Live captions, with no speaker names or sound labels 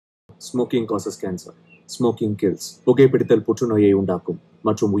Smoking causes cancer. Smoking kills. புகைப்பிடித்தல் புற்றுநோயை உண்டாக்கும்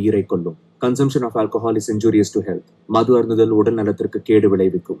மற்றும் உயிரை கொல்லும். Consumption of alcohol is injurious to health. மது அருந்துதல் உடல் நலத்திற்கு கேடு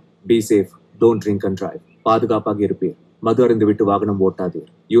விளைவிக்கும். Be safe. Don't drink and drive. பாதுகாப்பாக இருப்பீர். மது அருந்து விட்டு வாகனம் ஓட்டாதீர்.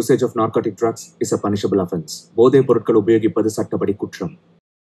 Usage of narcotic drugs is a punishable offense. போதைப் பொருட்கள் உபயோகிப்பது சட்டப்படி குற்றம்.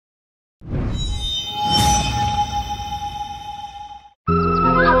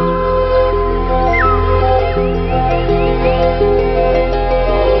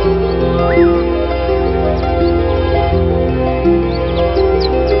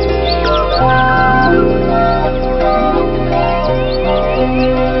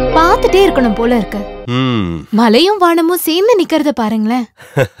 பார்த்துட்டே இருக்கணும் போல இருக்கு. மலையும் வானமும் சேர்ந்து நிக்கிறத பாருங்களேன்.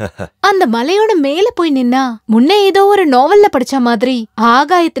 அந்த மலையோட மேல போய் நின்னா முன்ன ஏதோ ஒரு நாவல்ல படிச்ச மாதிரி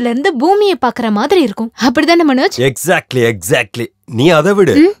ஆகாயத்துல இருந்து பூமியை பாக்குற மாதிரி இருக்கும். அப்படிதானே மனோஜ்? எக்ஸாக்ட்லி. நீ அதை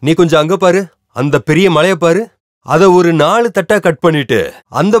விடு, நீ கொஞ்சம் அங்க பாரு, அந்த பெரிய மலைய பாரு. அத ஒரு 4 தட்டா கட் பண்ணிட்டு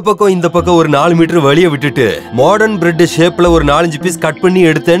அந்த பக்கம் இந்த பக்கம் ஒரு 4 மீட்டர் வழிய விட்டுட்டு மாடர்ன் பிரெட் ஷேப்ல ஒரு 4-5 பீஸ் கட் பண்ணி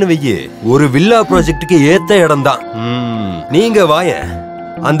எடுத்தேன்னு வெயி, ஒரு வில்லா ப்ராஜெக்டுக்கு ஏத்த இடம் தான். நீங்க வாய,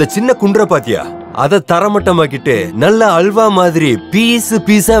 அந்த சின்ன குன்ற பாத்தியா, அத தரமட்டமாக்கிட்டு நல்ல அல்வா மாதிரி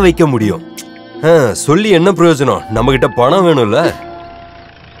பீஸா வைக்க முடியும். சொல்லி என்ன பிரயோஜனம், நம்ம கிட்ட பணம் வேணும்ல.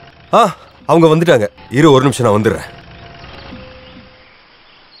 அவங்க வந்துட்டாங்க, இரு ஒரு நிமிஷம் நான் வந்துடுறேன்.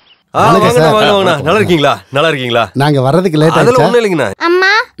 நல்லா இருக்கீங்களா? நல்லா இருக்கீங்களா? நாங்க வர்றதுக்கு லேட் ஆயிடுச்சு. அதெல்லாம் ஒண்ணும் இல்லைங்கண்ணா.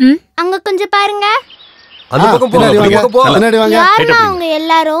 அம்மா அங்க கொஞ்சம் பாருங்க. அந்த பக்கம் போ. யாரா அவங்க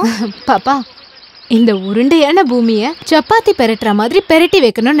எல்லாரும்? பாப்பா, இந்த உருண்டையான பூமிய சப்பாத்தி பெரட்டுற மாதிரி பெரட்டி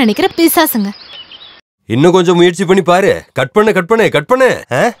வைக்கணும்னு நினைக்கிற பிசாசுங்க. இன்னும் கொஞ்சம் முயற்சி பண்ணி பாரு. கட் பண்ணு.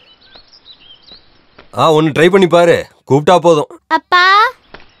 ஒன்னு ட்ரை பண்ணி பாரு, கூப்பிட்டா போதும். அப்பா,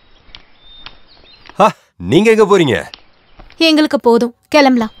 நீங்க எங்க போறீங்க? எங்களுக்கு போதும்,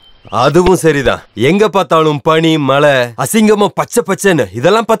 கிளம்பலாம். அதுவும் சரிதான். எங்க பார்த்தாலும் பனி, மலை, அசிங்கமா பச்சை பச்சைன்னு,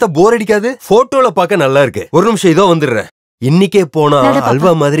 இதெல்லாம் பார்த்தா போர் அடிக்காது? போட்டோல பார்க்க நல்லா இருக்கு. ஒரு நிமிஷம் இதோ வந்துடுறேன். இன்னைக்கே போனா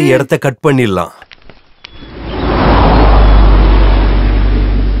அல்வா மாதிரி இடத்த கட் பண்ணிடலாம்.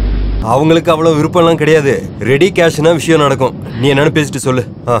 அவங்களுக்கு அவ்வளவு விருப்பம் எல்லாம் கிடையாது. ரெடி கேஷ்னா விஷயம் நடக்கும். நீ என்னன்னு பேசிட்டு சொல்லு.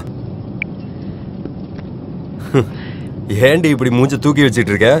 ஏண்டி இப்படி மூஞ்ச தூக்கி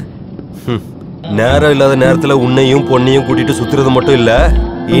வச்சிட்டு இருக்க? நேரம் இல்லாத நேரத்துல உன்னையும் பொண்ணையும் கூட்டிட்டு சுத்துறது மட்டும் இல்ல,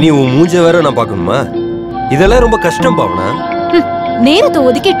 இனி உன் மூஞ்ச வேற நான் பாக்கணுமா? இதெல்லாம் ரொம்ப கஷ்டம் பாவனா. நேரத்தை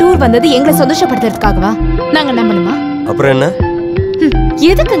ஒதுக்கி டூர் வந்தது எங்களை சந்தோஷப்படுத்துறதுக்காகவா? நாங்க நம்பணுமா? அப்புறம் என்ன?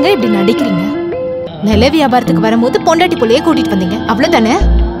 எதுக்குங்க இப்படி நடிக்கிறீங்க? நில வியாபாரத்துக்கு வரும்போது பொண்டாட்டி புள்ளைய கூட்டிட்டு வந்தீங்க, அவ்வளவுதானே?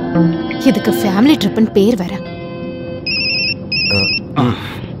 இதுக்கு ஃபேமிலி ட்ரிப்னு பேர் வர.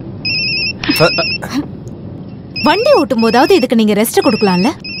 வண்டி ஓட்டும் போதாவது இதுக்கு நீங்க ரெஸ்ட் கொடுக்கலாம்ல.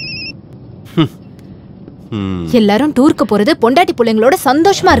 எல்லாரும் டூருக்கு போறது பொண்டாட்டி பிள்ளைங்களோட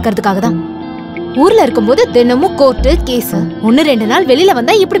சந்தோஷமா இருக்கிறதுக்காக தான். ஊர்ல இருக்கும்போது தினமும் கோர்ட்டு கேஸ், 1-2 நாள் வெளியில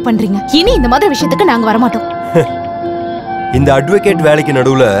வந்தா இப்படி பண்றீங்க. இனி இந்த மாதிரி விஷயத்துக்கு நாங்க வரமாட்டோம். இந்த அட்வொகேட் வேலைக்கு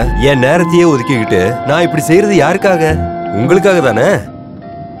நடுவுல என் நேரத்தையே ஒதுக்கிக்கிட்டு நான் இப்படி செய்யறது யாருக்காக? உங்களுக்காக தானே.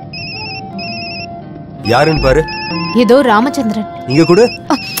 யாருன்னு பாரு. ஏதோ ராமச்சந்திரன். இங்க கூட.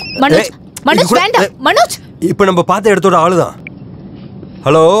 மனோஜ் வேண்டாம். மனோஜ் இப்ப நம்ம பார்த்த இடத்தோட ஆளுதான்.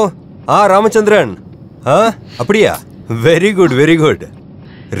 ஹலோ, ராமச்சந்திரன். அப்படியா? Very good.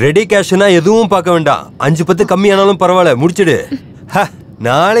 ரெடி கேஷ்னா எதுவும் பார்க்க வேண்டாம். 5-10 கம்மியானாலும் பரவாயில்ல, முடிச்சிடு.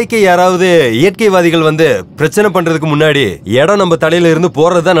 நாளைக்கு யாராவது இயற்கைவாதிகள் வந்து பிரச்சனை பண்றதுக்கு முன்னாடி இடம் நம்ம தலையில இருந்து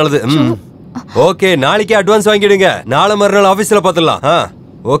போறதுதான் நல்லது. ஓகே, நாளைக்கே அட்வான்ஸ் வாங்கிடுங்க. நாளை மறுநாள் ஆபீஸ்ல பாத்துடலாம்.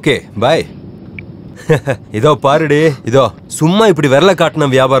 ஓகே, பாய். இதோ பாருடி, இதோ சும்மா இப்படி விரல காட்டின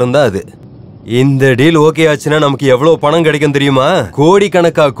வியாபாரம் தான் அது. இந்த டீல் ஓகே ஆச்சுன்னா நமக்கு எவ்வளவு பணம் கிடைக்கும் தெரியுமா? கோடி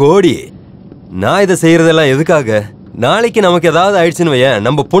கணக்கா கோடி. நான் இதை செய்யறதெல்லாம் எதுக்காக? நாளைக்கு நமக்கு ஏதாவது ஆயிடுச்சுன்னு வையேன்,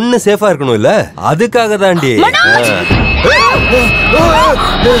 நம்ம பொண்ணு சேஃபா இருக்கணும் இல்ல, அதுக்காக தாண்டி.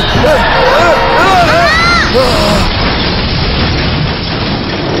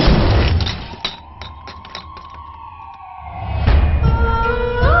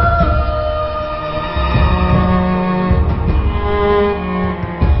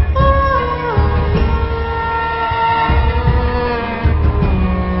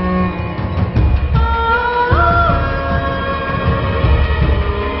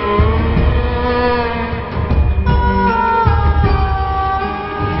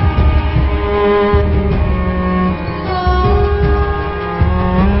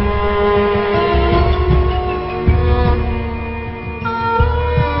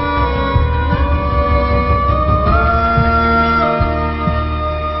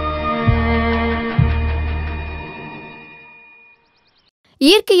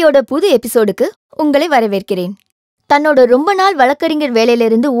 இயற்கையோட புது எபிசோடுக்கு உங்களை வரவேற்கிறேன். தன்னோட ரொம்ப நாள் வழக்கறிஞர்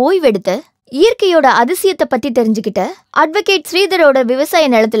வேலையிலிருந்து ஓய்வெடுத்த இயற்கையோட அதிசயத்தை பத்தி தெரிஞ்சுக்கிட்ட அட்வொகேட் ஸ்ரீதரோட விவசாய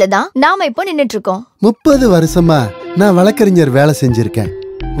நிலத்துல தான் நாம இப்போ நின்னுட்டு இருக்கோம். 30 வருஷமா நான் வழக்கறிஞர் வேலை செஞ்சிருக்கேன்.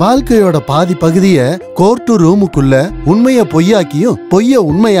 வாழ்க்கையோட பாதி பகுதிய கோர்ட்டு ரூமுக்குள்ள உண்மைய பொய்யாக்கியும் பொய்ய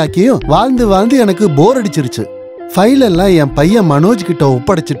உண்மையாக்கியும் வாழ்ந்து வாழ்ந்து எனக்கு போர் அடிச்சிருச்சு. ஃபைல் எல்லாம் என் பையன் மனோஜ் கிட்ட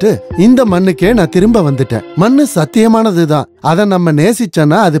ஒப்படைச்சிட்டு இந்த மண்ணுக்கே நான் திரும்ப வந்துட்டேன். மண்ணு சத்தியமானதுதான். அதை நம்ம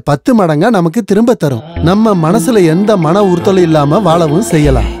நேசிச்சோன்னா அது 10 மடங்கா நமக்கு திரும்ப தரும். நம்ம மனசுல எந்த மன உறுத்தலும் இல்லாம வாழவும்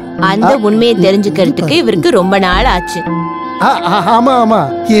செய்யலாம். அந்த உண்மையை தெரிஞ்சுக்கிறதுக்கு இவருக்கு ரொம்ப நாள் ஆச்சு. ஆமா ஆமா,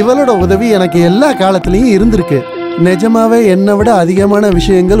 இவளோட உதவி எனக்கு எல்லா காலத்திலயும் இருந்திருக்கு. நிஜமாவே என்னை விட அதிகமான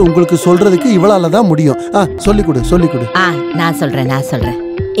விஷயங்கள் உங்களுக்கு சொல்றதுக்கு இவளாலதான் முடியும். சொல்லிக் கொடு. நான் சொல்றேன்.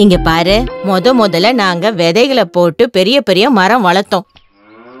 இங்க பாரு, முதல்ல நாங்க விதைகளை போட்டு பெரிய பெரிய மரம் வளர்த்தோம்.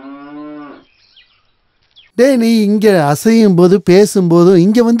 நீ இங்க அசையும் போது பேசும்போது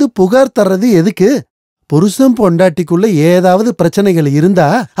இங்க வந்து புகார் தர்றது எதுக்கு? புருஷன் பொண்டாட்டிக்குள்ள ஏதாவது பிரச்சனைகள் இருந்தா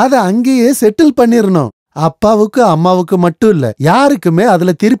அத அங்கேயே செட்டில் பண்ணிரணும். அப்பாவுக்கு அம்மாவுக்கு மட்டும் இல்ல, யாருக்குமே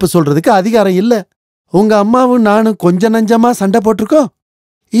அதுல தீர்ப்பு சொல்றதுக்கு அதிகாரம் இல்ல. உங்க அம்மாவும் நானும் கொஞ்ச நஞ்சமா சண்டை போட்டிருக்கோம்.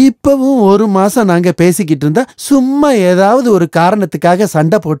 இப்பவும் 1 மாசம் நாங்க பேசிக்கிட்டு இருந்தா சும்மா ஏதாவது ஒரு காரணத்துக்காக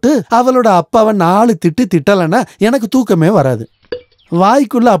சண்டை போட்டு அவளோட அப்பாவை 4 திட்டலன்னா எனக்கு தூக்கமே வராது.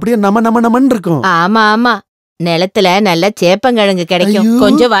 வாய்க்குள்ள அப்படியே நமன்னு இருக்கும். ஆமா, நிலத்துல நல்ல சேப்பங்கிழங்கு கிடைக்கும்.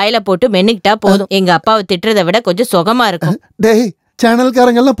 கொஞ்சம் வாயில போட்டு மென்னுக்கிட்டா போதும். எங்க அப்பாவை திட்டுறதை விட கொஞ்சம் சுகமா இருக்கும். டேய்,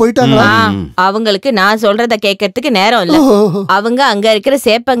 சேனல்காரங்க எல்லாம் போயிட்டாங்களா? அவங்களுக்கு நான் சொல்றத கேட்கறதுக்கு நேரம் இல்ல. அவங்க அங்க இருக்கிற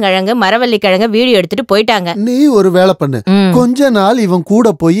சேப்பங்கிழங்கு மரவள்ளி கிழங்கு வீடியோ எடுத்துட்டு போயிட்டாங்க. நீ ஒரு வேலை பண்ணு, கொஞ்ச நாள் இவன்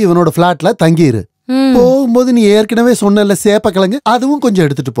கூட போய் இவனோட பிளாட்ல தங்கிரு. போகும்போது நீ ஏற்கனவே சொன்ன சேப்பக்கிழங்கு அதுவும் கொஞ்சம்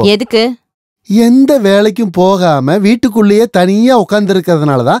எடுத்துட்டு போ. எதுக்கு? எந்த வேலைக்கும் போகாம வீட்டுக்குள்ளேயே தனியா உட்கார்ந்து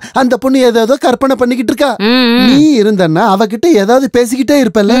இருக்கிறதுனாலதான் அந்த பொண்ணு ஏதோ கற்பனை பண்ணிக்கிட்டு இருக்கா. நீ இருந்தன்னா அவகிட்ட ஏதாவது பேசிக்கிட்டே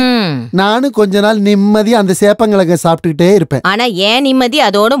இருப்பல. நானும் கொஞ்ச நாள் நிம்மதியா அந்த சேப்பங்கிழங்க சாப்பிட்டுக்கிட்டே இருப்பேன். ஆனா ஏன் நிம்மதி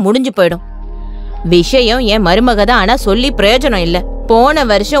அதோட முடிஞ்சு போயிடும். விஷயம் என் மருமக தான். ஆனா சொல்லி பிரயோஜனம் இல்ல. போன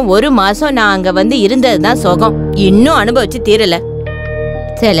வருஷம் 1 மாசம் நான் அங்க வந்து இருந்ததுதான் சுகம். இன்னும் அனுபவிச்சு தீரல.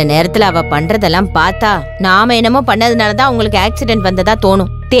 சில நேரத்துல அவ பண்றதெல்லாம் பார்த்தா நாம என்னமோ பண்ணதுனாலதான் உங்களுக்கு ஆக்சிடென்ட் வந்ததா தோணும்.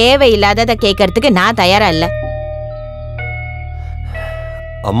 தேவையில்லாததை கேட்கறதுக்கு நான் தயாரா இல்ல.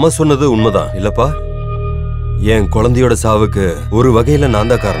 அம்மா சொன்னது உண்மைதான் இல்லப்பா. என் குழந்தையோட சாவுக்கு ஒரு வகையில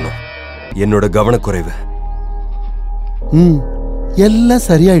நான் தான் காரணம். என்னோட கவனக்குறைவு. எல்லாம்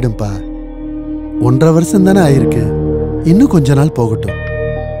சரியாயிடும்பா. 1.5 வருஷம் தானே ஆயிருக்கு. இன்னும் கொஞ்ச நாள் போகட்டும்.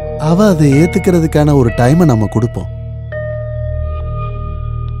 அவ அதை ஏத்துக்கிறதுக்கான ஒரு டைமை நம்ம கொடுப்போம்.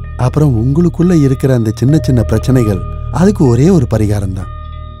 அப்புறம் உங்களுக்குள்ள இருக்கிற அந்த சின்ன சின்ன பிரச்சனைகள் அதுக்கு ஒரே ஒரு பரிகாரம் தான்.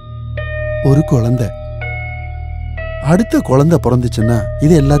 ஒரு குழந்தை. அடுத்த குழந்தை பிறந்துச்சுன்னா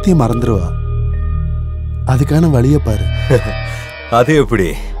இது எல்லாத்தையும் மறந்துடுவா. அதுக்கான வழிய பாரு. அது எப்படி?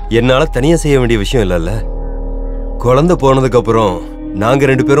 என்னால தனியா செய்ய வேண்டிய விஷயம் இல்லல்ல. குழந்தை போனதுக்கு அப்புறம் நாங்க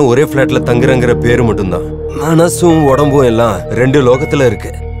 2 பேரும் ஒரே பிளாட்ல தங்குறங்கிற பேரு மட்டும்தான். மனசும் உடம்பும் எல்லாம் 2 லோகத்துல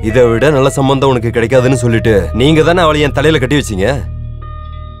இருக்கு. இதை விட நல்ல சம்பந்தம் உனக்கு கிடைக்காதுன்னு சொல்லிட்டு நீங்க தானே அவளை என் தலையில கட்டி வச்சீங்க.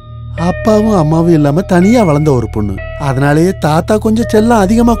 அப்பாவும் அம்மாவும் இல்லாம தனியா வளர்ந்த ஒரு பொண்ணு. அதனாலேயே தாத்தா கொஞ்சம் செல்லம்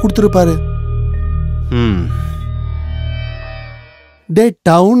அதிகமா கொடுத்துருப்பாரு. டே,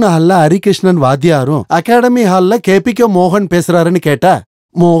 டவுன் ஹால்ல ஹரிகிருஷ்ணன் வாத்தியாரும் அகாடமி ஹால்ல கேபிகே மோகன் பேசுறாருன்னு கேட்டா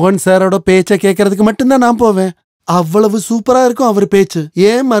மோகன் சாரோட பேச்ச கேட்கறதுக்கு மட்டும்தான் நான் போவேன். அவ்வளவு சூப்பரா இருக்கும் அவர் பேச்சு.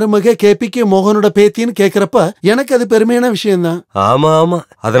 ஏன் மருமக கேபிகே மோகனோட பேத்தின்னு கேக்குறப்ப எனக்கு அது பெருமையான விஷயம்தான். ஆமா,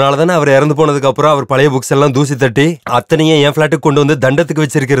 அதனாலதானே அவர் இறந்து போனதுக்கு அப்புறம் அவர் பழைய புக்ஸ் எல்லாம் தூசி தட்டி அத்தனையும் என் பிளாட்டுக்கு கொண்டு வந்து தண்டத்துக்கு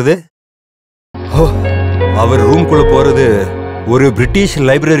வச்சிருக்கிறது. அவர் ரூம்குள்ள போறது ஒரு பிரிட்டிஷ்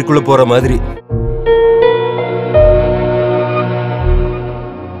லைப்ரரிக்குள்ள போற மாதிரி.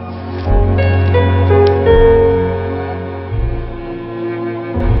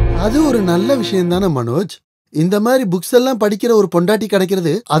 அது ஒரு நல்ல விஷயம் தானே மனோஜ். இந்த மாதிரி புக்ஸ் எல்லாம் படிக்கிற ஒரு பொண்டாட்டி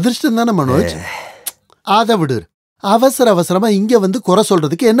கிடைக்கிறது அதிர்ஷ்டம் தானே மனோஜ். அத விடு. அவசரமா இங்க வந்து குறை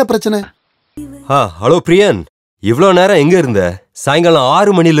சொல்றதுக்கு என்ன பிரச்சனை? ஹலோ பிரியன், இவ்வளவு நேரம் எங்க இருந்த? சாயங்காலம்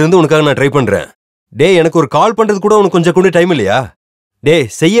 6 மணில இருந்து உனக்காக நான் ட்ரை பண்றேன். டே, எனக்கு ஒரு கால் பண்றது கூட உனக்கு கொஞ்சம் கூட டைம் இல்லையா? டே,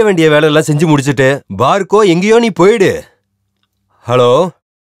 செய்ய வேண்டிய வேலை எல்லாம் செஞ்சு முடிச்சுட்டு பார்க்கோ எங்கேயோ நீ போயிடு. ஹலோ,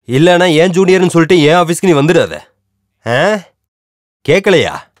 இல்லனா ஏன் ஜூனியர்னு சொல்லிட்டு ஏன் ஆபீஸ்க்கு நீ வந்துடாத.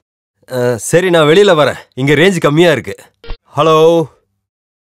 கேட்கலையா? சரி, நான் வெளியில வரேன். இங்க ரேஞ்ச் கம்மியா இருக்கு. ஹலோ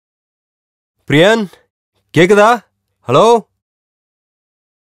பிரியன், கேக்குதா? ஹலோ.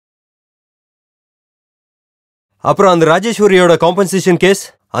 அப்புறம் அந்த ராஜேஸ்வரியோட காம்பன்சேஷன் கேஸ்,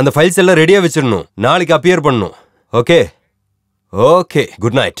 அந்த ஃபைல்ஸ் எல்லாம் ரெடியா வச்சிடணும். நாளைக்கு அப்பியர் பண்ணணும். Okay okay,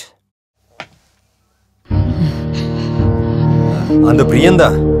 good night. அந்த பிரியன்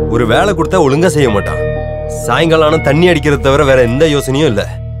தான் ஒரு வேலை கொடுத்தா ஒழுங்கா செய்ய மாட்டான். சாயங்காலம் தண்ணி அடிக்கிறத தவிர வேற எந்த யோசனையும் இல்ல.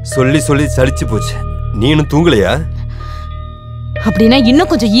 சொல்லி சொல்லி சலிச்சு போச்சு. நீ இன்னும் தூங்கலையா? அப்படின்னா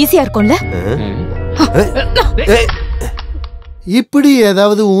இன்னும் கொஞ்சம் ஈஸியா இருக்கும்ல. இப்படி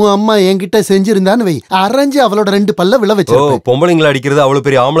ஏதாவது உன் அம்மா என்கிட்ட செஞ்சிருந்தான்னு வை, அரைஞ்சு அவளோட 2 பல்ல விழ வச்சு. பொம்பளைங்களை அடிக்கிறது அவ்வளவு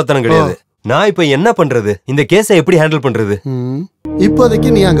பெரிய ஆம்பளத்தனம் கிடையாது. நான் இப்ப என்ன பண்றது? இந்த கேஸை எப்படி ஹேண்டில் பண்றது? இப்போதைக்கு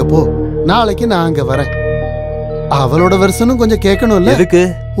நீ அங்க போ, நாளைக்கு நான் அங்க வரேன். அவளோட வெர்ஷனும் கொஞ்சம் கேட்கணும்ல. எதுக்கு?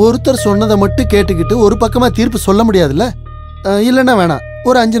 ஒருத்தர் சொன்னதை மட்டும் கேட்டுக்கிட்டு ஒரு பக்கமா தீர்ப்பு சொல்ல முடியாதுல்ல. இல்லன்னா வேணாம்,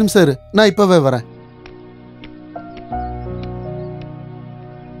 ஒரு 5 நிமிஷம் இரு, நான் இப்பவே வரேன்.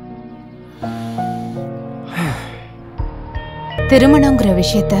 திருமணங்கிற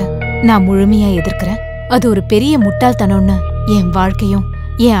விஷயத்த நான் முழுமையா எதிர்க்கிறேன். அது ஒரு பெரிய முட்டாள்தனம்னு என் வாழ்க்கையும்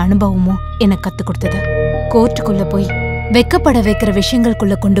என் அனுபவமும் எனக்கு கத்து கொடுத்தது. கோர்ட்டுக்குள்ள போய் வெக்கப்பட வைக்கிற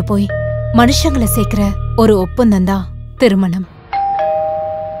விஷயங்களுக்குள்ள கொண்டு போய் மனுஷங்களை சேர்க்கிற ஒரு ஒப்பந்தம் தான் திருமணம்.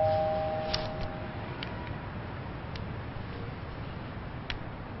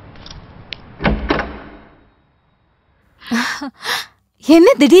 என்ன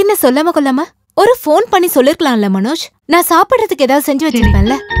திடீர்னு சொல்லாம கொள்ளாம? ஒரு போன் பண்ணி சொல்லிருக்கலாம்ல மனோஜ். நான் சாப்பிடுறதுக்கு ஏதாவது செஞ்சு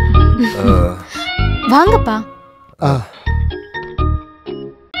வச்சிருப்பேன்ல. வாங்கப்பா.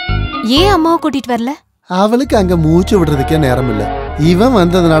 ஏன் அம்மாவை கூட்டிட்டு வரல? அவளுக்கு அங்க மூச்சு விடுறதுக்கே நேரம் இல்ல. இவன்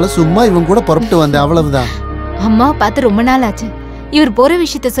வந்ததுனால சும்மா இவன் கூட புறப்பட்டு வந்த, அவ்வளவுதான். அம்மாவை பார்த்து ரொம்ப நாள் ஆச்சு. இவர் போற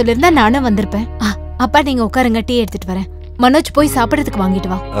விஷயத்த சொல்லிருந்தா நானும் வந்திருப்பேன். அப்பா நீங்க உட்காருங்க, டீ எடுத்துட்டு வரேன். மனோஜ் போய் சாப்பிடறதுக்கு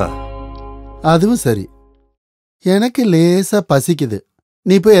வாங்கிட்டு வா. அதுவும் சரி, எனக்கு லேசா பசிக்குது,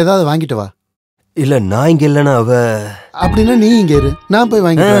 நீ போய் ஏதாவது வாங்கிட்டு வா. இல்ல நான் இங்க இல்லனா அவ. அப்படின்னா நீ இங்க இரு, நான் போய்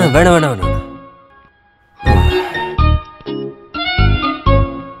வாங்கிட்டு வரேன். வேணாம் வேணாம் வேணாம்.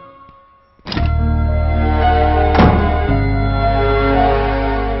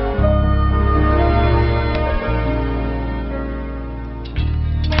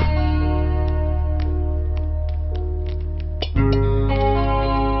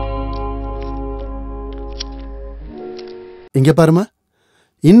 இங்க பாருமா,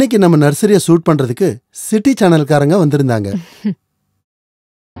 இன்னைக்கு நம்ம நர்சரியை ஷூட் பண்றதுக்கு சிட்டி சேனல்காரங்க வந்திருந்தாங்க.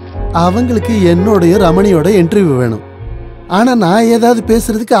 அவங்களுக்கு என்னோடைய ரமணியோட இன்டர்வியூ வேணும். ஆனா நான் ஏதாவது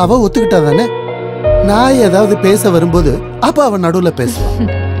பேசுறதுக்கு அவ ஒத்துக்கிட்டா தானே. நான் ஏதாவது பேச வரும்போது அப்ப அவ நடுவுல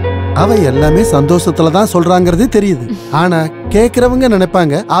பேசுவான். அவ எல்லாமே சந்தோஷத்துல தான் சொல்றாங்கிறது தெரியுது. ஆனா கேக்குறவங்க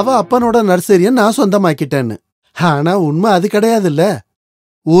நினைப்பாங்க அவ அப்பனோட நர்சரியை நான் சொந்தமாக்கிட்டேன்னு. ஆனா உண்மை அது கிடையாது இல்ல.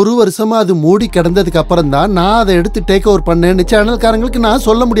 1 வருஷமா அது மூடி கிடந்ததுக்கு அப்புறம் தான் நான் அதை எடுத்து டேக் ஓவர் பண்ணேன்னு சேனல்காரங்களுக்கு நான்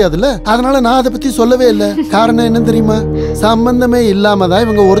சொல்ல முடியாதுல்ல. அதனால நான் அதை பத்தி சொல்லவே இல்லை. காரணம் என்ன தெரியுமா? சம்பந்தமே இல்லாம தான்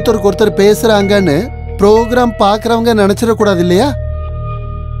இவங்க ஒருத்தருக்கு ஒருத்தர் பேசுறாங்கன்னு ப்ரோக்ராம் பாக்குறவங்க நினைச்சிடக்கூடாது இல்லையா?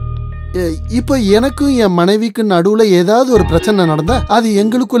 இப்போ எனக்கும் என் மனைவிக்கும் நடுவுல ஏதாவது ஒரு பிரச்சனை நடந்தா அது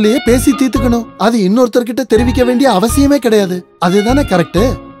எங்களுக்குள்ளேயே பேசி தீர்த்துக்கணும். அது இன்னொருத்தர்கிட்ட தெரிவிக்க வேண்டிய அவசியமே கிடையாது. அதுதானே கரெக்ட்.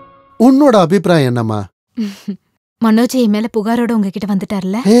 உன்னோட அபிப்பிராயம் என்னம்மா? மனோஜ் என் மேல புகாரோட உங்ககிட்ட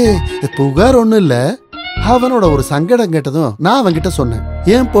வந்துட்டார்ல. புகார் ஒண்ணும் இல்ல, அவனோட ஒரு சங்கடம் கேட்டதும் நான் அவன்கிட்ட சொன்னேன்,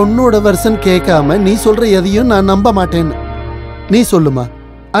 என் பொண்ணோட வெர்ஷன் கேட்காம நீ சொல்ற எதையும் நான் நம்ப மாட்டேன்னு. நீ சொல்லுமா,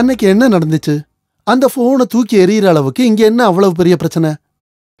 அன்னைக்கு என்ன நடந்துச்சு? அந்த போனை தூக்கி எறிகிற அளவுக்கு இங்க என்ன அவ்வளவு பெரிய பிரச்சனை?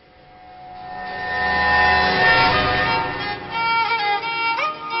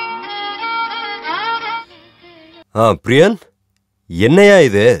 பிரியன், என்னையா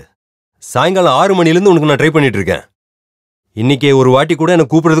இது? சாயங்காலம் 6 மணிலேருந்து உனக்கு நான் ட்ரை பண்ணிட்டு இருக்கேன். இன்னைக்கு ஒரு வாட்டி கூட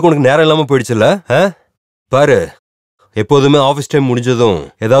எனக்கு கூப்பிடுறதுக்கு உனக்கு நேரம் இல்லாம போயிடுச்சுல்ல? பாரு, எப்போதுமே ஆஃபீஸ் டைம் முடிஞ்சதும்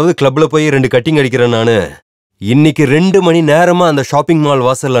ஏதாவது கிளப்ல போய் 2 கட்டிங் அடிக்கிறேன் நானு. இன்னைக்கு 2 மணி நேரமா அந்த ஷாப்பிங் மால்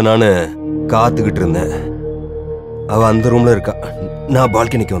வாசல்ல நானு காத்துக்கிட்டு இருந்தேன். அவ அந்த ரூம்ல இருக்கா, நான்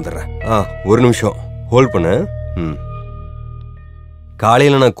பால்கனிக்கு வந்துடுறேன். 1 நிமிஷம் ஹோல்ட் பண்ணு.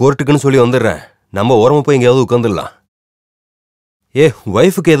 காலையில நான் கோர்ட்டுக்குன்னு சொல்லி வந்துடுறேன். நம்ம ஓரமா போய் எங்கேயாவது உட்காந்துடலாம்.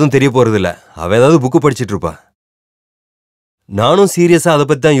 ஒய்ஃபுக்கு எதுவும் தெரிய போறதில்ல, அவ ஏதாவது புக்கு படிச்சுட்டு இருப்பா. நானும் சீரியஸா அதை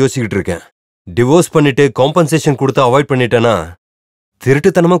பத்தி தான் யோசிச்சுக்கிட்டு இருக்கேன். டிவோர்ஸ் பண்ணிட்டு காம்பன்சேஷன் கொடுத்து அவாய்ட் பண்ணிட்டேன்னா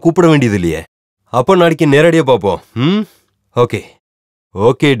திருட்டுத்தனமா கூப்பிட வேண்டியது இல்லையே. அப்போ நாளைக்கு நேரடியா பார்ப்போம். Okay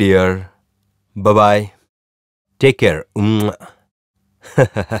okay dear, bye bye, take care,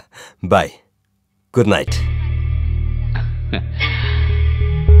 பாய், குட் நைட்.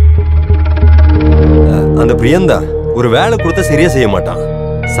 அந்த பிரியந்தா ஒரு வேலை கொடுத்தா சரியா செய்ய மாட்டான்.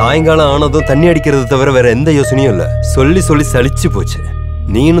 சாயங்காலம் ஆனதும் தண்ணி அடிக்கிறது தவிர வேற எந்த யோசனையும் இல்ல. சொல்லி சொல்லி சலிச்சு போச்சு.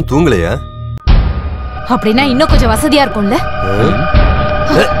 நீ இன்னும் தூங்கலையா? அப்படின்னா இன்னும் கொஞ்சம் வசதியா இருக்கும்ல.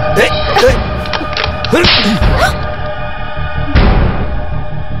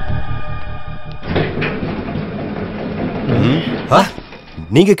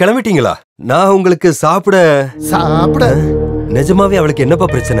 நீங்க கிளம்பிட்டீங்களா? நான் உங்களுக்கு சாப்பிட நிஜமாவே அவளுக்கு என்னப்பா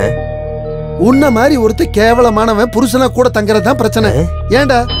பிரச்சனை? உன்ன மாதிரி ஒருத்த கேவலமானவன் புருஷனா கூட தங்கறதுதான் பிரச்சனை.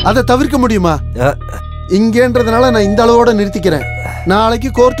 ஏண்டா அதை தவிர்க்க முடியுமா? இங்கன்றதுனால நான் இந்த அளவோட நிறுத்திக்கிறேன். நாளைக்கு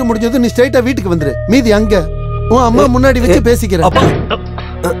கோர்ட் முடிஞ்சது நீ ஸ்ட்ரைட்டா வீட்டுக்கு வந்துரு. மீதி அங்க உன் அம்மா முன்னாடி வச்சு பேசிக்கிறேன்.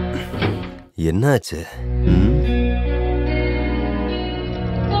 என்னாச்சு?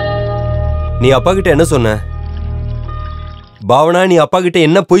 நீ அப்பா கிட்ட என்ன சொன்ன? பாவனா, நீ அப்பா கிட்ட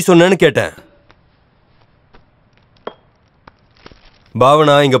என்ன பொய் சொன்னேன்னு கேட்டேன்.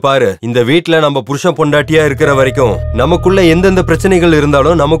 பாவனா, இங்க பாரு, இந்த வீட்ல நம்ம புருஷன் பொண்டாட்டியா இருக்கிற வரைக்கும் நமக்குள்ள எந்தெந்த பிரச்சனைகள்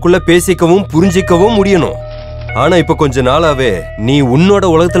இருந்தாலும் நமக்குள்ள பேசிக்கவும் புரிஞ்சிக்கவும் முடியணும். ஆனா இப்ப கொஞ்ச நாளாவே நீ உன்னோட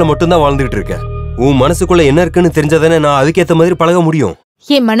உலகத்துல மட்டும்தான் வாழ்ந்துகிட்டு இருக்க. உன் மனசுக்குள்ள என்ன இருக்குன்னு தெரிஞ்சதானே நான் அதுக்கேத்த மாதிரி பழக முடியும்.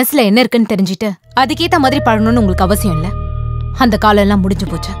 என் மனசுல என்ன இருக்குன்னு தெரிஞ்சுட்டு அதுக்கேத்த மாதிரி பழகணும்னு உங்களுக்கு அவசியம் இல்ல. அந்த காலம் எல்லாம் முடிஞ்சு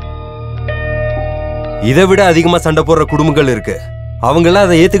போச்சு. இதை விட அதிகமா சண்டை போடுற குடும்பங்கள் இருக்கு. அவங்க எல்லாம்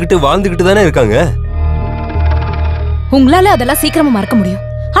அதை ஏத்துக்கிட்டு வாழ்ந்துகிட்டு தானே இருக்காங்க. உங்களால அதெல்லாம் சீக்கிரமா மறக்க முடியும்.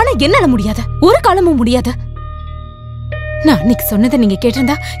 ஆனா என்னால முடியாது, ஒரு காலமும் முடியாது. நான் அன்னைக்கு சொன்னதை நீங்க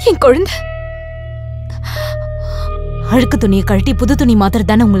கேட்டிருந்தா என் குழந்தை அழுக்கு துணியை கழட்டி புது துணி மாத்திரம்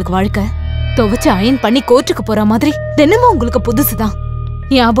தானே உங்களுக்கு வாழ்க்கை. துவைச்சு அயன் பண்ணி கோர்ட்டுக்கு போற மாதிரி தினமும் உங்களுக்கு புதுசுதான்.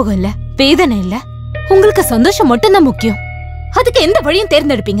 ஞாபகம் இல்ல, வேதனை இல்ல, உங்களுக்கு சந்தோஷம் மட்டும்தான் முக்கியம். அதுக்கு எந்த வழியும்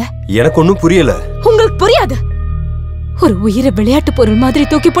தேர்ந்தெடுப்பீங்க? எனக்கு ஒன்னும் புரியல. உங்களுக்கு புரியாது. ஒரு உயிரை விளையாட்டு பொருள் மாதிரி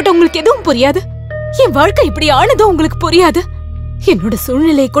தூக்கி போட்டு உங்களுக்கு எதுவும் புரியாது. என் வாழ்க்கை இப்படி ஆனதும் உங்களுக்கு புரியாது. என்னோட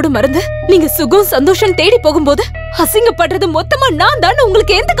சூழ்நிலையை கூட மறந்து நீங்க சுகம் சந்தோஷம் தேடி போகும்போது அசிங்கப்படுறது மொத்தமா நான் தான்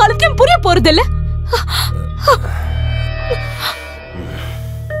உங்களுக்கு எந்த காலத்திலும் புரிய போறது இல்ல.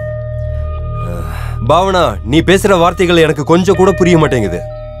 பாவனா, நீ பேசுற வார்த்தைகள் எனக்கு கொஞ்சம் கூட புரிய மாட்டேங்குது.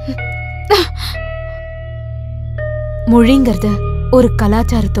 மொழிங்கிறது ஒரு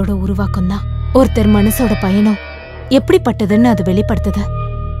கலாச்சாரத்தோட உருவாக்கம் தான். ஒருத்தர் மனசோட பயணம் எப்படிப்பட்டதுன்னு அது வெளிப்படுத்துது.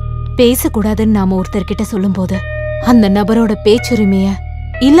 பேசக்கூடாதுன்னு நாம ஒருத்தர்கிட்ட சொல்லும் போது அந்த நபரோட பேச்சுரிமைய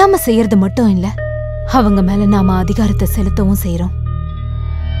இல்லாம செய்யறது மட்டும் இல்ல, அவங்க மேல நாம அதிகாரத்தை செலுத்தவும் செய்யறோம்.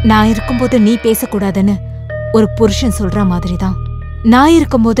 நான் இருக்கும்போது நீ பேசக்கூடாதுன்னு ஒரு புருஷன் சொல்ற மாதிரிதான் நான்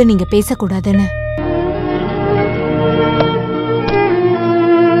இருக்கும்போது நீங்க பேசக்கூடாதுன்னு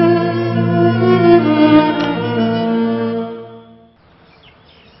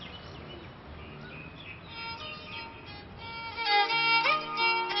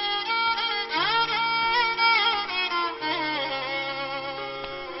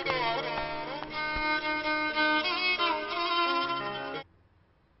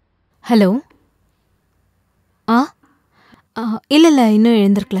ஹலோ. இல்ல இல்ல, இன்னும்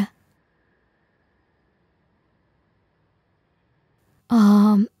எழுந்திருக்கல.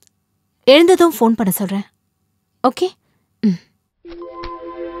 எழுந்ததும் ஃபோன் பண்ண சொல்றேன். ஓகே.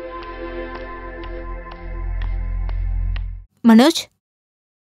 மனோஜ்,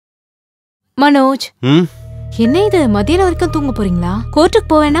 மனோஜ், என்ன இது மதியம் வரைக்கும் தூங்க போறீங்களா?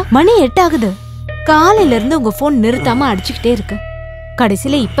 கோர்ட்டுக்கு போவேனா? மணி 8 ஆகுது. காலையில இருந்து உங்க போன் நிறுத்தாம அடிச்சுக்கிட்டே இருக்கு.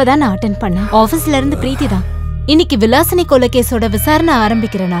 கடைசியில இப்பதான் நான் அட்டென்ட் பண்ணேன். ஆபீஸ்ல இருந்து பிரீத்தி தான். இன்னைக்கு விலாசினி கொலை கேஸோட விசாரணை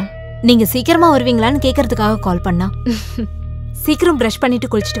ஆரம்பிக்கிறேனா, நீங்க சீக்கிரமா வருவீங்களான்னு கேக்குறதுக்காக கால் பண்ணா. சீக்கிரம் பிரஷ் பண்ணிட்டு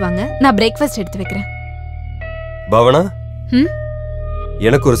குளிச்சுட்டு வாங்க, நான் பிரேக்ஃபாஸ்ட் எடுத்து வைக்கிறேன். பாவனா,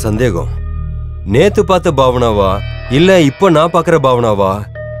 எனக்கு ஒரு சந்தேகம். நேத்து பார்த்த பாவனாவா இல்ல இப்ப நான் பாக்குற பாவனாவா?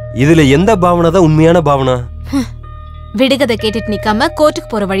 இதுல எந்த பாவனா தான் உண்மையான பாவனா? விடுகதை கேட்டுட்டு நிக்காம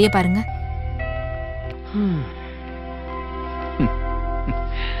கோர்ட்டுக்கு போற வழிய பாருங்க.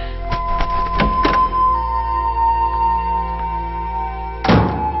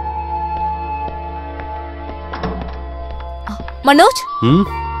 மனோஜ்,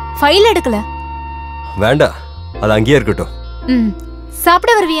 ஃபைல் எடுக்கல. வேண்டாம், அது அங்கேயே இருக்கட்டும்.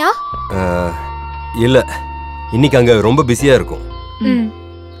 சாப்பிட வருவியா? இல்ல, இன்னைக்கு அங்க ரொம்ப பிஸியா இருக்கும்.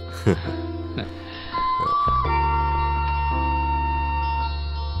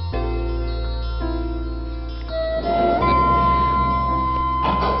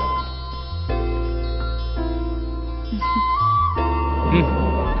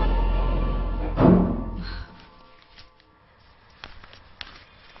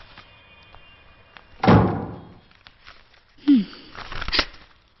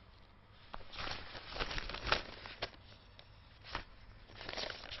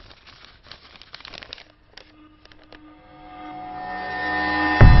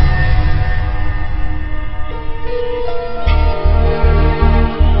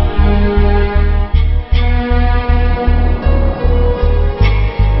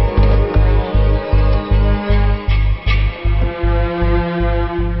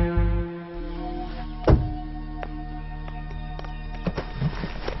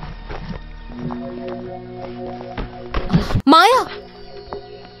 மாயா,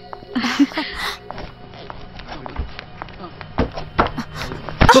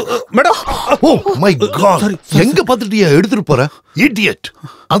 மேடம், ஓ மை காட், எங்க பாத்துட்டியா எடுத்துட்டு போற இடியட்?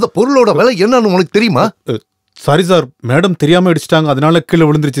 அந்த பொருளோட விலை என்னன்னு உனக்கு தெரியுமா? சாரி சார், மேடம் தெரியாம அடிச்சிட்டாங்க, அதனால கீழே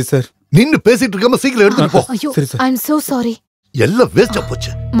விழுந்துருச்சு சார். நின்னு பேசிட்டு இருக்காம சீக்கிரம் எடுத்துட்டு போ. ஐயோ ஐ அம் சோ சாரி. எல்லாம் வேஸ்டா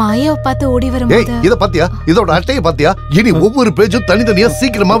போச்சு. மாயாவை பார்த்து ஓடி வரும்போது இத பாத்தியா? இதோட அட்டையை பாத்தியா? இனி ஒவ்வொரு பேஜும் தனித்தனியா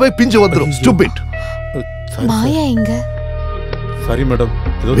சீக்கிரமாவே பிஞ்சு வந்துரும். ஸ்டூபிட். மாயா எங்க? Sorry madam.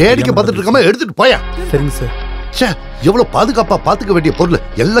 வேடிக்கை பார்த்துட்டு இருக்காம எடுத்துட்டு போயா. சரிங்க சார். ச்சே, எவ்வளவு பாதுகாப்பா பாத்துக்க வேண்டிய பொருள்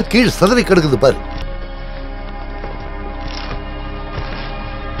எல்லாம் கீழ் சதறி கிடக்குது பாரு.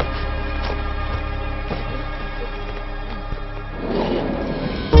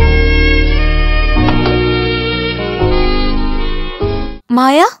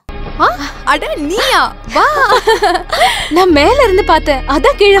 மாயா? அட நீயா? வா. நான் மேல இருந்து பார்த்தேன்,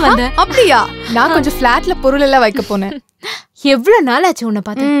 அதான் கீழே வந்தேன். அப்படியா? நான் கொஞ்சம் ஃபிளாட்ல பொருள் எல்லாம் வைக்க போனேன். எவ்வளவு நாள் ஆச்சு உன்னை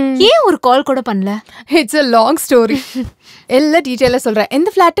பார்த்தேன். ஏன் ஒரு கால் கூட பண்ணல? It's a long story. எல்லாம் டீடைலா சொல்றேன்.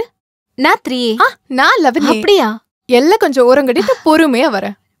 எந்த ஃபிளாட்? நான் 3A. நான் 11A. அப்படியா? எல்லாம் கொஞ்சம் ஓரம் கட்டிட்டு பொறுமையா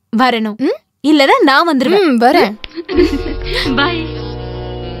வரேன். வரணும். இல்லனா நான் வந்துருவேன். வரேன். பை.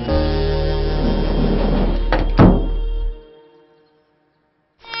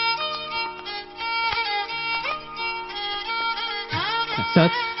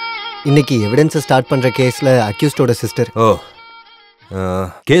 சார், இன்னைக்கு எவிடன்ஸ் ஸ்டார்ட் பண்ற கேஸ்ல அக்யூஸ்டோட சிஸ்டர். ஓ,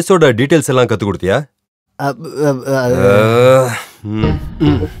 கேஸோட டீடைல்ஸ் எல்லாம் கத்து கொடுத்தியா?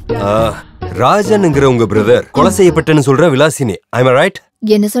 ராஜன்ங்கிற உங்க பிரதர் கொலை செய்யப்பட்டன்னு சொல்ற விலாசினி. ஐ அம் ரைட்?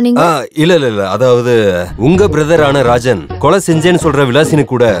 என்ன சொன்னீங்க? இல்ல இல்ல இல்ல, அதாவது உங்க பிரதர் ஆன ராஜன் கொலை செஞ்சேன்னு சொல்ற விலாசினி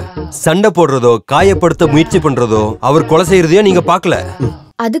கூட சண்டை போடுறதோ காயப்படுத்த முயற்சி பண்றதோ அவர் கொலை செய்யறதையோ நீங்க பாக்கல.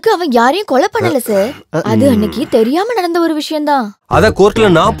 அதுக்கு அவன் யாரையும் கொலை பண்ணல சார். அது அன்னைக்கு தெரியாம நடந்த ஒரு விஷயம் தான். அத கோர்ட்ல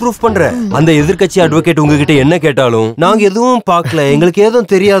நான் ப்ரூஃப் பண்றேன். அந்த எதிர்க்கட்சி அட்வொகேட் உங்ககிட்ட என்ன கேட்டாலும் நாங்க எதுவும் பார்க்கல, எங்களுக்கு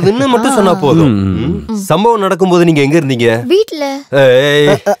எதுவும் தெரியாதுன்னு மட்டும் சொன்னா போதும். சம்பவம் நடக்கும்போது நீங்க எங்க இருந்தீங்க? வீட்ல.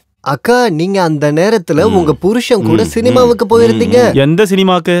 அக்கா, நீங்க அந்த நேரத்துல உங்க புருஷன் கூட சினிமாவுக்கு போயிருந்தீங்க. எந்த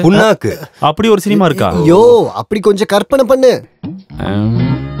சினிமாக்கு? புண்ணாக்கு. அப்படி ஒரு சினிமா இருக்கா? ஐயோ, அப்படி கொஞ்சம் கற்பனை பண்ணு.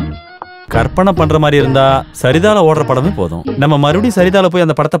 கற்பனை பண்ற மாதிரி இருந்தா சரிதால ஓடுற படமே போதும். நம்ம மறுபடியும் சரிதால போய்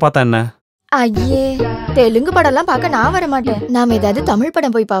அந்த படத்தை பார்த்தா என்ன? ஐயே, தெலுங்கு படம் எல்லாம் பார்க்க நான் வர மாட்டேன். நாம ஏதாவது தமிழ்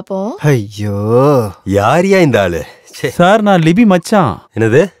படம் போய் பாப்போம். ஐயோ, யாரியா இந்த ஆளு? சார், நான் லிபி மச்சான்.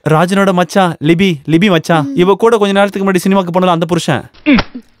 என்னது? ராஜனோட மச்சான். லிபி மச்சான். இவ கூட கொஞ்ச நேரத்துக்கு முன்னாடி சினிமாக்கு போனது அந்த புருஷன்.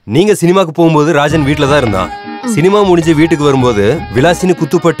 நீங்க சினிமாக்கு போகும்போது ராஜன் வீட்டுல தான் இருந்தான். சினிமா முடிஞ்சு வீட்டுக்கு வரும்போது விலாசினி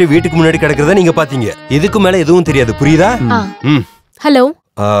குத்துப்பட்டு வீட்டுக்கு முன்னாடி கிடக்கிறத நீங்க பாத்தீங்க. இதுக்கு மேல எதுவும் தெரியாது, புரியுதா? ஹலோ,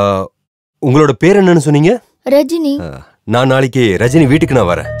 உங்களோட பேர் என்னன்னு சொன்னீங்க? ரஜினி. நான் நாளைக்கு ரஜினி வீட்டுக்கு நான்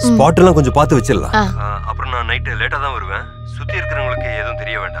வரேன். ஸ்பாட் எல்லாம் கொஞ்சம் பார்த்து வச்சிடலாம். அப்புறம் நான் நைட்டு லேட்டா தான் வருவேன். சுத்தி இருக்கிறவங்களுக்கு எதுவும்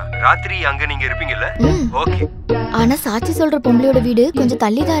தெரிய வேண்டாம். ராத்திரி அங்க நீங்க இருப்பீங்கல்ல? ஓகே. ஆனா சாட்சி சொல்ற பொம்பளையோட வீடு கொஞ்சம்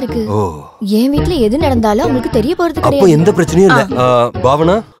தள்ளி தான் இருக்கு. என் வீட்ல எது நடந்தாலும் உங்களுக்கு தெரிய போறது கிடையாது. அப்போ எந்த பிரச்சனையும் இல்ல.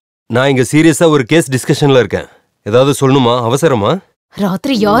 பாவனா, நான் இங்க சீரியஸா ஒரு கேஸ் டிஸ்கஷன்ல இருக்கேன். ஏதாவது சொல்லணுமா? அவசரமா?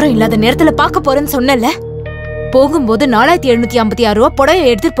 ராத்திரி யாரும் இல்லாத நேரத்துல பார்க்க போறேன்னு சொன்னல. போகும்போது 4756 ரூபா புடவை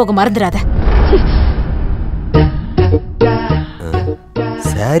எடுத்துட்டு போக மறந்துடாத.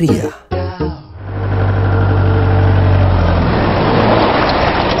 சரியா?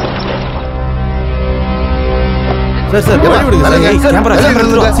 சார் சார் வழி விடுங்க சார். கேமரா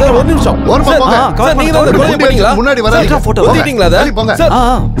சார், ஒரு நிமிஷம். சார், நீங்க தான் கொலை பண்ணீங்களா? முன்னாடி வராதீங்க. போட்டோ ஒட்டிட்டீங்களா? சார்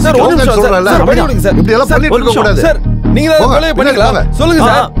சார், ஒரு நிமிஷம் சார். வழி விடுங்க சார். இப்படி எல்லாம் பண்ணிட்டு இருக்க கூடாது. சார், நீங்க தான் கொலை பண்ணீங்களா? சொல்லுங்க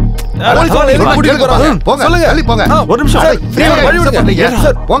சார். போலீஸ் வாங்க, எங்க கூட்டிட்டு போறாங்க? போங்க. சொல்லுங்க. தள்ளி போங்க. ஒரு நிமிஷம் சார். வழி விடுங்க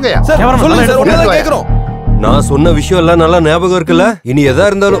சார். போங்கயா. சார், சொல்லுங்க சார். உங்களை தான் கேக்குறோம். நான் சொன்ன விஷயம் எல்லாம் நல்லா ஞாபகம் இருக்குல்ல? இனி எதா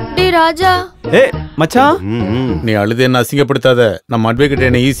இருந்தாலும். டேய் ராஜா. மச்சான், நீ அழுது என்ன அசிங்கப்படுத்தாத. நம்ம அட்வொகேட்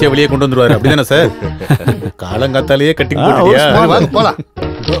என்ன ஈஸியா வெளியே கொண்டு வந்துருவாரு. அப்படிதானே சார்? காலங்காத்தாலேயே கட்டிங் போட்டுட்டியா? வாங்க போலாம்.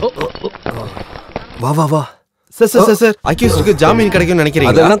 வா வா வா. சார், அக்யூஸ்டுக்கு ஜாமீன் கிடைக்கும்னு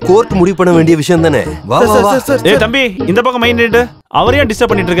நினைக்கிறீங்க? அதெல்லாம் கோர்ட் முடிவு பண்ண வேண்டிய விஷயம் தானே. வா வா வா. ஏய் தம்பி, இந்த பக்கம் மைண்ட் நிட்டு. அவரையும்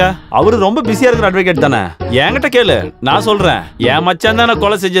டிஸ்டர்ப் பண்ணிட்டு இருக்க. அவரு ரொம்ப பிஸியா இருக்கிற அட்வொகேட் தானே. என்கிட்ட கேளு, நான் சொல்றேன். என் மச்சான் தானே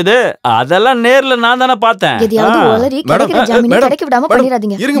கொலை செஞ்சது. அதெல்லாம் நேர்ல நான் தானே பார்த்தேன். எதையாவது உளறி கிடைக்கிற ஜாமீன் கிடைக்க விடாம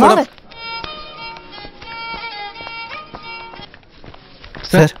பண்ணிராதீங்க. இருங்க மேடம்.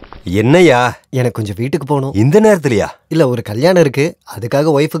 சார், என்னையா? எனக்கு கொஞ்சம் வீட்டுக்கு போகணும். இந்த நேரத்துலயா? இல்ல, ஒரு கல்யாணம் இருக்கு.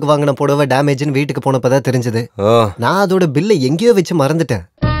 அதுக்காக ஒய்ஃபுக்கு வாங்கின புடவை டேமேஜ்னு வீட்டுக்கு போனப்பதான் தெரிஞ்சது. நான் அதோட பில்லை எங்கேயோ வச்சு மறந்துட்டேன்.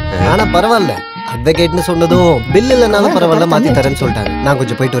 ஆனா பரவாயில்ல, அட்வொகேட்னு சொன்னதும் பில் இல்லனாலும் பரவாயில்ல, மாத்தி தரேன்னு சொல்லிட்டாங்க. நான்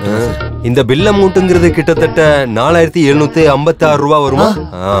கொஞ்சம் போயிட்டு வரேன் சார். இந்த பில் அமௌண்ட்ங்கிறது கிட்டத்தட்ட 4756 ரூபா வருமா?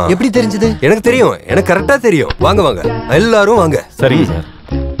 எப்படி தெரிஞ்சது? எனக்கு தெரியும், எனக்கு கரெக்டா தெரியும். வாங்க வாங்க, எல்லாரும் வாங்க. சரிங்க சார்.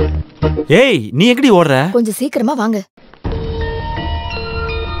 ஏய், நீ எங்கடி ஓடுற? கொஞ்சம் சீக்கிரமா வாங்க.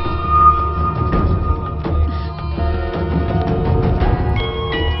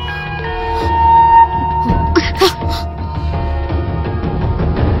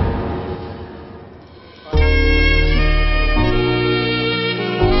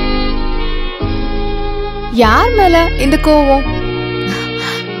 யார் மேல இந்த கோவம்?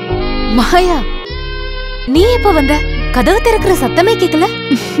 மாயா, நீ எப்ப வந்த? கதவு திறக்கிற சத்தமே கேக்கல.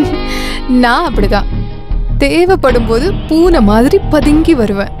 நான் அப்படிதான் தேவைப்படும் போது பூனை மாதிரி பதுங்கி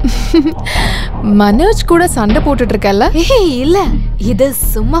வருவேன். மனோஜ் கூட சண்டை போட்டுட்டு இருக்கல? இல்ல, இது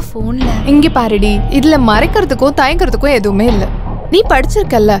சும்மா போன்ல. இங்க பாருடி, இதுல மறைக்கிறதுக்கும் தயங்கிறதுக்கும் எதுவுமே இல்ல. நீ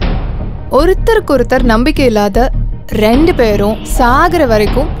படிச்சிருக்கல்ல, ஒருத்தருக்கு ஒருத்தர் நம்பிக்கை இல்லாத 2 பேரும் சாகிற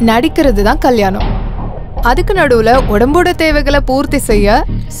வரைக்கும் நடிக்கிறது தான் கல்யாணம். அதுக்கு நடுவுல உடம்போட தேவைகளை பூர்த்தி செய்ய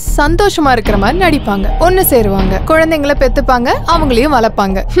சந்தோஷமா இருக்கிற மாதிரி நடிப்பாங்க. ஒண்ணு சேருவாங்க, குழந்தைங்களை பெத்துப்பாங்க, அவங்களையும்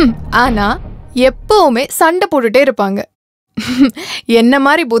வளர்ப்பாங்க. ஆனா எப்பவுமே சண்டை போட்டுட்டே இருப்பாங்க. என்ன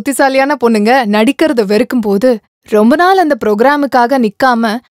மாதிரி புத்திசாலியான பொண்ணுங்க நடிக்கிறத வெறுக்கும் போது ரொம்ப நாள் அந்த ப்ரோக்ராமுக்காக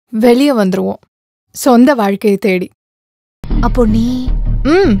நிக்காம வெளியே வந்துருவோம் சொந்த வாழ்க்கையை தேடி. அப்போ நீ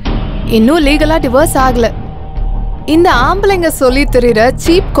இன்னும் லீகலா டிவோர்ஸ் ஆகல. இந்த ஆம்பளைங்க சொல்லி தெரியுற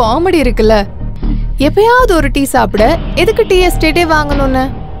சீப் காமெடி இருக்குல்ல, எப்பயாவது ஒரு டீ சாப்பிட எதுக்கு டீ எஸ்டேட்டே வாங்கணும்னு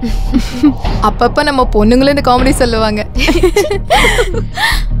அப்பப்ப நம்ம பொண்ணுங்களும் இந்த காமெடி சொல்லுவாங்க.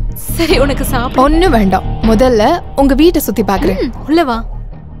 சரி, உனக்கு சாப்பிட ஒண்ணு வேண்டாம், முதல்ல உங்க வீட்டை சுத்தி பாக்குறேன். உள்ள வா.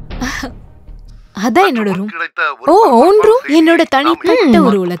 அதான் என்னோட ரூம். ஓ, ஓன் ரூம். என்னோட தனிப்பட்ட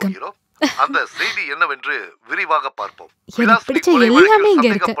ஒரு உலகம். அந்த செய்தி என்னவென்று விரிவாக பார்ப்போம். எனக்கு பிடிச்ச எல்லாமே இங்க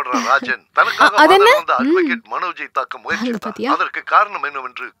இருக்கு. ராஜன் தனக்காக வந்த அட்வொகேட் மனோஜை தாக்க முயற்சித்தார். அதற்கு காரணம்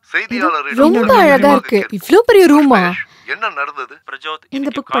என்னவென்று செய்தியாளரிடம் ரொம்ப அழகா இருக்கு. இவ்ளோ பெரிய ரூமா? என்ன நடந்தது? பிரஜோத், இந்த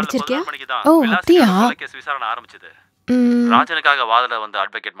புக் படிச்சிருக்கியா? ஓ, அப்படியா? கேஸ் விசாரணை ஆரம்பிச்சது. ராஜனுக்காக வாதல வந்த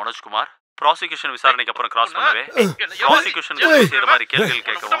அட்வொகேட் மனோஜ் குமார் ப்ராசிக்யூஷன் விசாரணைக்கு அப்புறம் கிராஸ் பண்ணவே ப்ராசிக்யூஷன் செய்யற மாதிரி கேள்விகள்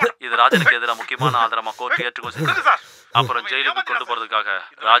கேட்கவும் இது ராஜனுக்கு எதிராக முக்கியமான ஆதாரமா கோர்ட் ஏற்றுக்கொண்டு செஞ்சது. அப்புறம் ஜெயிலுக்கு கொண்டு போறதுக்காக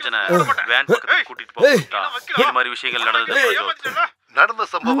ராஜனை வேன் பக்கத்துக்கு கூட்டிட்டு போட்டா இந்த மாதிரி விஷயங்கள் நடந்தது. நடந்த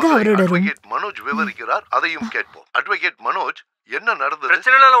சம்பவத்தை அட்வொகேட் மனோஜ் விவரிக்கிறார், அதையும் கேட்போம். அட்வொகேட் மனோஜ், என்ன நடந்தது?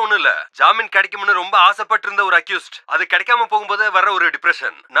 பிரச்சனை எல்லாம் ஒண்ணும் இல்ல. ஜாமீன் கிடைக்கும்னு ரொம்ப ஆசைப்பட்டிருந்த ஒரு அக்யூஸ்ட், அது கிடைக்காம போகும்போது வர ஒரு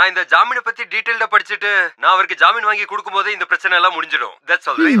டிப்ரெஷன். நான் இந்த ஜாமீனை பத்தி டீடைல்டா படிச்சுட்டு நான் அவருக்கு ஜாமீன் வாங்கி கொடுக்கும்போது இந்த பிரச்சனை எல்லாம் முடிஞ்சிடும். That's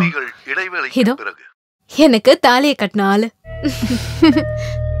all. செய்திகள் இடைவேளைக்கு பிறகு எனக்கு தாலியை கட்டின ஆளு.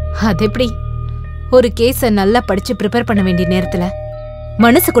 அது எப்படி? ஒரு கேஸ நல்லா படிச்சு ப்ரிப்பேர் பண்ண வேண்டிய நேரத்துல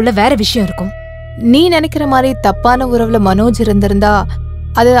மனசுக்குள்ள வேற விஷயம் இருக்கும். நீ நினைக்கிற மாதிரி தப்பான உறவுல மனோஜ் இருந்திருந்தா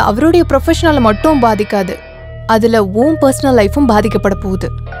அது அவருடைய ப்ரொஃபஷனல மட்டும் பாதிக்காது, அதுல உன் பர்சனல் லைஃபும் பாதிக்கப்பட போகுது.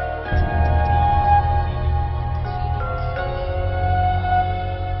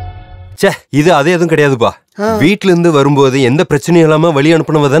 இது அதே எதுவும் கிடையாதுப்பா. வீட்ல இருந்து வரும்போது எந்த பிரச்சனையும் இல்லாம வழி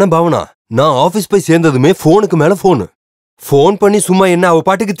அனுப்பினவ தானே பாவனா. நான் ஆபீஸ் போய் சேர்ந்ததுமே போனுக்கு மேல போன் பண்ணி சும்மா என்ன அவ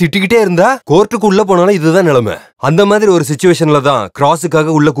பாட்டுக்கு திட்டிக்கிட்டே இருந்தா கோர்ட்டுக்கு உள்ள போனாலும் இதுதான் நிலைமை. அந்த மாதிரி ஒரு சிச்சுவேஷன்ல தான்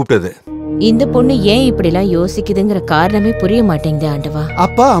கிராஸுக்காக உள்ள கூப்பிட்டது. இந்த பொண்ணு ஏன் இப்படி எல்லாம் யோசிக்குதுங்கிற காரணமே புரிய மாட்டேங்குது ஆண்டவா.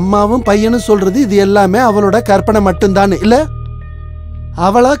 அப்பா அம்மாவும் பையனும் சொல்றது இது எல்லாமே அவளோட கற்பனை மட்டும்தான் இல்ல?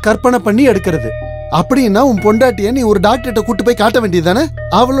 அவளா கற்பனை பண்ணி எடுக்கிறது. அப்படின்னா உன் பொண்டாட்டிய நீ ஒரு டாக்டர்கிட்ட கூட்டு போய் காட்ட வேண்டியதானே?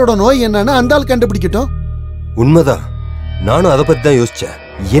 அவளோட நோய் என்னன்னு அந்த ஆள் கண்டுபிடிக்கட்டும். உண்மைதான், நானும் அதை பத்தி தான் யோசிச்சேன்.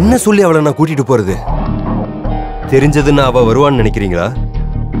 என்ன சொல்லி அவளை நான் கூட்டிட்டு போறது? தெரிஞ்சதுன்னா அவ வருவான்னு நினைக்கிறீங்களா?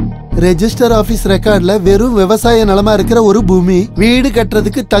 ரெஜிஸ்டர் ஆபீஸ் ரெக்கார்ட்ல வெறும் விவசாய நிலமா இருக்கிற ஒரு பூமி, வீடு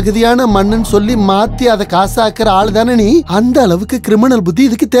கட்டுறதுக்கு தகுதியான மண்ணுன்னு சொல்லி மாத்தி அதை காசாக்குற ஆளு தானே நீ. அந்த அளவுக்கு கிரிமினல் புத்தி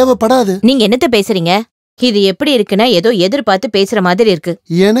இதுக்கு தேவைப்படாது. நீங்க என்னத்த பேசுறீங்க? இது எப்படி இருக்குன்னா ஏதோ எதிர்பார்த்து பேசுற மாதிரி இருக்கு.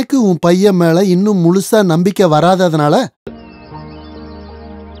 எனக்கு உன் பையன் மேல இன்னும் முழுசா நம்பிக்கை வராததுனால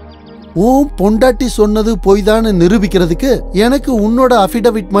உன் பொண்டாட்டி சொன்னது பொய்தான்னு நிரூபிக்கிறதுக்கு எனக்கு உன்னோட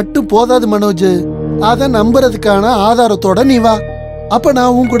அஃபிடவிட் மட்டும் போதாது மனோஜ். அத நம்புறதுக்கான ஆதாரத்தோட நீ வா, அப்ப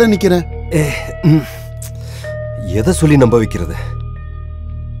நான் உன் கூட நிக்கிறேன். எதை சொல்லி நம்ப வைக்கிறது?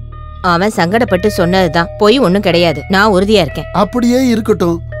 அவன் சங்கடப்பட்டு சொன்னதுதான், பொய் ஒண்ணும் கிடையாது, நான் உறுதியா இருக்கேன். அப்படியே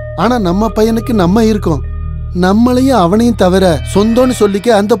இருக்கட்டும், ஆனா நம்ம பையனுக்கு நம்ம இருக்கோம். நம்மளையும் அவனையும் தவிர சொந்தம்னு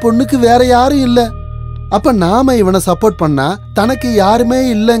சொல்லிக்க அந்த பொண்ணுக்கு வேற யாரும் இல்ல. அப்ப நாம இவனை சப்போர்ட் பண்ணா தனக்கு யாருமே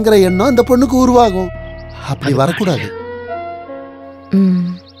இல்லைங்கிற எண்ணம் அந்த பொண்ணுக்கு உருவாகும். அப்படி வரக்கூடாது.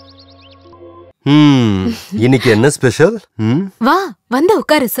 இன்னைக்கு என்ன ஸ்பெஷல்? வா வந்து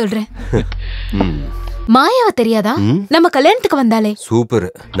உட்காரு சொல்றேன். மாயாவ தெரியாதா? நம்ம கல்யாணத்துக்கு வந்தாலே. சூப்பர்.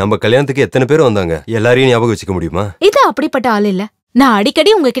 நம்ம கல்யாணத்துக்கு எத்தனை பேர் வந்தாங்க? எல்லாரையும் ஞாபகம் வச்சுக்க முடியுமா? இது அப்படிப்பட்ட ஆள் இல்ல. நான்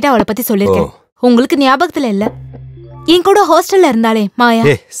அடிக்கடி உங்ககிட்ட அவளை பத்தி சொல்லிருக்கேன். உங்களுக்கு ஞாபகத்துல இல்ல? என் கூட ஹாஸ்டல்ல இருந்தாலே மாயா.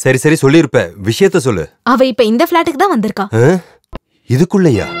 சரி சரி சொல்லிருப்ப, விஷயத்த சொல்லு. அவ இப்ப இந்த பிளாட்டுக்கு தான் வந்திருக்கா.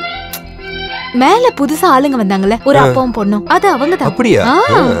 இதுக்குள்ளயா? மேல புதுசா ஆளுங்க வந்தாங்கல்ல, ஒரு அப்பாவும் பொண்ணும், அது அவங்க தான். அப்படியா?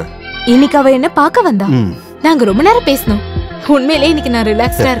 இன்னைக்கு அவ என்ன பாக்க வந்தா. நாங்க ரொம்ப நேரம் பேசணும். உண்மையிலே இன்னைக்கு நான்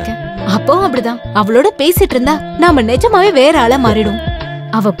ரிலாக்ஸ்டா இருக்கேன். அப்பவும் அப்படிதான். அவளோட பேசிட்டு இருந்தா நாம நிஜமாவே வேற ஆளா மாறிடும்.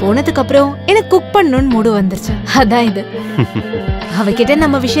 அவ போனதுக்கு அப்புறம் எனக்கு குக் பண்ணணும்னு மூடு வந்துருச்சு. அதான் இது. அவகிட்ட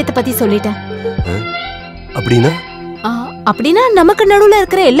நம்ம விஷயத்த பத்தி சொல்லிட்டேன். அப்படின்னா? அப்படின்னா நமக்கு நடுவுல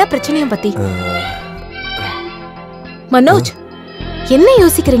இருக்கிற எல்லா பிரச்சனையும் பத்தி. மனோஜ், என்ன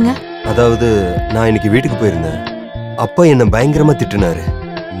யோசிக்கிறீங்க? அதாவது நான் இன்னைக்கு வீட்டுக்கு போயிருந்தேன். அப்பா என்ன பயங்கரமா திட்டினாரு.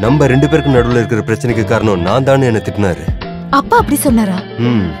 நம்ம 2 பேருக்கு நடுவில் இருக்கிற பிரச்சனைக்கு காரணம் நான் தான் என்ன திட்டினாரு. அப்பா அப்படி சொன்னாரா?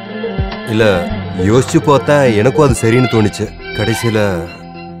 இல்ல, யோசிச்சு பார்த்தா எனக்கும் அது சரின்னு தோணுச்சு.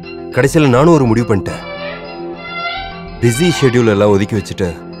 கடைசியில நானும் ஒரு முடிவு பண்ணிட்டேன். பிஸி ஷெட்யூல் எல்லாம் ஒதுக்கி வச்சுட்டு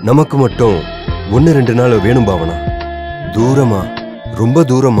நமக்கு மட்டும் 1-2 நாள் வேணும் பாவனா. தூரமா, ரொம்ப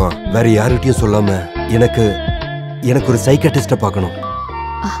தூரமா, வேற யாருகிட்டையும் சொல்லாம எனக்கு ஒரு சைக்காட்ரிஸ்ட பார்க்கணும்.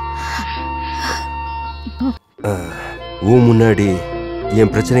 உன் முன்னாடி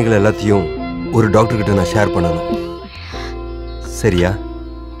என் பிரச்சனைகள் எல்லாத்தையும் ஒரு டாக்டர் கிட்ட நான் ஷேர் பண்ணணும். சரியா?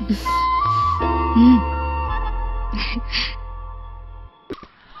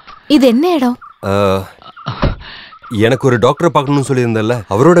 இது என்ன இடம்? எனக்கு ஒரு டாக்டர் பார்க்கணும்னு சொல்லியிருந்தல,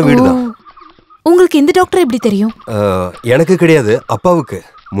 அவரோட வீடு தான். உங்களுக்கு இந்த டாக்டர் எப்படி தெரியும்? எனக்கு கிடையாது, அப்பாவுக்கு.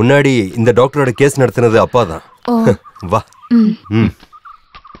 முன்னாடி இந்த டாக்டரோட கேஸ் நடத்தினது அப்பா தான். வா.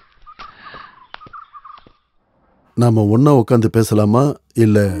 நாம ஒன்னா உட்காந்து பேசலாமா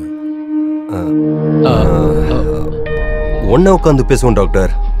இல்ல ஒன்னா உட்காந்து பேசுவோம்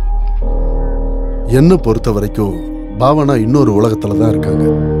டாக்டர். என்ன பொறுத்த வரைக்கும் பாவனா இன்னொரு உலகத்துல தான் இருக்காங்க.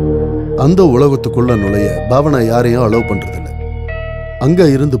 அந்த உலகத்துக்குள்ள நுழைய பாவனா யாரையும் அலோவ் பண்றதில்ல. அங்க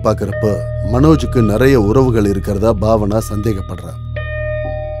இருந்து பாக்குறப்ப மனோஜுக்கு நிறைய உறவுகள் இருக்கிறதா பாவனா சந்தேகப்படுறா.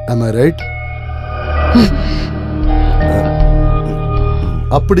 Am I right?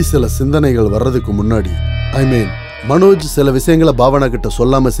 அப்படி சில சிந்தனைகள் வர்றதுக்கு முன்னாடி, மனோஜ் சில விஷயங்களை பாவனா கிட்ட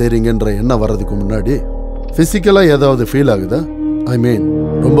சொல்லாம செய்றீங்கன்ற எண்ணம் வர்றதுக்கு முன்னாடி பிசிக்கலா ஏதாவது ஃபீல் ஆகுதா?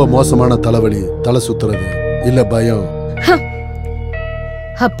 ரொம்ப மோசமான தலைவலி, தலை சுத்துறது, இல்ல பயம்?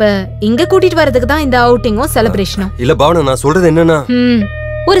 அப்ப இங்க கூட்டிட்டு வரதுக்கு தான் இந்த அவுட்டிங்கும் செலிப்ரேஷனும்? இல்ல பாவனா, நான் சொல்றது என்னன்னா,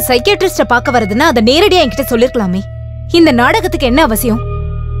 ஒரு சைக்கியாட்ரிஸ்ட பார்க்க வரதுன்னா அதை நேரடியா என்கிட்ட சொல்லிருக்கலாமே. இந்த நாடகத்துக்கு என்ன அவசியம்?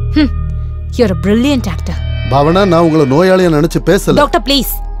 You're a brilliant actor. Bhavana, நான் உங்களை நோயாளியா நினைச்சு பேசல. Doctor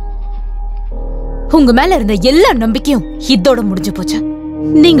please. உங்க மேல இருந்த எல்லா நம்பிக்கையும் இதோட முடிஞ்சு போச்சு.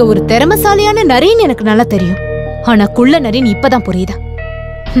 நீங்க ஒரு திறமசாலியான நரேன் எனக்கு நல்லா தெரியும். ஆனா குள்ள நரேன் இப்பதான் புரியுதா?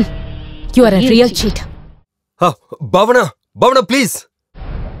 You are a real cheat. Bhavana, Bhavana please.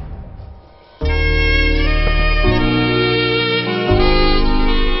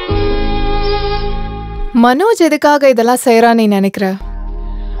 Manoj எதுக்காக இதெல்லாம் செய்யறான்னு நினைக்கிற?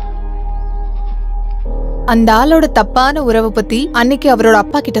 அந்த ஆளோட தப்பான உறவை பத்தி அன்னைக்கு அவரோட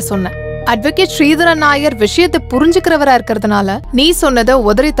அப்பா கிட்ட சொன்னேன். அட்வொகேட் ஸ்ரீதரன் நாயர் விஷயத்தை புரிஞ்சுக்கிறவரா இருக்கிறதுனால நீ சொன்னதை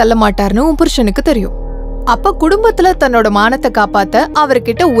உதறி தள்ள மாட்டாருன்னு உன் புருஷனுக்கு தெரியும். அப்ப குடும்பத்துல தன்னோட மானத்தை காப்பாத்த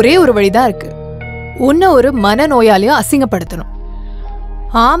அவர்கிட்ட ஒரே ஒரு வழிதான் இருக்கு. உன்னை ஒரு மனநோயாளியும் அசிங்கப்படுத்தணும்.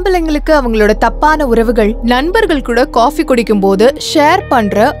 ஆம்பளைங்களுக்கு அவங்களோட தப்பான உறவுகள் நண்பர்கள் கூட காஃபி குடிக்கும் போது ஷேர்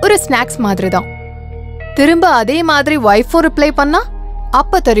பண்ற ஒரு ஸ்நாக்ஸ் மாதிரி தான். திரும்ப அதே மாதிரி வைஃபும் ரிப்ளை பண்ணா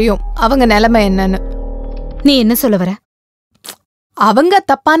அப்ப தெரியும் அவங்க நிலைமை என்னன்னு. நீ என்ன சொல்ல வர? அவங்க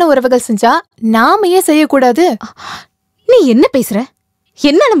தப்பான உறவுகள் செஞ்சா நாம ஏன் செய்யக்கூடாது? நீ என்ன பேசுற?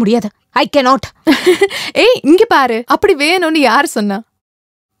 என்னால முடியாது. I cannot. ஏய், இங்க பாரு, அப்படி வேணும்னு யார் சொன்னா?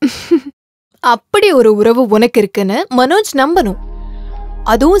 அப்படி ஒரு உறவு உனக்கு இருக்குன்னு மனோஜ் நம்பணும்.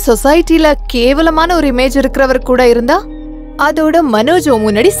 அதுவும் சொசைட்டில கேவலமான ஒரு இமேஜ் இருக்கிறவர் கூட இருந்தா அதோட மனோஜ்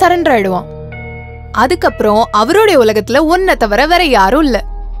முன்னாடி சரண்டர் ஆயிடுவான். அதுக்கப்புறம் அவருடைய உலகத்துல ஒன்ன தவிர வேற யாரும் இல்ல.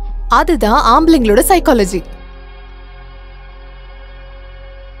 அதுதான் ஆம்பளைங்களோட சைக்காலஜி.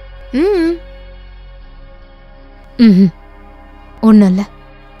 ஒண்ணும் இல்ல.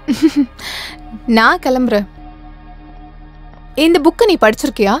 நான் கிளம்புறேன். இந்த புக்கை நீ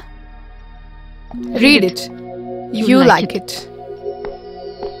படிச்சிருக்கியா? Read it. You like it.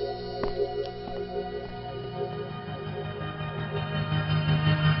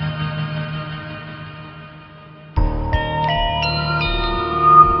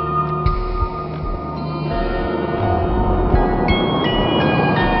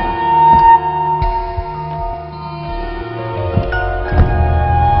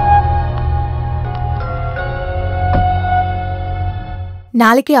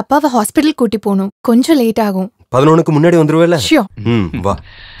 நாளைக்கு அப்பாவை ஹாஸ்பிடல் கூட்டி போகணும். கொஞ்சம் லேட் ஆகும். 11க்கு முன்னாடி வந்துருவேல? வா.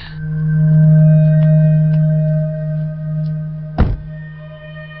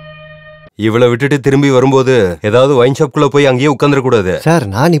 இவளை விட்டுட்டு திரும்பி வரும்போது ஏதாவது வைன் ஷாப்குள்ள போய் அங்கேயே உட்கார்ந்துட கூடாது. சார்,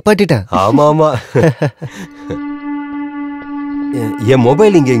 நான் நிப்பாட்டிட்டேன். ஆமா ஆமா. என்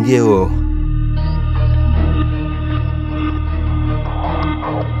மொபைல் இங்க எங்கேயோ.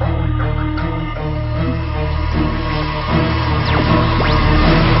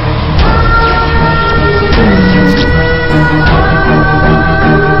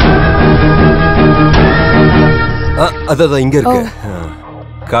 அதான் இங்க இருக்கு.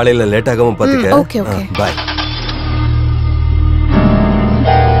 காலையில லேட் ஆகாம பாத்துக்க. பாய்.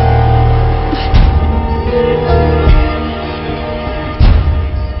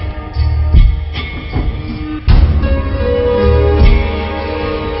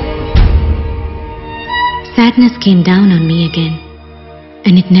 came down on me again,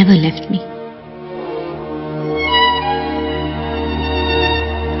 and it never left me.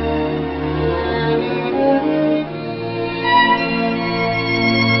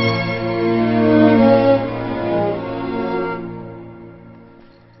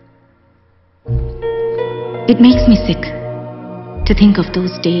 It makes me sick to think of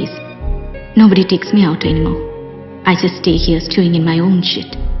those days. Nobody takes me out anymore. I just stay here stewing in my own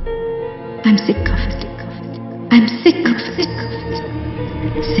shit. I'm sick of it. I'm sick of it.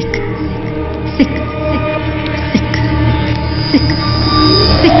 Sick. Sick. Sick. Sick.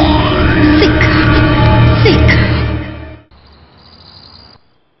 Sick. Sick. Sick.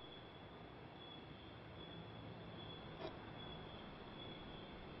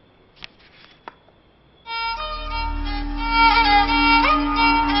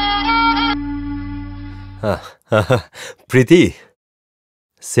 பிரீத்தி,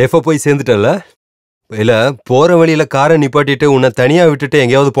 சேஃபா போய் சேர்ந்துட்டல? இல்ல போற வழியில காரை நிப்பாட்டிட்டு உன்னை தனியா விட்டுட்டு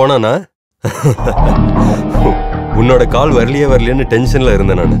எங்கேயாவது போனானா? உன்னோட கால் வரலையேன்னு டென்ஷன்ல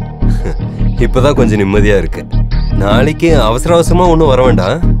இருந்தேன் நான். இப்பதான் கொஞ்சம் நிம்மதியா இருக்கு. நாளைக்கு அவசர அவசரமா ஒன்றும் வர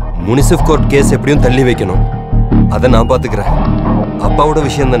வேண்டாம். முனிசிப் கோர்ட் கேஸ் எப்படியும் தள்ளி வைக்கணும். அதை நான் பாத்துக்கிறேன். அப்பாவோட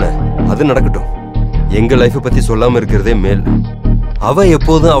விஷயம் தானே, அது நடக்கட்டும். எங்க லைஃபை பத்தி சொல்லாம இருக்கிறதே மேல். அவ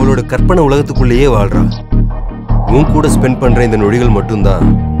எப்போதும் அவளோட கற்பனை உலகத்துக்குள்ளேயே வாழ்றா. உன் கூட ஸ்பெண்ட் பண்ற இந்த நொடிகள் மட்டும்தான்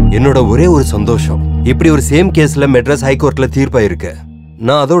என்னோட ஒரே ஒரு சந்தோஷம். இப்படி ஒரு சேம் கேஸ்ல மெட்ராஸ் ஹைகோர்ட்ல தீர்ப்பாயிருக்கு.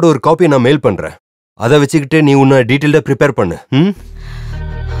 நான் அதோட ஒரு காப்பியை நான் மெயில் பண்றேன். அதை வச்சுக்கிட்டு நீ உன்னை டீட்டெயில்டா ப்ரிப்பேர் பண்ணு.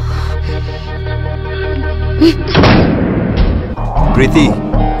 பிரீத்தி,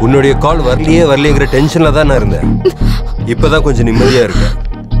 உன்னுடைய கால் வரலையேங்கிற டென்ஷன்ல தான் நான் இருந்தேன். இப்பதான் கொஞ்சம் நிம்மதியா இருக்கேன்.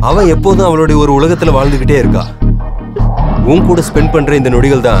 அவ எப்போதும் அவளுடைய ஒரு உலகத்துல வாழ்ந்துகிட்டே இருக்கா. உன் கூட ஸ்பெண்ட் பண்ற இந்த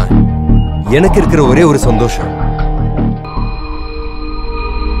நொடிகள் தான் எனக்கு இருக்கிற ஒரே ஒரு சந்தோஷம்.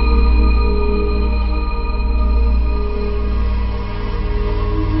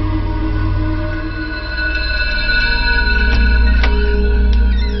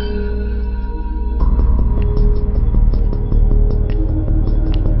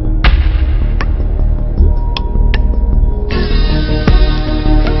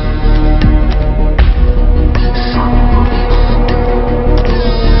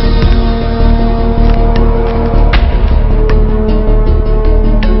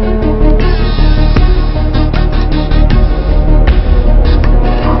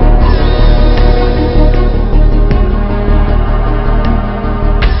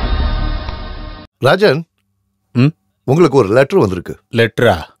 ராஜன், உங்களுக்கு ஒரு லெட்டர் வந்திருக்கு.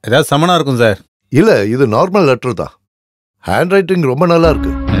 லெட்டரா? ஏதாவது சமனா இருக்கும் சார்? இல்ல, இது நார்மல் லெட்டர் தான். ஹேண்ட் ரைட்டிங் ரொம்ப நல்லா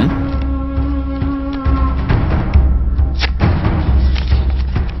இருக்கு.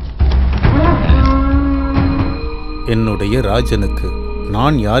 என்னுடைய ராஜனுக்கு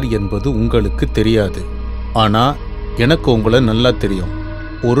நான் யார் என்பது உங்களுக்கு தெரியாது. ஆனா எனக்கு உங்களை நல்லா தெரியும்.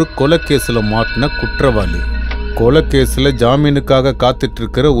 ஒரு கொலைக்கேஸ்ல மாட்டின குற்றவாளி, கொலைக்கேஸ்ல ஜாமீனுக்காக காத்துட்டு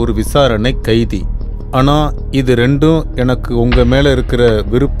இருக்கிற ஒரு விசாரணை கைதி. ஆனா இது ரெண்டும் எனக்கு உங்க மேல இருக்கிற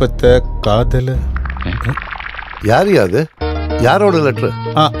விருப்பத்தை, காதல. யாரு அது? யாரோட லெட்டர்?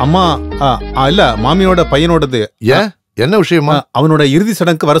 அம்மா இல்ல, மாமியோட பையனோடது. ஏன், என்ன விஷயமா? அவனோட இறுதி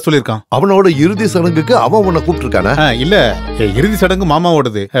சடங்குக்கு வர சொல்லிருக்கான். அவனோட இறுதி சடங்குக்கு அவன் உன்னை கூப்பிட்டுருக்கானா? இல்ல, இறுதி சடங்கு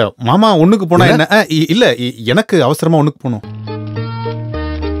மாமாவோடது. மாமா ஒண்ணுக்கு போனா என்ன? இல்ல, எனக்கு அவசரமா ஒண்ணுக்கு போகணும்.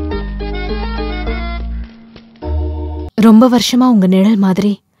 ரொம்ப வருஷமா உங்க நிழல்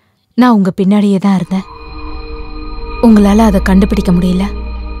மாதிரி நான் உங்க பின்னாடியே தான் இருந்தேன். உங்களால அதை கண்டுபிடிக்க முடியல.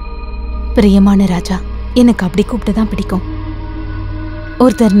 பிரியமான ராஜா, எனக்கு அப்படி கூப்பிட்டு தான் பிடிக்கும்.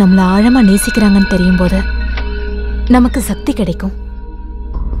 ஒருத்தர் நம்மள ஆழமா நேசிக்கிறாங்கன்னு தெரியும் போது நமக்கு சக்தி கிடைக்கும்.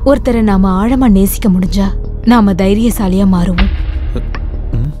 ஒருத்தரை நாம ஆழமா நேசிக்க முடிஞ்சா நாம தைரியசாலியா மாறுவோம்.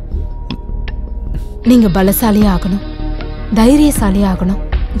 நீங்க பலசாலியா ஆகணும், தைரியசாலியா ஆகணும்,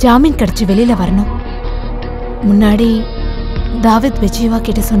 ஜாமீன் கிடைச்சு வெளியில வரணும். முன்னாடி தாவித் விஜயவா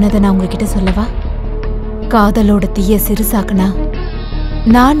கிட்ட சொன்னதை நான் உங்ககிட்ட சொல்லவா? காதலோட தீய சிறுசாக்குனா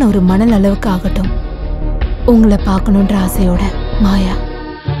நான் ஒரு மணல் அளவுக்கு ஆகட்டும், உங்களை பார்க்கணுன்ற ஆசையோட மாயா.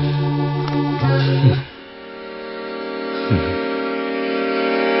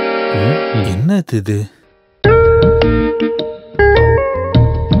 என்னது இது?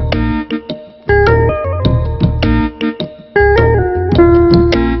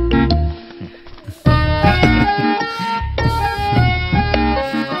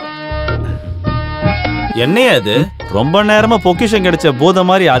 என்னையா இது? ரொம்ப நேரமா பொக்கிஷம் கிடைச்ச பூத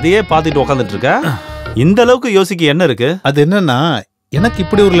மாதிரி அதையே பார்த்துட்டு உட்காந்துட்டு இருக்க. இந்த அளவுக்கு யோசிக்க என்ன இருக்கு? அது என்னன்னா, எனக்கு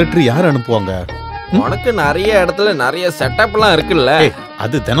இப்படி ஒரு லெட்டர் யார் அனுப்புவாங்க? உனக்கு நிறைய இடத்துல நிறைய செட்டப்லாம் இருக்குல்ல.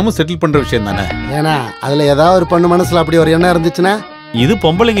 அது தினமும் செட்டில் பண்ற விஷயம் தானே. ஏன்னா அதுல ஏதாவது ஒரு பொண்ணு மனசுல அப்படி ஒரு எண்ணம் இருந்துச்சுன்னா? இது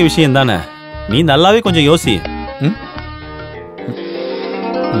பொம்பளைங்க விஷயம் தானே. நீ நல்லாவே கொஞ்சம் யோசி.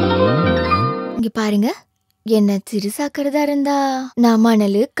 இங்க பாருங்க, என்ன சிறுசாக்கிறதா இருந்தா நான்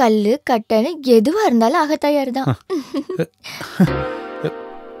மணலு கல்லு கட்டன்னு எதுவா இருந்தாலும் ஆக தயார் தான்.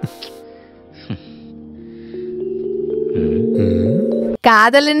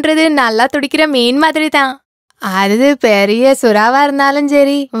 காதல்ன்றது நல்லா துடிக்கிற மீன் மாதிரி தான். அது பெரிய சுறாவா இருந்தாலும்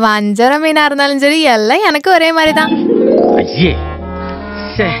சரி, வஞ்சர மீனா இருந்தாலும் சரி, எல்லாம் எனக்கு ஒரே மாதிரி தான்.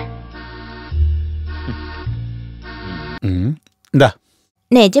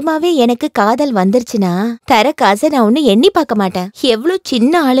 நிஜமாவே எனக்கு காதல் வந்துருச்சுன்னா தர காசை நான் ஒண்ணு எண்ணி பார்க்க மாட்டேன். எவ்வளவு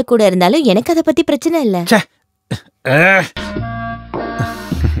சின்ன ஆளு கூட இருந்தாலும் எனக்கு அதை பத்தி பிரச்சனை இல்ல.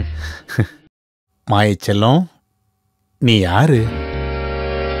 மாயச்செல்லம், நீ யாரு?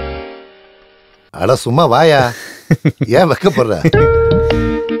 அட சும்மா வாயா, ஏன் வெக்கப்படுற?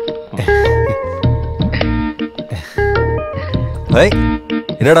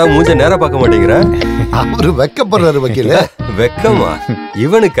 என்னடா மூஞ்ச நேரா பார்க்க மாட்டேங்கிற? அவரு வெக்கப்படுறாரு வக்கீல. வெக்கமா?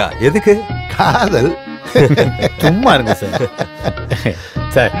 இவனுக்கா? எதுக்கு? காதல். சும்மா இருங்க சார்.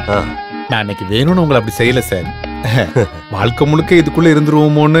 சார், நான் இன்னைக்கு வேணும்னு உங்களை அப்படி செய்யல சார். வாழ்க்கை முழுக்க இதுக்குள்ள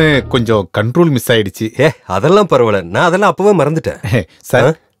இருந்துருவோமோன்னு கொஞ்சம் கண்ட்ரோல் மிஸ் ஆயிடுச்சு. அதெல்லாம் பரவாயில்ல, நான் அதெல்லாம் அப்பவே மறந்துட்டேன்.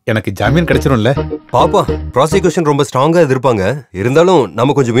 சார், எனக்கு ஜாமீன் கிடைச்சிரும்ல? பாப்பா, ப்ராசிக்யூஷன் ரொம்ப ஸ்ட்ராங்கா எதிர்ப்பாங்க. இருந்தாலும்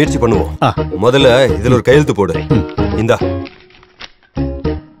நம்ம கொஞ்சம் முயற்சி பண்ணுவோம். முதல்ல இதுல ஒரு கையெழுத்து போடு. இந்தா.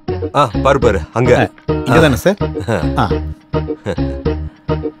 பாரு பாரு, அங்க இங்கதானே சார்?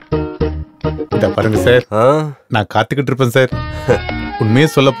 இத பாருங்க சார், நான் காத்துக்கிட்டு இருப்பேன் சார். உண்மையே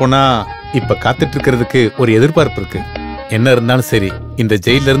சொல்ல போனா இப்ப காத்துட்டு இருக்கிறதுக்கு ஒரு எதிர்பார்ப்பு இருக்கு. என்ன இருந்தாலும் சரி, இந்த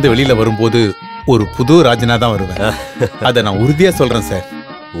ஜெயில இருந்து வெளியில வரும்போது ஒரு புது ராஜனா தான் வருவேன். அத நான் உறுதியா சொல்றேன் சார்.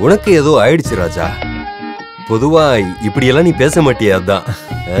 உனக்கு ஏதோ ஆயிடுச்சு ராஜா. பொதுவா இப்படி எல்லாம் நீ பேச மாட்டியா? அதான்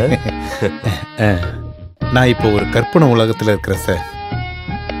நான் இப்போ ஒரு கற்பனை உலகத்துல இருக்கிறேன் சார்.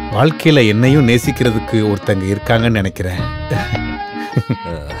 வாழ்க்கையில என்னையும் நேசிக்கிறதுக்கு ஒருத்தங்க இருக்காங்கன்னு நினைக்கிறேன்.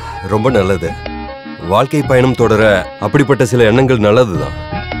 ரொம்ப நல்லது. வாழ்க்கை பயணம் தொடர அப்படிப்பட்ட சில எண்ணங்கள் நல்லதுதான்.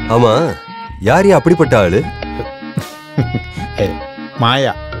 ஆமா, யார் அப்படிப்பட்ட ஆளு?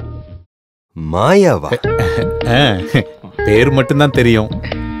 மாயா. மாயாவா? பேர் மட்டும்தான் தெரியும்.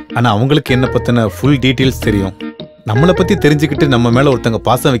 ஆனா அவங்களுக்கு என்ன பத்தின ஃபுல் டீட்டெயில்ஸ் தெரியும். நம்மளை பத்தி தெரிஞ்சுக்கிட்டு நம்ம மேல ஒருத்தங்க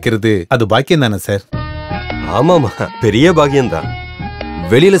பாசம் வைக்கிறது அது பாக்கியம் தானே சார்? ஆமாமா, பெரிய பாக்கியம் தான்.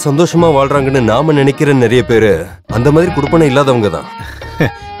 வெளியில சந்தோஷமா வாழ்றாங்கன்னு நாம நினைக்கிற நிறைய பேரு அந்த மாதிரி குடுப்பனை இல்லாதவங்க தான்.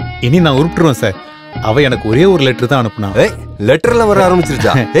 இனி நான் உருட்டுருவேன் சார். அவ எனக்கு ஒரே ஒரு லெட்டர் தான் அனுப்புனா. லெட்டர்ல வர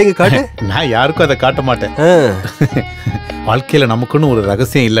ஆரம்பிச்சிருச்சா? எங்க காட்டு. நான் யாருக்கும் அதை காட்ட மாட்டேன். வாழ்க்கையில நமக்குன்னு ஒரு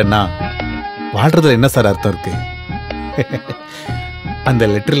ரகசியம் இல்லைன்னா வாழ்றதுல என்ன சார் அர்த்தம் இருக்கு? அந்த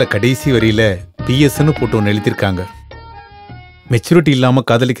லெட்டர்ல கடைசி வரியில பிஎஸ்ன்னு போட்டு ஒன்று எழுதியிருக்காங்க. மெச்சூரிட்டி இல்லாம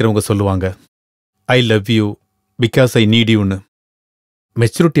காதலிக்கிறவங்க சொல்லுவாங்க, I love you because I need யூன்னு.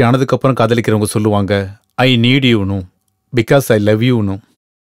 மெச்சூரிட்டி ஆனதுக்கு அப்புறம் காதலிக்கிறவங்க சொல்லுவாங்க, ஐ நீட் யூன்னு பிகாஸ் ஐ லவ் யூன்னு.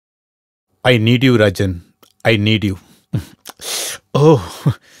 I need you Rajan, I need you. ஓ,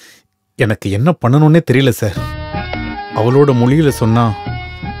 எனக்கு என்ன பண்ணணும்னே தெரியல சார். அவளோட மொழியில சொன்னா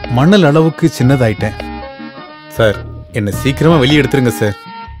மணல் அளவுக்கு சின்னதாயிட்டேன் சார். என்னை சீக்கிரமா வெளியே எடுத்துருங்க சார்.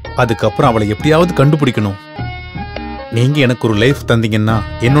 அதுக்கப்புறம் அவளை எப்படியாவது கண்டுபிடிக்கணும். நீங்க எனக்கு ஒரு லைஃப் தந்தீங்கன்னா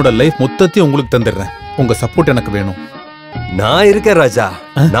என்னோட லைஃப் மொத்தத்தையும் உங்களுக்கு தந்துடுறேன். உங்க சப்போர்ட் எனக்கு வேணும். நான் இருக்கேன் ராஜா,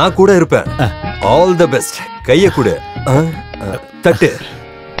 நான் கூட இருப்பேன். All the best. கைய கொடு. தட்டு.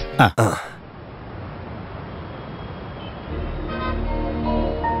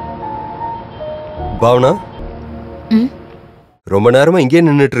 பாவனா, ரொம்ப நேரமா இங்கே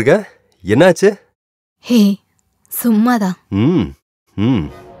நின்னுட்டு இருக்க, என்னாச்சு? ஹே, சும்மாதான்.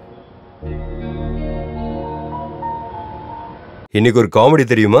 இன்னைக்கு ஒரு காமெடி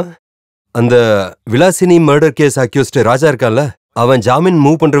தெரியுமா? அந்த விலாசினி மர்டர் கேஸ் அக்யூஸ்ட் ராஜா இருக்கான்ல, அவன் ஜாமீன்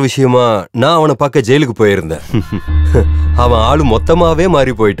மூவ் பண்ற விஷயமா நான் அவனை பார்க்க ஜெயிலுக்கு போயிருந்தேன். அவன் ஆளு மொத்தமாவே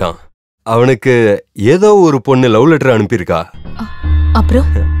மாறி போயிட்டான். அவனுக்கு ஏதோ ஒரு பொண்ணு லவ் லெட்டர் அனுப்பியிருக்கா. அப்புறம்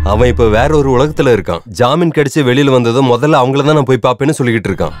அவன் இப்ப வேற ஒரு உலகத்துல இருக்கான். ஜாமீன் கிடைச்சு வெளியில வந்ததும் முதல்ல அவங்களதான் நான் போய் பாப்பேன்னு சொல்லிக்கிட்டு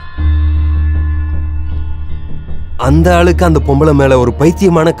இருக்கான். அந்த ஆளுக்கு அந்த பொம்பளை மேல ஒரு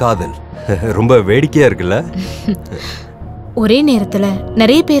பைத்தியமான காதல். ரொம்ப வேடிக்கையா இருக்குல்ல? ஒரே நேரத்துல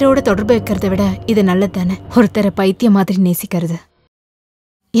நிறைய பேரோட தொடர்பு வைக்கிறத விட இது நல்லது தானே? ஒருத்தரை பைத்தியம் மாதிரி நேசிக்கிறது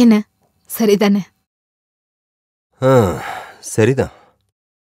என்ன சரிதானே? சரிதான்.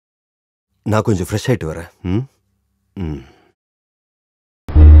 நான் கொஞ்சம் ஃப்ரெஷ் ஆயிட்டு வரேன்.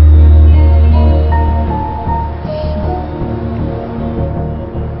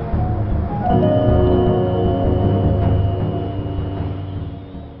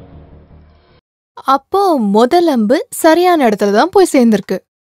 அப்போ முதல் அம்பு சரியான இடத்துல தான் போய் சேர்ந்திருக்கு.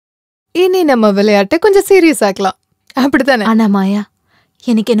 இனி நம்ம விளையாட்டை கொஞ்சம் சீரியஸ் ஆக்கலாம், அப்படித்தானே? ஆனா மாயா,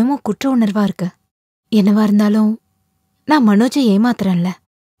 எனக்கு என்னமோ குற்ற உணர்வா இருக்கு. என்னவா இருந்தாலும் நான் மனோஜை ஏமாத்துறேன்ல.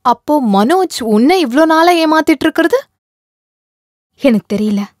 அப்போ மனோஜ் உன்னை இவ்ளோ நாளா ஏமாத்திட்டு இருக்கிறது? எனக்கு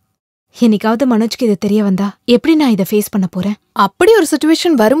தெரியல. என்னைக்காவது மனோஜ்க்கு இது தெரிய வந்தா எப்படி நான் இதை ஃபேஸ் பண்ண போறேன்? அப்படி ஒரு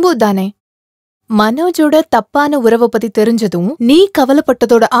சிச்சுவேஷன் வரும்போது தானே மனோஜோட தப்பான உறவை பத்தி தெரிஞ்சதும் நீ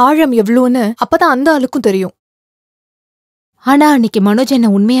கவலைப்பட்டதோட ஆழம் எவ்வளோன்னு அப்பதான் அந்த ஆளுக்கும் தெரியும். ஆனா அன்னைக்கு மனோஜ்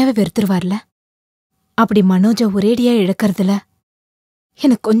என்ன உண்மையாவே வெறுத்துருவார்ல. அப்படி மனோஜை ஒரேடியா இழக்கிறதுல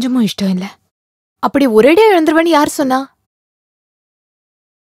எனக்கு கொஞ்சமும் இஷ்டம் இல்ல. அப்படி ஒரேடியா இழந்துருவேன்னு யார் சொன்னா?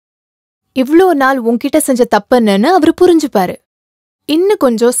 இவ்ளோ நாள் உன்கிட்ட செஞ்ச தப்புன்னு அவரு புரிஞ்சுப்பாரு. இன்னும்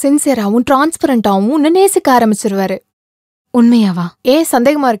கொஞ்சம் சின்சியராவும் டிரான்ஸ்பரண்டாவும் உன்னை நேசிக்க ஆரம்பிச்சிருவாரு. உண்மையாவா?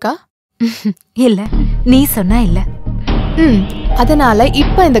 சந்தேகமா இருக்கா? இல்ல, நீ சொன்னா இல்ல. அதனால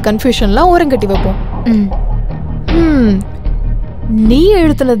இப்ப இந்த கன்ஃபியூஷன்லாம் ஓரங்கட்டி வைப்போம். நீ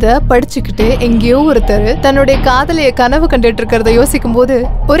எழுத்துனத படிச்சுக்கிட்டு எங்கேயோ ஒருத்தர் தன்னுடைய காதலைய கனவு கண்டுட்டு இருக்கிறத யோசிக்கும் போது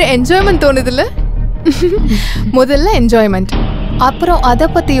ஒரு என்ஜாய்மெண்ட் தோணுதுல்ல? முதல்ல என்ஜாய்மெண்ட், அப்புறம் அத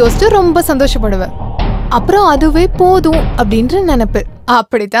பத்தி யோசிச்சு ரொம்ப சந்தோஷப்படுவ, அப்புறம் அதுவே போதும் அப்படின்ற நினைப்பு.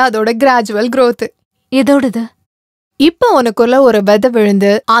 அப்படித்தான் அதோட கிராஜுவல் growth. இதோடது இப்ப உனக்குள்ள ஒரு விதை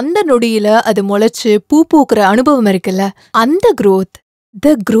விழுந்து அந்த நொடியில அது முளைச்சு பூ பூக்குற அனுபவம் இருக்குல்ல, அந்த growth,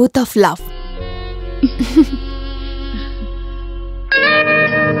 the growth of love.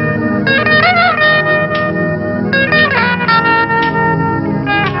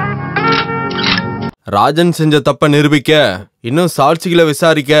 Rajan செஞ்ச தப்ப நிரூபிக்க இன்னும் சாட்சிகளை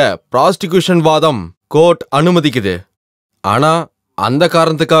விசாரிக்க ப்ராஸ்டிகியூஷன் வாதம் கோர்ட் அனுமதிக்குது. ஆனா அந்த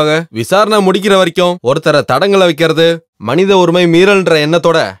காரணத்துக்காக விசாரணை முடிக்கிற வரைக்கும் ஒருத்தரை தடங்களை வைக்கிறது மனித உரிமை மீறல்ன்ற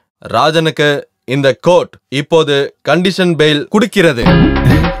எண்ணத்தோட ராஜனுக்கு இந்த கோர்ட் இப்போது கண்டிஷன் பெயில் கொடுக்கிறது.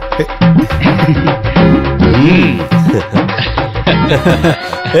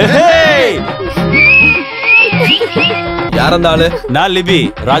 யார் அந்த ஆளு? நான் லிபி,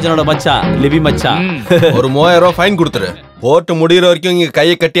 ராஜனோட மச்சான். லிபி மச்சான். ஒரு 3000 ரூபாய் ஃபைன் கொடுத்துரு. கோர்ட் முடிகிற வரைக்கும் இங்க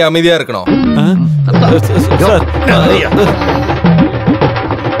கையை கட்டி அமைதியா இருக்கணும்.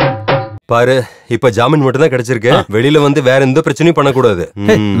 பாரு, இப்ப ஜாமீன் மட்டும் தான் கிடைச்சிருக்கு. வெளியில வந்து வேற எந்த பிரச்சனையும் பண்ணக்கூடாது.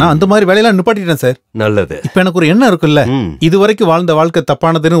 நான் அந்த மாதிரி வேலையெல்லாம் நிப்பாட்டிட்டேன் சார். நல்லது. இப்ப எனக்கு ஒரு எண்ணம் இருக்குல்ல, இது வரைக்கும் வாழ்ந்த வாழ்க்கை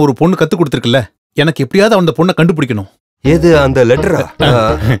தப்பானதுன்னு ஒரு பொண்ணு கத்து கொடுத்துருக்குல்ல, எனக்கு எப்படியாவது அந்த பொண்ணை கண்டுபிடிக்கணும். ஏது அந்த லெட்டரா?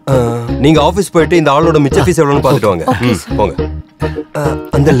 நீங்க ஆபீஸ் போயிட்டு இந்த ஆளோட மிச்ச ஃபீஸ் எவ்வளவுன்னு பாத்துட்டு வாங்க. போங்க.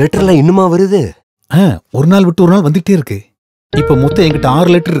 அந்த லெட்டர்லாம் இன்னுமா வருது? ஒரு நாள் விட்டு ஒரு நாள் வந்துட்டே இருக்கு. இப்ப மொத்தம் என்கிட்ட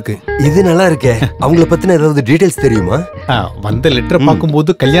 6 லெட்டர் இருக்கு. இது நல்லா இருக்கே. அவங்கள பத்தின ஏதாவது டீடைல்ஸ் தெரியுமா? வந்த லெட்டரை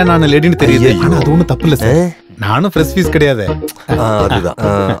பார்க்கும்போது கல்யாணம் ஆன லேடின்னு தெரியுது. ஆனா அது ஒண்ணும் தப்பு இல்ல சார். நானும் ஃப்ரெஷ் ஃபீஸ் கிடையாது. அதுதான்.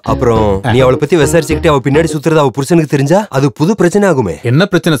 அப்புறம் நீ அவளை பத்தி விசாரிச்சுக்கிட்டு அவ பின்னாடி சுத்துறது அவ புருஷனுக்கு தெரிஞ்சா அது புது பிரச்சனை ஆகுமே. என்ன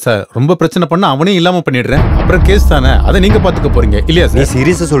பிரச்சனை சார்? ரொம்ப பிரச்சனை பண்ணா அவனையும் இல்லாம பண்ணிடுறேன். அப்புறம் கேஸ் தானே, அதை நீங்க பாத்துக்க போறீங்க இல்லையா சார்? நீ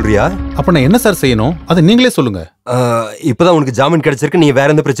சீரியஸா சொல்றியா? அப்ப நான் என்ன சார் செய்யணும்? அதை நீங்களே சொல்லுங்க. இப்பதான் உனக்கு ஜாமீன் கிடைச்சிருக்கு. நீ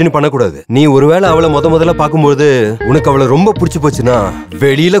வேற எந்த பிரச்சனையும் பண்ணக்கூடாது. நீ ஒருவேளை அவளை முதல்ல பாக்கும்போது உனக்கு அவளை ரொம்ப பிடிச்சு போச்சுன்னா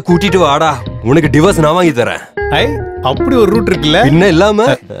வெளியில கூட்டிட்டு வாடா, உனக்கு டிவோர்ஸ் நான் வாங்கி தரேன். அப்படி ஒரு ரூட் இருக்குல்ல? என்ன இல்லாம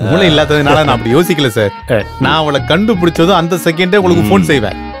மூளை இல்லாததுனால நான் அப்படி யோசிக்கல சார். நான் அவளை கண்டுபிடிச்சதும் அந்த செகண்டே உங்களுக்கு போன்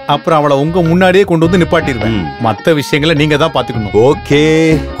செய்வேன். அப்புறம் அவளை உங்க முன்னாடியே கொண்டு வந்து நிப்பாட்டிடுவேன். மத்த விஷயங்களை நீங்க தான் பாத்துக்கணும். ஓகே.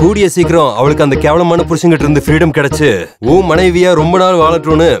 கூடிய சீக்கிரம் அவளுக்கு அந்த கேவலமான புருஷங்கிட்ட இருந்து ஃப்ரீடம் கிடைச்சு உன் மனைவியா ரொம்ப நாள்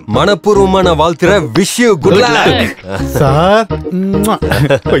வாழட்டும்னு மனப்பூர்வமா நான் வாழ்த்துறேன். Wish you good luck sir.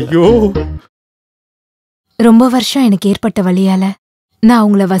 ஐயோ, ரொம்ப வருஷம் எனக்கு ஏற்பட்ட வழியால நான்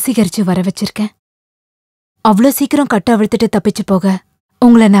உங்களை வசீகரிச்சு வர வச்சிருக்கேன். அவ்வளோ சீக்கிரம் கட்ட அவிழ்த்துட்டு தப்பிச்சு போக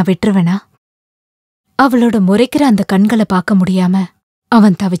உங்களை நான் விட்டுருவேனா? அவளோட முறைக்கிற அந்த கண்களை பார்க்க முடியாம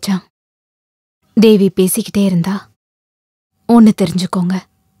அவன் தவிச்சான். தேவி பேசிக்கிட்டே இருந்தா. ஒன்னு தெரிஞ்சுக்கோங்க,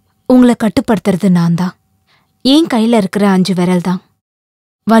 உங்களை கட்டுப்படுத்துறது நான் தான். என் கையில இருக்கிற 5 விரல் தான்.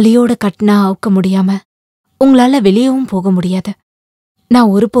 வலியோட கட்டினா அவுக்க முடியாம உங்களால வெளியவும் போக முடியாது.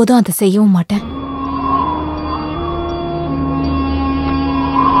 நான் ஒருபோதும் அதை செய்யவும் மாட்டேன்.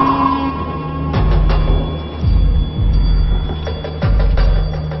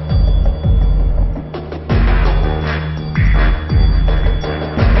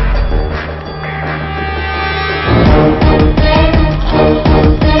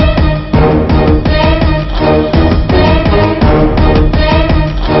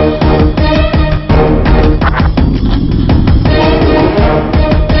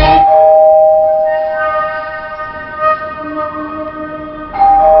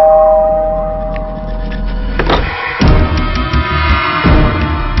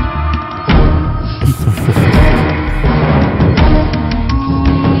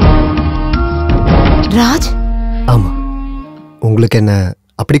 ராஜ், ஆமா, உங்களுக்கு என்ன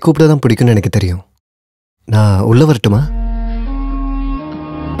அப்படி கூப்பிடதான் பிடிக்கும்னு எனக்கு தெரியும். நான் உள்ள வரட்டுமா?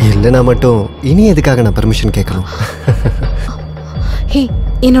 இல்லைனா மட்டும் இனி எதுக்காக நான் பெர்மிஷன் கேட்கணும்? ஹே,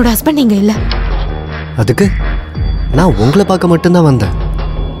 என்னோட ஹஸ்பண்ட் இங்க இல்ல. அதுக்கு நான் உங்களை பார்க்க மட்டும்தான் வந்தேன்.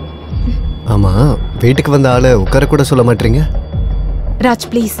 ஆமா, வீட்டுக்கு வந்த ஆளை உட்கார கூட சொல்ல மாட்டீங்க? ராஜ்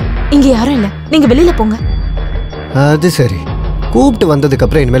ப்ளீஸ், இங்க யாரும் இல்ல, நீங்க வெளியில போங்க. அது சரி, கூப்பிட்டு வந்ததுக்கு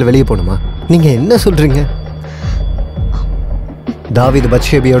அப்புறம் இனிமேல் வெளியே போகணுமா? நீங்க என்ன சொல்றீங்க? தாவீது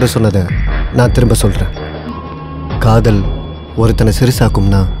பத்ஷேபியோட சொன்னதை நான் திரும்ப சொல்றேன். காதல் ஒருத்தனை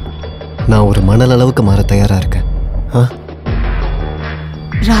சிறுசாக்கும்னா நான் ஒரு மணல் அளவுக்கு மாற தயாரா இருக்கேன்.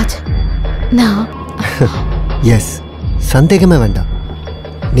 ராஜ், நான் எஸ், சந்தேகமே வேண்டாம்.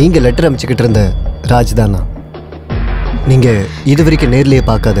 நீங்க லெட்டர் அமைச்சுக்கிட்டு இருந்த ராஜ் தானா? நீங்க இது வரைக்கும் நேர்லயே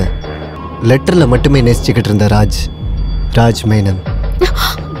பார்க்காத லெட்டர்ல மட்டுமே நேசிச்சுக்கிட்டு இருந்த ராஜ் மேனன்.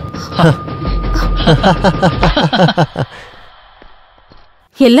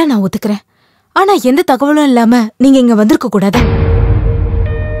 எல்லாம் நான் ஒத்துக்கிறேன். ஆனா எந்த தகவலும் இல்லாம நீங்க இங்க வந்திருக்க கூடாது.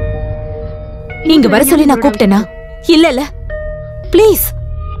 நீங்க வர சொல்லி நான் கூப்பிட்டேனா? இல்ல ப்ளீஸ்,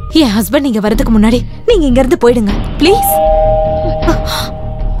 என் ஹஸ்பண்ட் நீங்க வரதுக்கு முன்னாடி நீங்க இங்க இருந்து போயிடுங்க ப்ளீஸ்.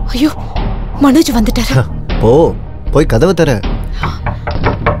 ஐயோ, மனோஜ் வந்துட்டாரு. போய் கதவை தர.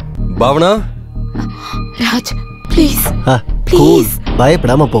 பாவனா. ராஜ் ப்ளீஸ் ப்ளீஸ்,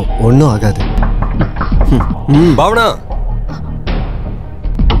 பயப்படாம போ, ஒன்னும் ஆகாது. பாவனா,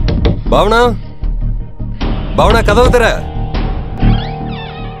 பாவனா, பாவனா, கதவை தர.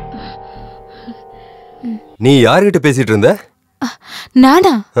 நீ யார்கிட்ட பேசிட்டு இருந்த?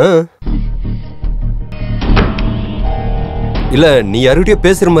 நானா? இல்ல, நீ யார்கிட்டயோ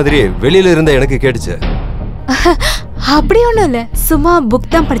பேசுற மாதிரி வெளியில இருந்த எனக்கு கேட்டுச்சு. அப்படி ஒண்ணும் இல்ல, சும்மா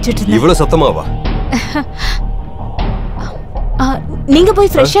புக் தான் படிச்சிட்டு இருந்தேன். இவ்வளவு சத்தமாவா? நீங்க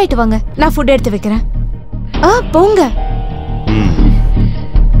போய் ஃப்ரெஷ் ஆயிட்டு வாங்க, நான் ஃபுட் எடுத்து வைக்கிறேன். போங்க.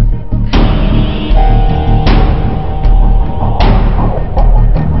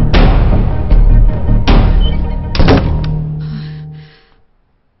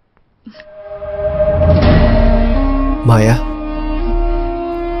 மாயா.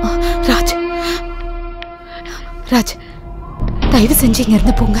 ராஜ், தயவு செஞ்சு இங்க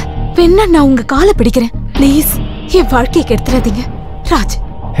இருந்து போங்க. வேணா நான் உங்க காலை பிடிக்கிறேன் ப்ளீஸ். என் வாழ்க்கையை கெடுத்துறாதீங்க ராஜ்.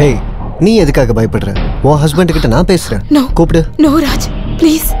 ஹே, நீ எதுக்காக பயப்படுற? உன் ஹஸ்பண்ட் கிட்ட நான் பேசுறேன். கூப்பிடு. No Raj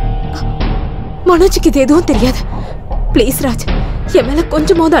please. மனோஜுக்கு இது எதுவும் தெரியாது. ப்ளீஸ் ராஜ், என் மேல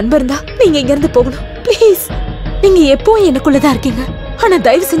கொஞ்சமாவது அன்பு இருந்தா நீங்க இங்க இருந்து போகணும் ப்ளீஸ். நீங்க எப்பவும் எனக்குள்ளதான் இருக்கீங்க, ஆனா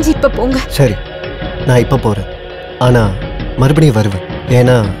தயவு செஞ்சு இப்ப போங்க. சரி, நான் இப்ப போறேன். ஆனா மறுபடியும் வருவேன்.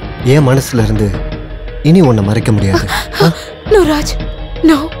 ஏன்னா என் மனசுல இருந்து இனி உன்னை மறைக்க முடியாது. நோ ராஜ்,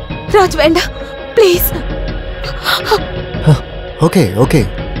 நோ ராஜ், வேண்டாம் please. Okay okay,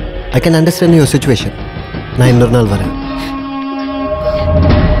 I can understand your situation. நான் இன்னொரு நாள் வரேன்.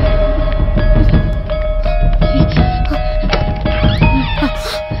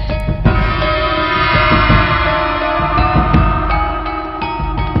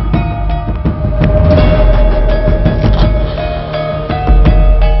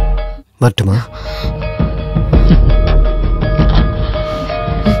 மட்டுமா?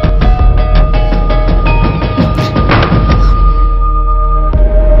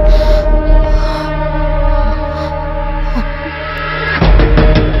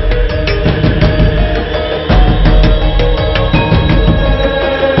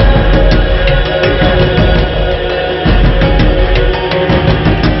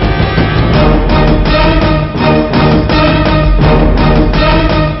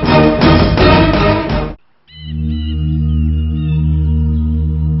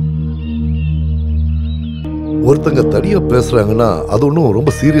 ஒருத்தங்க தனியா பேசுறாங்கன்னா அது ஒன்றும் ரொம்ப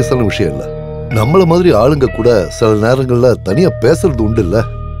சீரியஸான விஷயம் இல்ல. நம்மள மாதிரி ஆளுங்க கூட சில நேரங்கள்ல தனியா பேசுறது உண்டு இல்ல.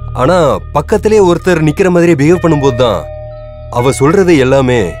 ஆனா பக்கத்திலே ஒருத்தர் நிக்கிற மாதிரி பிஹேவ் பண்ணும்போது தான் அவ சொல்றது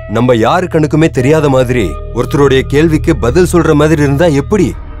எல்லாமே நம்ம யாரு கண்ணுக்குமே தெரியாத மாதிரி ஒருத்தருடைய கேள்விக்கு பதில் சொல்ற மாதிரி இருந்தா எப்படி?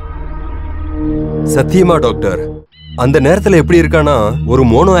 சத்தியமா டாக்டர், அந்த நேரத்துல எப்படி இருக்கானா ஒரு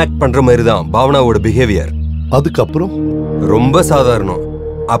மோனோ ஆக்ட் பண்ற மாதிரி தான் பாவனாவோட பிஹேவியர். அதுக்கப்புறம் ரொம்ப சாதாரணம்,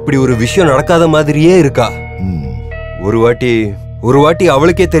 அப்படி ஒரு விஷயம் நடக்காத மாதிரியே இருக்கா. ஒரு வாட்டி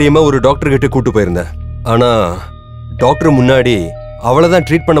அவளுக்கே தெரியாம ஒரு டாக்டர் கிட்ட கூட்டு போயிருந்தேன். ஆனா டாக்டர் முன்னாடி அவளைதான்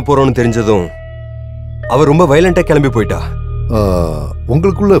ட்ரீட் பண்ண போறோம்னு தெரிஞ்சதும் அவ ரொம்ப வயலண்டா கிளம்பி போயிட்டா.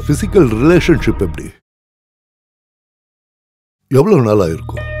 உங்களுக்குள்ள பிசிக்கல் ரிலேஷன்ஷிப் எப்படி? எவ்வளவு நாளா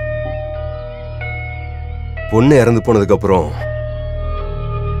இருக்கும்? பொண்ணு இறந்து போனதுக்கு அப்புறம்.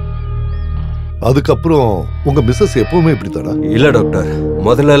 அதுக்கப்புறம் உங்க மிஸ்ஸஸ் எப்பவுமே இப்படித்தானா? இல்ல டாக்டர்,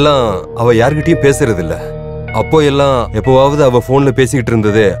 முதல்ல எல்லாம் அவ யார்கிட்டயும் பேசுறது இல்ல. அப்போ எல்லாம் எப்பவாவது அவ போன்ல பேசிக்கிட்டு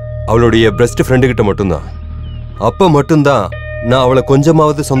இருந்தது அவளுடைய பெஸ்ட் ஃப்ரெண்டு கிட்ட மட்டும்தான். அப்ப மட்டும்தான் நான் அவளை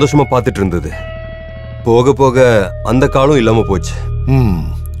கொஞ்சமாவது சந்தோஷமா பார்த்துட்டு இருந்தது. போக போக அந்த காலம் இல்லாம போச்சு.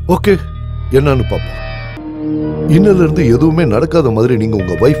 ஓகே, என்னன்னு பாப்போம். இன்னில இருந்து எதுவுமே நடக்காத மாதிரி நீங்க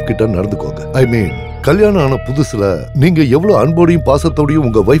உங்க வைஃப் கிட்ட நடந்துக்கோங்க. ஐ மீன் கல்யாணம் ஆன புதுசுல நீங்க எவ்வளவு அன்போடையும் பாசத்தோடையும்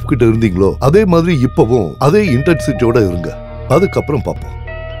உங்க வைஃப் கிட்ட இருந்தீங்களோ அதே மாதிரி இப்பவும் அதே இன்டென்சிட்டியோட இருங்க. அதுக்கப்புறம் பார்ப்போம்.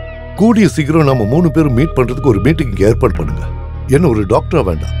 கூடிய சீக்கிரம் நம்ம 3 பேரும் மீட் பண்றதுக்கு ஒரு மீட்டிங் ஏற்பாடு பண்ணுங்க. என்ன ஒரு டாக்டரா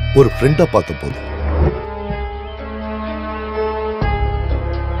வேண்டாம், ஒரு ஃப்ரெண்டா பார்த்த போதும்.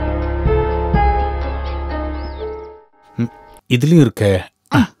 இதுலயும் இருக்க.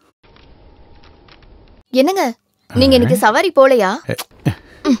 என்னங்க நீங்க இன்னைக்கு சவாரி போலையா?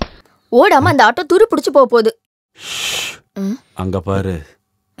 ஓடாம அந்த ஆட்டோ துரு புடிச்சு போகுது. அங்க பாரு.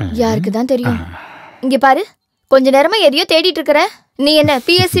 யாருக்குதான் தெரியும். இங்க பாரு, கொஞ்ச நேரமா எதையோ தேடிட்டு இருக்கற. நீ என்ன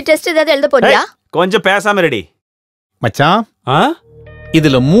பிஎஸ்சி டெஸ்ட் ஏதாவது எழுத போறியா? கொஞ்சம் பேசாம ரெடி மச்சான்.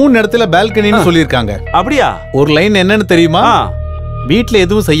 இதுல 3 இடத்துல பால்கனின்னு சொல்லிருக்காங்க. அப்படியா? ஒரு லைன் என்னன்னு தெரியுமா? வீட்ல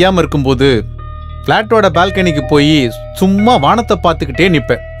எதுவும் செய்யாம இருக்கும்போது பிளாட்டோட பால்கனிக்கு போய் சும்மா வானத்தை பார்த்துக்கிட்டே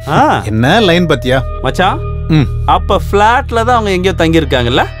நிப்பேன். என்ன லைன் பத்தியா மச்சான்? அப்ப பிளாட்ல தான் அவங்க எங்கயோ தங்கி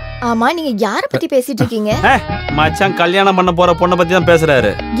இருக்காங்கல்ல? ஆமா, நீங்க யார பத்தி பேசிட்டு இருக்கீங்க? மச்சான் கல்யாணம் பண்ண போற பொண்ணை பத்தி தான்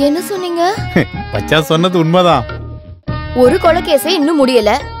பேசுறாரு. என்ன சொன்னீங்க? மச்சான் சொன்னது உண்மைதான். ஒரு கொலை கேஸே இன்னும்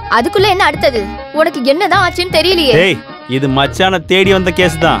முடியல, அதுக்குள்ள என்ன அடுத்தது? உனக்கு என்னதான் ஆச்சுன்னு தெரியலையே. ஏய், இது மச்சான தேடி வந்த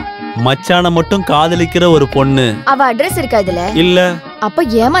கேஸ் தான். மச்சான மட்டும் காதலிக்கிற ஒரு பொண்ணு. அவ அட்ரஸ் இருக்கா இதுல? இல்ல. அப்ப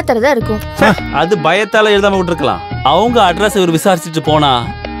ஏமாத்துறதா இருக்கும். அது பயத்தால எழுதாம விட்டுருக்கலாம். அவங்க அட்ரஸ் இவர் விசாரிச்சுட்டு போனா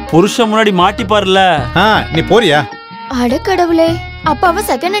புருஷன் முன்னாடி மாட்டிப்பாருல. நீ போறியா? அட கடவுளே, அப்ப அவ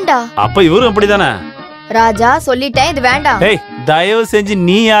செகண்ட் ஹேண்டா? அப்ப இவரும் அப்படிதானே? ராஜா சொல்லிட்டேன், இது வேண்டாம். ஏய், தயவு செஞ்சு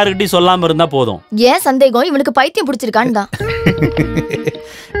நீ யாருக்கிட்டையும் சொல்லாம இருந்தா போதும். ஏன் சந்தேகம்? இவனுக்கு பைத்தியம் பிடிச்சிருக்கான்னு தான்.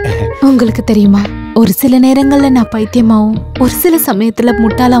 உங்களுக்கு தெரியுமா, ஒரு சில நேரங்கள்ல நான் பைத்தியமாவும் ஒரு சில சமயத்துல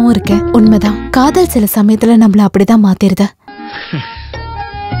முட்டாளாவும் இருக்கேன். உண்மைதான், காதல் சில சமயத்துல நம்மள அப்படிதான் மாத்திருத.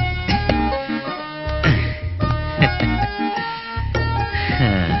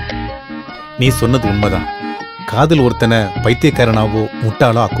 நீ சொன்னது உண்மைதான். காதல் ஒருத்தனை பைத்தியக்காரனாவோ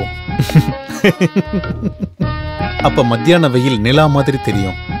முட்டாளோ ஆக்கும். அப்ப மத்தியான வெயில் நிலா மாதிரி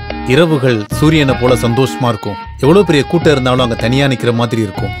தெரியும், இரவுகள் சூரியனை போல சந்தோஷமா இருக்கும். எவ்வளவு பெரிய கூட்டம் இருந்தாலும் அங்க தனியா நிக்கிற மாதிரி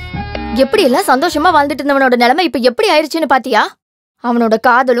இருக்கும். எப்படி எல்லாம் சந்தோஷமா வாழ்ந்துட்டு இருந்தவனோட நிலைமை இப்ப எப்படி ஆயிடுச்சுன்னு பாத்தியா? அவனோட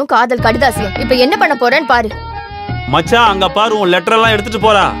காதலும் காதல் கடிதாசியும் இப்ப என்ன பண்ண போறேன்னு பாரு. மச்சான் அங்க பாரு, உன் லெட்டர் எல்லாம் எடுத்துட்டு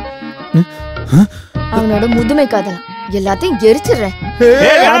போறா. அவனோட முதுமை காதல் எல்லாத்தையும் எரிச்சிடுறேன்.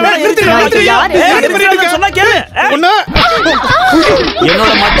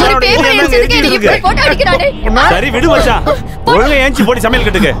 சரி விடு மச்சான், ஒழுங்கா ஏஞ்சி போடி சமையல்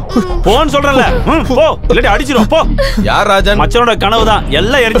கட்டுக்கு போன்னு சொல்றல. போ, இல்லாட்டி அடிச்சிரும் போ. யார் ராஜன்? மச்சானோட கனவு தான்,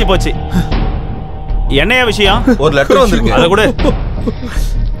 எல்லாம் எரிஞ்சு போச்சு. என்னையா விஷயம்? ஒரு லெட்டர் வந்திருக்கு, அத கூட.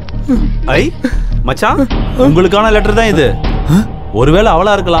 ஐ மச்சான், உங்களுக்கான லெட்டர் தான் இது. ஒருவேளை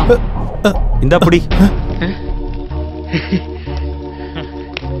அவளா இருக்கலாம். இந்த அப்படி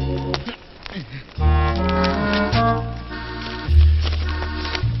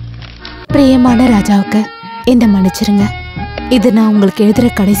பிரியமான ராஜாவுக்கு இந்த மன்னிச்சிருங்க. இது நான் உங்களுக்கு எழுதுற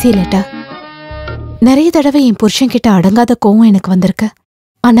கடைசி லெட்டர். நிறைய தடவை என் புருஷன் கிட்ட அடங்காத கோவம் எனக்கு வந்திருக்கு.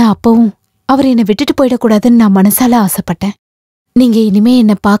 ஆனா அப்பவும் அவர் என்னை விட்டுட்டு போயிடக்கூடாதுன்னு நான் மனசால ஆசைப்பட்டேன். நீங்க இனிமே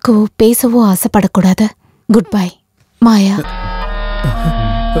என்னை பார்க்கவோ பேசவோ ஆசைப்படக்கூடாது. குட் பை, மாயா.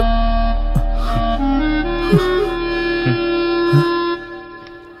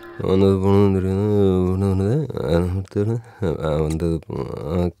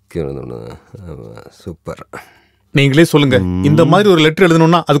 சூப்பர். நீங்களே சொல்லுங்க, இந்த மாதிரி ஒரு லெட்டர்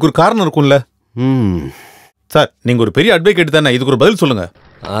எழுதணும்னா அதுக்கு ஒரு காரணம் இருக்கும்ல? சார், நீங்க ஒரு பெரிய அட்வொகேட் தானே, இதுக்கு ஒரு பதில் சொல்லுங்க.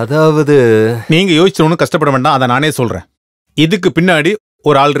 அதாவது நீங்க யோசிச்சவனு கஷ்டப்பட வேண்டாம், அதை நானே சொல்றேன். இதுக்கு பின்னாடி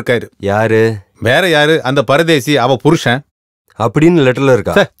ஒரு ஆள் இருக்காரு. யாரு? வேற யாரு? அந்த பரதேசி, அவ புருஷன் அப்படின்னு லெட்டர்ல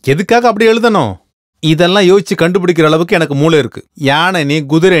இருக்கா? எதுக்காக அப்படி எழுதணும்? இதெல்லாம் யோசிச்சு கண்டுபிடிக்கிற அளவுக்கு எனக்கு மூளை இருக்கு. யானை நீ,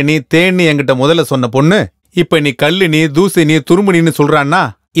 குதிரை நீ, தேனி என்கிட்ட முதல்ல சொன்ன பொண்ணு இப்ப நீ கல்லு நீ, தூசி நீ, துரும்பு நீன்னு சொல்றான்னா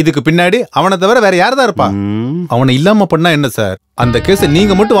இதுக்கு பின்னாடி அவனை தவிர வேற யாரதான் இருப்பா? அவனை இல்லாம பண்ணா என்ன சார்? அந்த கேஸ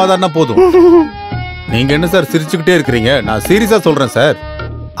நீங்க மட்டும் வாதாடினா போதும். நீங்க என்ன சார் சிரிச்சுக்கிட்டே இருக்கிறீங்க? நான் சீரியஸா சொல்றேன் சார்.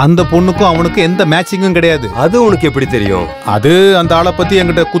 அந்த பொண்ணுக்கும் அவனுக்கும் எந்த மேட்சிங்கும் கிடையாது. அது உனக்கு எப்படி தெரியும்? அது அந்த ஆளை பத்தி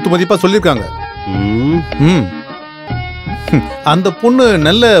என்கிட்ட குத்து மதிப்பா சொல்லிருக்காங்க. அந்த பொண்ணு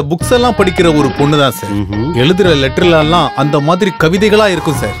நல்ல புக்ஸ் எல்லாம் படிக்கிற ஒரு பொண்ணு தான் சார். எழுதுற லெட்டர்ல எல்லாம் அந்த மாதிரி கவிதைகளா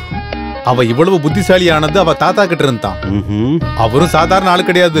இருக்கும் சார். அவ இவ்வளவு புத்திசாலியானது அவ தாத்தா கிட்ட இருந்தான். அவரும் சாதாரண ஆள்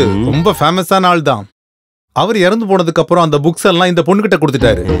கிடையாது, ரொம்ப ஃபேமஸான ஆள் தான். அவர் இறந்து போனதுக்கு அப்புறம் அந்த புக்ஸ் எல்லாம் இந்த பொண்ணு கிட்ட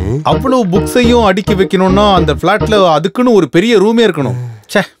கொடுத்துட்டாரு. அவ்வளவு புக்ஸையும் அடுக்கி வைக்கணும்னா அந்த பிளாட்ல அதுக்குன்னு ஒரு பெரிய ரூமே இருக்கணும்.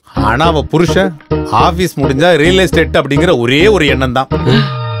 ஆனா அவ புருஷன் ஆபீஸ் முடிஞ்சா ரியல் எஸ்டேட் அப்படிங்கிற ஒரே ஒரு எண்ணம் தான்.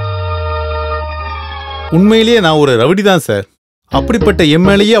 உண்மையிலேயே நான் ஒரு ரவுடி தான் சார். அப்படிப்பட்ட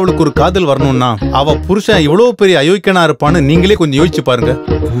எம்எல்ஏயே அவளுக்கு ஒரு காதல் வரணும்னா அவ புருஷன் இவ்வளவு பெரிய அயோக்கியனா இருப்பான்னு நீங்களே கொஞ்சம் யோசிச்சு பாருங்க.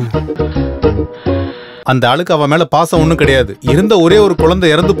 அந்த ஆளுக்கு அவ மேல பாசம் ஒண்ணும் கிடையாது. இருந்த ஒரே ஒரு குழந்தை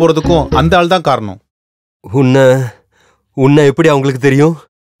இறந்து போறதுக்கும் அந்த ஆள் தான் காரணம். உன்னை எப்படி அவங்களுக்கு தெரியும்?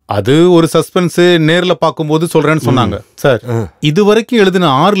 அது ஒரு சஸ்பென்ஸ், நேர்ல பாக்கும்போது சொல்றேன்னு சொன்னாங்க சார். இது வரைக்கும்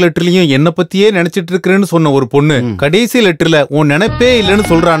எழுதின 6 லெட்டர்லயும் என்ன பத்தியே நினைச்சிட்டு இருக்கிறேன்னு சொன்ன ஒரு பொண்ணு கடைசி லெட்டர்ல உன் நினைப்பே இல்லைன்னு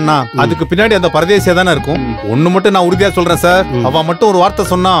சொல்றான்னா அதுக்கு பின்னாடி அந்த பரதேசியா தானே இருக்கும். ஒண்ணு மட்டும் நான் உறுதியா சொல்றேன் சார், அவன் மட்டும் ஒரு வார்த்தை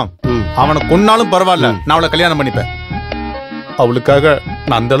சொன்னா அவனை கொன்னாலும் பரவாயில்ல, நான் அவளை கல்யாணம் பண்ணிப்பேன். அவளுக்காக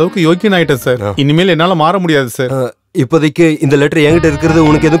நான் அந்த அளவுக்கு யோக்கியன் ஆயிட்டேன் சார். இனிமேல் என்னால மாற முடியாது சார். இப்போதைக்கு இந்த லெட்டர் என்கிட்ட இருக்கிறது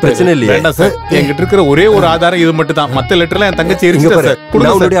உனக்கு எதுவும் பிரச்சனை இல்லையா? வேண்டாம் சார், என்கிட்ட இருக்கிற ஒரே ஒரு ஆதாரம் இது மட்டும் தான். மத்த லெட்டர்லாம் என் தங்கச்சி எரிச்சிட்டா சார்.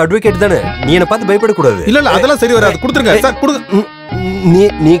 நான் உன்னுடைய அட்வொகேட் தானே, நீ என்ன பார்த்து பயப்படக்கூடாது. இல்ல அதெல்லாம் சரி வராது, கொடுத்துருங்க சார், கொடுங்க.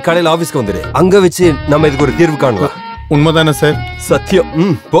 நீ காலையில ஆபீஸ்க்கு வந்துடு, அங்க வச்சு நம்ம இதுக்கு ஒரு தீர்வு காணலாம். உண்மைதானே சார்? சத்தியம்.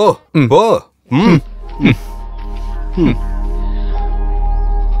 போ போ.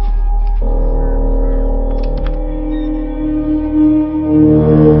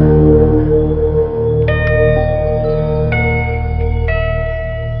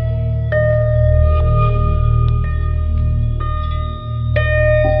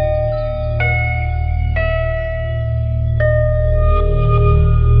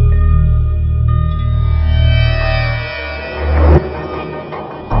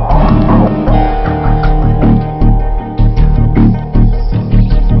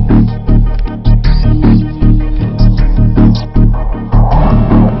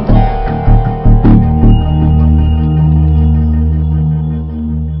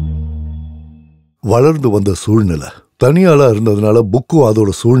 வளர்ந்து வந்த சூழ்நிலை தனியாளா இருந்ததுனால புக்கும் அதோட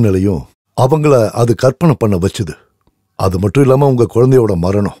சூழ்நிலையும் அவங்கள அது கற்பனை பண்ண வச்சுது. அது மட்டும் இல்லாம உங்க குழந்தையோட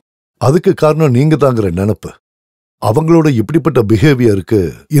மரணம், அதுக்கு காரணம் நீங்க தாங்கிற நினைப்பு. அவங்களோட இப்படிப்பட்ட பிஹேவியருக்கு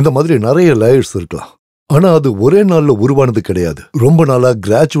இந்த மாதிரி நிறைய லேயர்ஸ் இருக்கலாம். ஆனா அது ஒரே நாள்ல உருவானது கிடையாது, ரொம்ப நாளா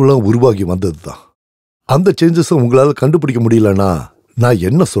கிராஜுவலா உருவாகி வந்ததுதான். அந்த சேஞ்சஸை உங்களால கண்டுபிடிக்க முடியலன்னா நான்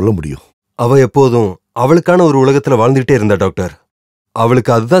என்ன சொல்ல முடியும்? அவ எப்போதும் அவளுக்கான ஒரு உலகத்துல வாழ்ந்துகிட்டே இருந்தா டாக்டர்.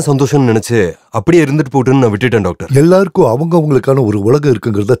 அவளுக்கு அதுதான் சந்தோஷம்னு நினைச்சு அப்படியே இருந்துட்டு போட்டுன்னு நான் விட்டுட்டேன் டாக்டர். எல்லாருக்கும் அவங்களுக்கான ஒரு உலகம்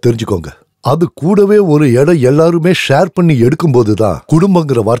இருக்குங்கிறத தெரிஞ்சுக்கோங்க. அது கூடவே ஒரு இடம் எல்லாருமே ஷேர் பண்ணி எடுக்கும் போதுதான்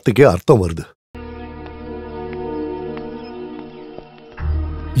குடும்பங்கிற வார்த்தைக்கே அர்த்தம் வருது.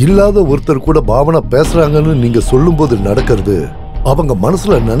 இல்லாத ஒருத்தர் கூட பாவனா பேசுறாங்கன்னு நீங்க சொல்லும் போது நடக்கிறது அவங்க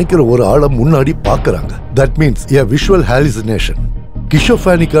மனசுல நினைக்கிற ஒரு ஆளை முன்னாடி பாக்குறாங்க. That means a visual hallucination.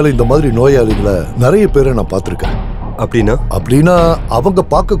 கிஷோஃபானிக்கால இந்த மாதிரி நோயாளிகளை நிறைய பேரை நான் பார்த்திருக்கேன். அப்படின்னா அவங்க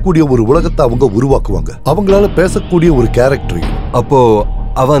பார்க்கக்கூடிய ஒரு உலகத்தை அவங்க உருவாக்குவாங்க, அவங்களால பேசக்கூடிய ஒரு கேரக்டரையும். அப்போ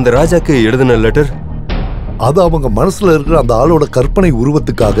அவ அந்த ராஜாக்கு எழுதின லெட்டர் அது அவங்க மனசுல இருக்கிற அந்த ஆளோட கற்பனை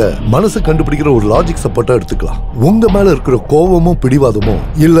உருவத்துக்காக மனசு கண்டுபிடிக்கிற ஒரு லாஜிக் சப்போர்ட்டா எடுத்துக்கலாம். உங்க மேல இருக்கிற கோபமும் பிடிவாதமும்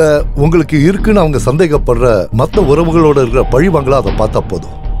இல்ல உங்களுக்கு இருக்குன்னு அவங்க சந்தேகப்படுற மத்த உறவுகளோட இருக்கிற பழிவாங்களா அதை பார்த்தா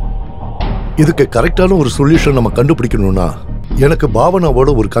போதும். இதுக்கு கரெக்டான ஒரு சொல்யூஷன் நம்ம கண்டுபிடிக்கணும்னா எனக்கு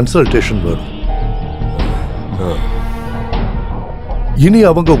பாவனாவோட ஒரு கன்சல்டேஷன் வேணும். இனி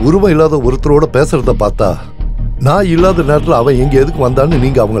அவங்க உருவம் இல்லாத ஒருத்தரோட பேசுறத பார்த்தா நான் இல்லாத நேரத்தில் அவன் எங்க எதுக்கு வந்தான்னு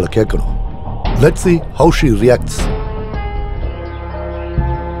நீங்க அவங்கள கேட்கணும். Let's see how she reacts.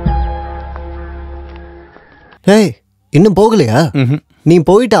 ஏய், இன்னும் போகலையா? நீ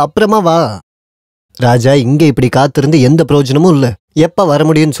போயிட்டு அப்புறமா வா. ராஜா இங்க இப்படி காத்திருந்து எந்த பிரயோஜனமும் இல்ல. எப்ப வர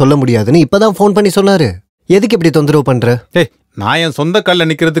முடியும்னு சொல்ல முடியாதுன்னு இப்பதான் போன் பண்ணி சொன்னாரு. எதுக்கு இப்படி தொந்தரவு பண்ற? நான் என் சொந்த கால்ல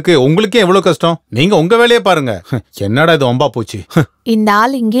நிக்கிறதுக்கு உங்களுக்கே எவ்வளவு கஷ்டம். நீங்க உங்க வேலையை பாருங்க. என்னடா இது ஒம்பா போச்சு. இந்த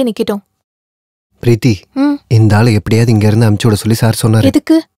ஆள் இங்கே நிக்கட்டும். பிரீத்தி, இந்த ஆளு எப்படியாவது இங்க இருந்து அனுப்பிச்சு விட சொல்லி சார் சொன்னாரு.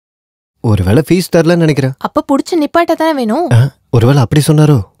 எதுக்கு? ஒருவேளை ஃபீஸ் தரலன்னு நினைக்கிறேன். அப்ப புடிச்சு நிப்பாட்ட தானே வேணும். ஒருவேளை அப்படி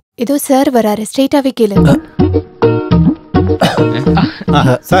சொன்னாரோ? ஏதோ சார் வராரு, ஸ்ட்ரெயிட்டாவே கேளு.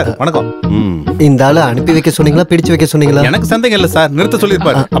 சார் வணக்கம். இந்த ஆளு அனுப்பி வைக்க சொன்னீங்களா பிடிச்சு வைக்க சொன்னீங்களா? எனக்கு சந்தேகம் இல்ல சார், நிறுத்த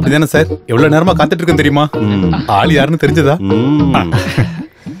சொல்லிருப்பாரு. அப்படிதானே சார்? எவ்வளவு நேரமா காத்துட்டு இருக்கேன் தெரியுமா? ஆள் யாருன்னு தெரிஞ்சதா?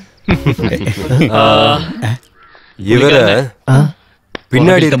 இவர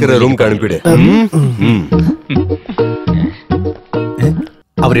பின்னாடி இருக்கிற ரூம்க்கு அனுப்பிடு.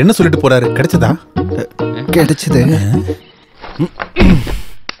 அவர் என்ன சொல்லிட்டு போறாரு? கிடைச்சதா? கிடைச்சது.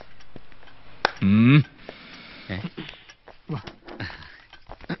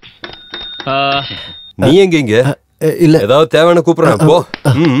 நீ எங்க இங்க? இல்ல, ஏதாவது தேவையான கூப்பிடுறேன். போ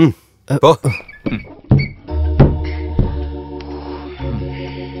போ.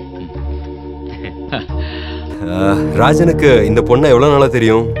 ராஜனுக்கு இந்த பொண்ணை எவ்வளவு நாளா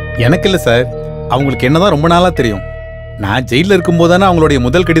தெரியும்? எனக்கு இல்ல சார், அவங்களுக்கு என்னதான் ரொம்ப நாளா தெரியும். நான் ஜெயில இருக்கும் போதானே அவங்களுடைய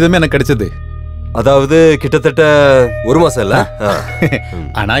முதல் கடிதமே எனக்கு கிடைச்சது. அதாவது கிட்டத்தட்ட 1 மாசம் இல்ல.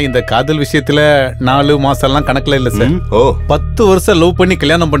 ஆனா இந்த காதல் விஷயத்துல 4 மாசம் எல்லாம் கணக்குல இல்ல சார். 10 வருஷம் லவ் பண்ணி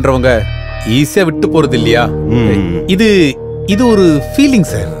கல்யாணம் பண்றவங்க ஈஸியா விட்டு போறது இல்லையா? இது ஒரு ஃபீலிங்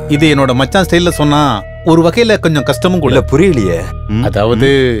சார். இது என்னோட மச்சான் ஸ்டைல்ல சொன்னா ஒரு வகையில கொஞ்சம் கஷ்டமும் கூட. புரியலையே. அதாவது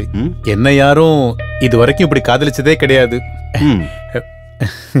என்ன யாரும் இது வரைக்கும் இப்படி காதலிச்சதே கிடையாது.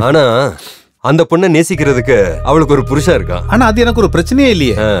 ஆனா அந்த பொண்ணை நேசிக்கிறதுக்கு அவளுக்கு ஒரு புருஷன் இருக்கான். ஆனா அது எனக்கு ஒரு பிரச்சனையே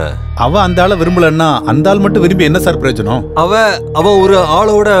இல்லையே. அவ அந்த ஆளை விரும்பலன்னா அந்த ஆள் மட்டும் விரும்பி என்ன சார் பிரயோஜனம்? அவ ஒரு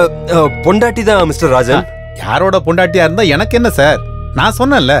ஆளோட பொண்டாட்டி தான் மிஸ்டர் ராஜன். யாரோட பொண்டாட்டியா இருந்தா எனக்கு என்ன சார்? நான்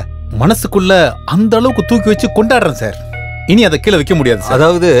சொன்னேன்ல, மனசுக்குள்ள அந்த அளவுக்கு தூக்கி வச்சு கொண்டாடுறேன் சார். இனி அதை கீழே வைக்க முடியாது.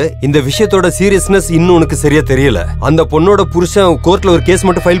 அதாவது இந்த விஷயத்தோட சீரியஸ்னஸ் இன்னும் உனக்கு சரியா தெரியல. அந்த பொண்ணோட புருஷன் கோர்ட்ல ஒரு கேஸ்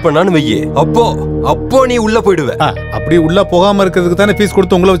மட்டும் ஃபைல் பண்ணான்னு வையே, அப்போ நீ உள்ள போயிடுவ. அப்படி உள்ள போகாம இருக்கிறதுக்கு தானே ஃபீஸ்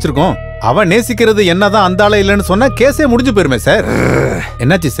கொடுத்து உங்களை வச்சிருக்கோம். அவ நேசிக்கிறது என்னதான் அந்த ஆள இல்லன்னு சொன்னா கேஸே முடிஞ்சு போயிருமே சார்.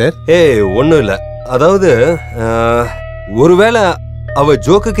 என்னாச்சு சார்? ஒண்ணும் இல்ல. அதாவது ஒருவேளை அவ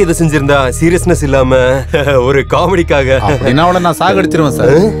ஜோக்குக்கு இதை செஞ்சிருந்தா சீரியஸ்னஸ் இல்லாம ஒரு காமெடிக்காக அப்படின்னா அவளை நான் சாகடிச்சிருவேன்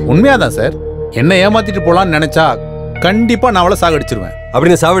சார். உண்மையாதான் சார். என்ன ஏமாத்திட்டு போலான்னு நினைச்சா கண்டிப்பா நான் அவளை சாகடிச்சிருவேன்.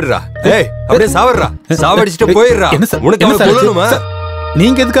 அப்படின்னு சாவிடுறா. அப்படியே சாவடுறா. சாவடிச்சுட்டு போயிடுறா.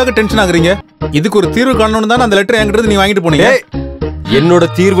 நீங்க எதுக்காக டென்ஷன் ஆகுறீங்க? இதுக்கு ஒரு தீர்வு காணணும்னு தான் அந்த லெட்டர் என்கிட்ட நீ வாங்கிட்டு போனீங்க. என்னோட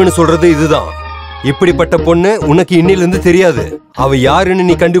தீர்வுன்னு சொல்றது இதுதான். இப்படிப்பட்ட பொண்ணு உனக்கு இன்னில இருந்து தெரியாது. அவ யாருன்னு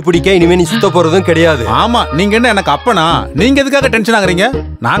நீ கண்டுபிடிக்க இனிமே நீ சுத்த போறதும் கிடையாது. ஆமா, நீங்க என்ன எனக்கு அப்பனா? நீங்க எதுக்காக டென்ஷன் ஆகுறீங்க?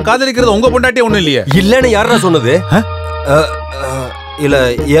 நான் காதலிக்கிறது உங்க பொண்டாட்டியே ஒண்ணும் இல்லையே. இல்லன்னு யாரா சொன்னது? இல்ல,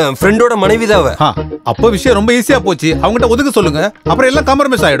 என் ஃப்ரெண்டோட மனைவி தான் அவ. அப்ப விஷயம் ரொம்ப ஈஸியா போச்சு. அவங்ககிட்ட ஒதுக்க சொல்லுங்க, அப்புறம் எல்லாம்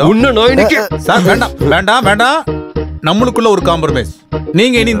காம்ப்ரமைஸ் ஆயிடும். சார் வேண்டாம் வேண்டாம் வேண்டாம், நம்மளுக்குள்ள ஒரு காம்ப்ரமைஸ்.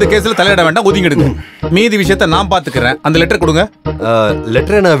 நீங்க இனி இந்த கேஸ்ல தலையிட வேண்டாம், ஒதுங்கிடுங்க. மீதி விஷயத்தை நான் பாத்துக்கிறேன். அந்த லெட்டர் கொடுங்க.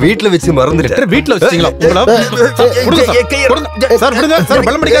 லெட்டரை நான் வீட்ல வச்சு மறந்துட்டேன். வீட்ல வச்சிட்டீங்களா? சார் விடுங்க சார்,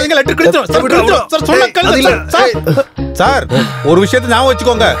 பலம் அடிக்காதீங்க. Letter கிழிச்சிரும் sir. சொன்னா கேளுங்க சார். ஒரு விஷயத்தை ஞாபகம்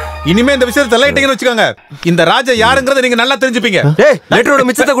வச்சுக்கோங்க, இனிமே இந்த விஷயத்தை தலையிட்டீங்கன்னு வச்சுக்கோங்க, இந்த ராஜா யாருங்கறத நீங்க நல்லா தெரிஞ்சுப்பீங்க. லெட்டரோட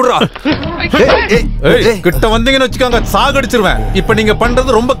மிச்சத்தை குடுறா. கிட்ட வந்தீங்கன்னு வச்சுக்கோங்க, சாகடிச்சிருவேன். இப்ப நீங்க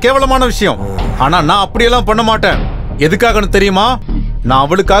பண்றது ரொம்ப கேவலமான விஷயம். ஆனா நான் அப்படியெல்லாம் பண்ண மாட்டேன். எதுக்காகன்னு தெரியுமா? நான்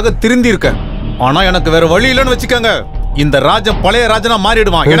அவளுக்காக திருந்தி இருக்கேன். ஆனா எனக்கு வேற வழி இல்லைன்னு வச்சுக்கோங்க, இந்த ராஜன் பழைய ராஜனா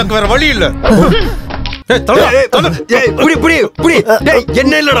மாறிடுவான். எனக்கு வேற வழி இல்ல.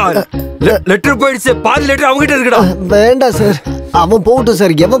 என்ன இல்லடா, லெட்டர் போயிடுச்சு. பாதி லெட்டர் அவங்கிட்ட இருக்குடா. வேண்டாம் சார், அவன் போகட்டும்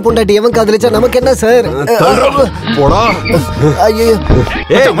சார். எவன் பொண்டாட்டி எவன் காதலிச்சா நமக்கு என்ன சார்? போடா. ஐயோ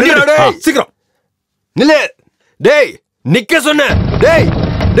சீக்கிரம் நில்லு. டேய் நிக்க சொன்ன. டேய்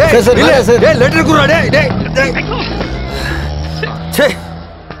லெட்டர் குடுறா. டேய்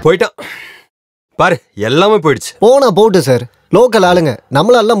போயிட்டான் பாரு, எல்லாமே போயிடுச்சு. போனா போட்டு சார், லோக்கல் ஆளுங்க,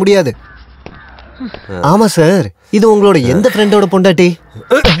 நம்மளால முடியாது. ஆமா சார், இது உங்களோட எந்த ஃப்ரெண்டோட பொண்டாட்டி?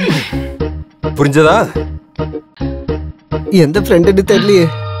 புரிஞ்சதா? எந்த ஃப்ரெண்டுன்னு தெரியலையே.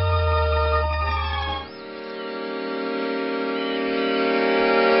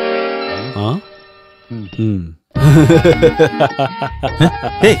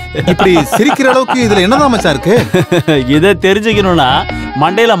 இப்படி சிரிக்கிற அளவுக்கு இதுல என்னதான் மச்சான் இருக்கு? இதை தெரிஞ்சுக்கணும்னா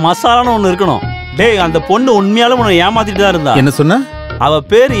மண்டையில மசாலான்னு ஒண்ணு இருக்கணும். டேய், அந்த பொண்ணு உண்மையாலும் உன்னை ஏமாத்திட்டு தான் இருந்தா. என்ன சொன்ன? அவ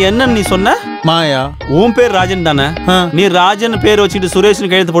பேர் என்னன்னு நீ சொன்ன? மாயா. உன் பேர் ராஜன் தானே? நீ ராஜன் பேர் வச்சுட்டு சுரேஷ்னு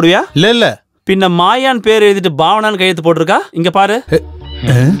கையெழுத்து போடுவியா? இல்ல. பின்ன மாயான் பேர் எழுதிட்டு பாவனான்னு கையெழுத்து போட்டிருக்கா. இங்க பாரு,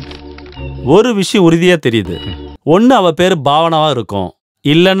 ஒரு விஷயம் உறுதியா தெரியுது. ஒண்ணு அவ பேரு பாவனாவா இருக்கும்,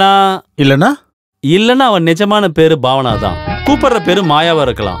 இல்லனா அவன் நிஜமான பேரு பாவனா தான். கூப்பிடுற பேரு மாயாவா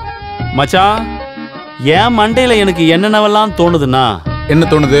இருக்கலாம். மச்சான், என் மண்டையில எனக்கு என்னென்னவெல்லாம் தோணுதுன்னா. என்ன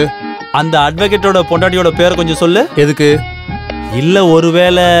தோணுது? அந்த அட்வொகேட்டோட பொண்டாட்டியோட பேரை கொஞ்சம் சொல்லு. எதுக்கு? இல்ல,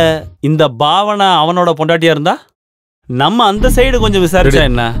 ஒருவேளை இந்த பாவனா அவனோட பொண்டாட்டியா இருந்தா நம்ம அந்த சைடு கொஞ்சம் விசாரிச்சா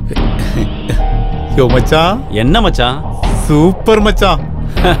என்ன? யோ மச்சான். என்ன மச்சான்? சூப்பர் மச்சான்.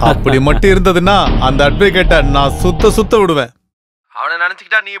 அப்படி மட்டும் இருந்ததுன்னா அந்த அட்வொகேட்டை நான் சுத்த விடுவேன். அவனை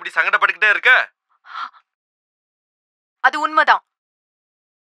நினைச்சுக்கிட்டா நீ இப்படி சங்கடப்பட்டுக்கிட்டே இருக்க? அது உண்மைதான்.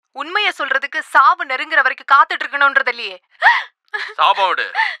 உண்மைய சொல்றதுக்கு சாவு நெருங்குற வரைக்கும் காத்துட்டு இருக்கணும்ன்றது இல்லையே. சாபம் விடு.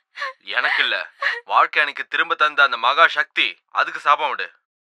 எனக்கு இல்ல, வாழ்க்கை எனக்கு திரும்ப தந்த அந்த மகா சக்தி, அதுக்கு சாபம் விடு.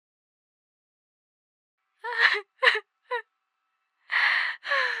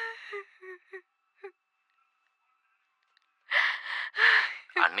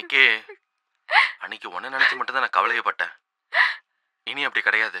 அன்னைக்கு ஒன்ன நினைச்சு மட்டும் தான் நான் கவலையப்பட்டேன். இனி அப்படி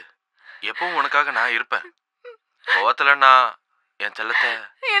கிடையாது. எப்பவும் உனக்காக நான் இருப்பேன். கோவத்துல நான் என் செல்லத்தை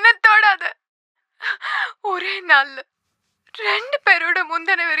என்ன தொடாத. ஒரே நாள்ல 2 பேரோட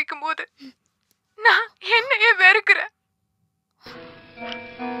முந்தனை வெறுக்கும் போது நான் என்னையே வெறுக்கிறேன்.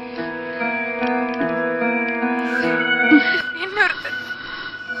 இன்னொருத்தர்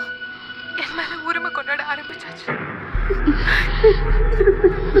என் மேல உரிமை கொண்டாட ஆரம்பிச்சாச்சு.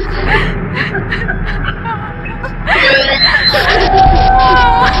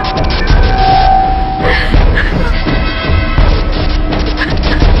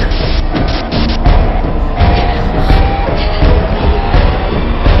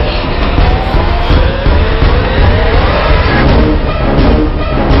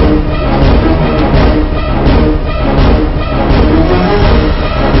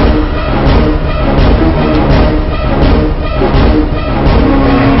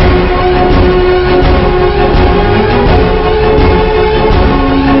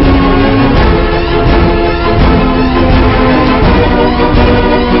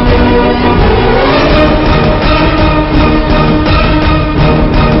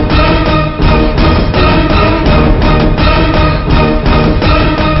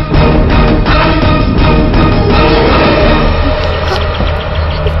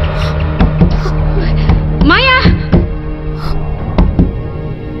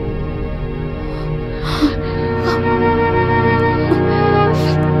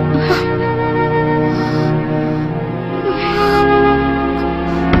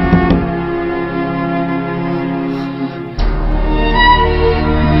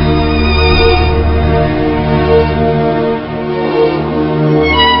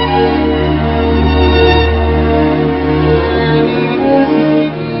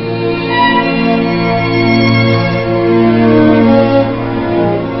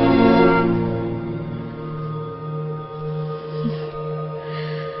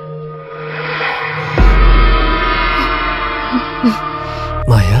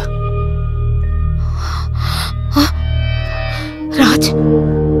 மாயா ராஜ்,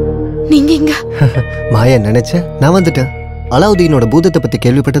 நீங்க எங்க? மாயா நினைச்சேன் நான் வந்துட்டேன். அலாவுதீனோட பூதத்தை பத்தி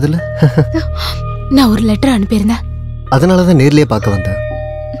கேள்விப்பட்டதில்ல? நான் ஒரு லெட்டர் அனுப்பியிருந்தேன். அதனாலதான் நேர்லயே பார்க்க வந்தேன்.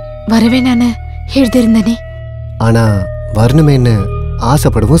 வரவே நானு எழுதியிருந்தேனே. ஆனா வரணுமேன்னு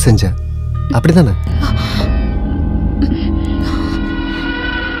ஆசைப்படவும் செஞ்சேன். அப்படிதானே?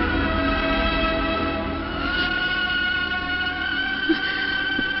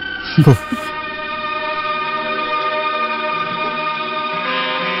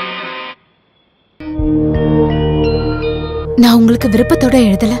 நான் உங்களுக்கு விருப்பத்தோட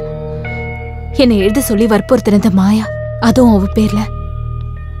எழுதல. என்னை எழுத சொல்லி வற்புறுத்தினது மாயா. அதுவும் அவ பேர்ல.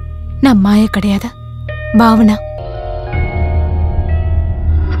 நான் மாயா கிடையாது, பாவனா.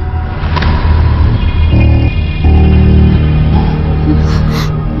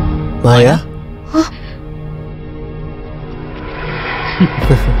 மாயா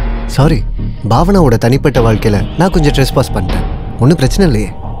சாரி, பாவனாவோட தனிப்பட்ட வாழ்க்கையில நான் கொஞ்சம் ட்ரெஸ் பாஸ் பண்ணிட்டேன். ஒன்றும் பிரச்சனை இல்லையே.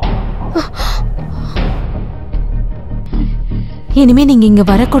 இனிமே நீங்க இங்க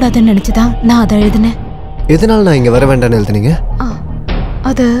வரக்கூடாதுன்னு நினைச்சுதான் நான் அதை எழுதினேன். எதனால நான் இங்க வர வேண்டாம்னு எழுதுனீங்க?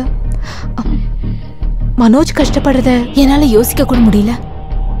 அது மனோஜ் கஷ்டப்படுறத என்னால யோசிக்க கூட முடியல.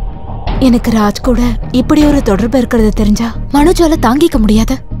 எனக்கு ராஜ் கூட இப்படி ஒரு தொடர்பு இருக்கிறத தெரிஞ்சா மனோஜால தாங்கிக்க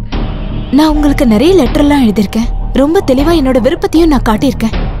முடியாது. நான் உங்களுக்கு நிறைய லெட்டர்லாம் எழுதியிருக்கேன். ரொம்ப தெளிவா என்னோட விருப்பத்தையும் நான்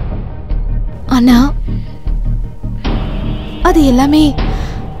காட்டியிருக்கேன். ஆனா அது எல்லாமே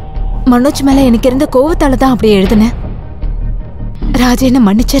மனோஜ் மேல எனக்கு இருந்த கோவத்தால தான் அப்படி எழுதினேன். ராஜ், என்ன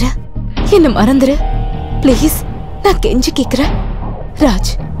மன்னிச்சிர, என்ன மறந்துரு பிளீஸ். நான் கெஞ்சி கேக்குறேன்.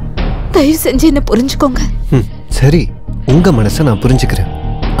 ராஜ், தயவு செஞ்சு என்ன புரிஞ்சுக்கோங்க. சரி, உங்க மனசை நான் புரிஞ்சுக்கிறேன்.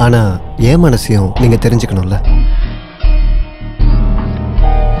 ஆனா என் மனசையும் நீங்க தெரிஞ்சுக்கணும்ல.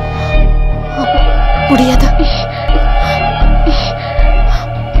 முடியாது.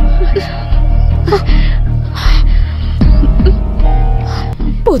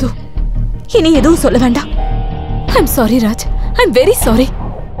 போதும், இனி எதுவும் சொல்ல வேண்டாம். I'm sorry Raj, I'm very sorry.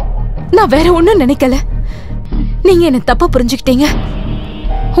 நான் வேற ஒண்ணும் நினைக்கல. நீங்க என்ன தப்பா புரிஞ்சுக்கிட்டீங்க.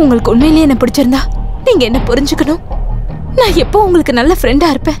 உங்களுக்கு உண்மையிலேயே என்ன பிடிச்சிருந்தா நீங்க என்ன புரிஞ்சுக்கணும். நான் எப்போ உங்களுக்கு நல்ல ஃப்ரெண்டா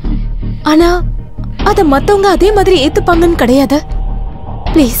இருப்பேன். ஆனா அத மத்தவங்க அதே மாதிரி ஏத்துப்பாங்கன்னு கிடையாது.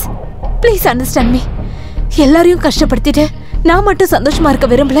 Please please understand me. எல்லாரையும் கஷ்டப்படுத்திட்டு நான் மட்டும் சந்தோஷமா இருக்க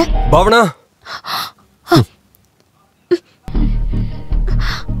விரும்பல. பாவனா,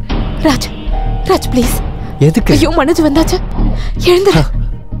 ராஜ், ராஜ் ப்ளீஸ். எதுக்கு? ஐயோ, மனோஜ் வந்தாச்சு. எழுந்துரு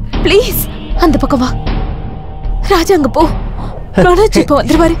ப்ளீஸ். அந்த பக்கம் வா. ராஜ், அங்க போ. மனோஜ் இப்ப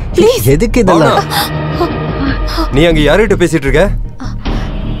வந்துருவாரு. ப்ளீஸ். எதுக்கு இதெல்லாம்? நீ அங்க யார்கிட்ட பேசிட்டு இருக்க?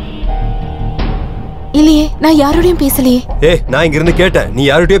 இல்லையே, நான் யாரோடையும் பேசலையே. ஏய், நான் இங்க இருந்து கேட்டேன். நீ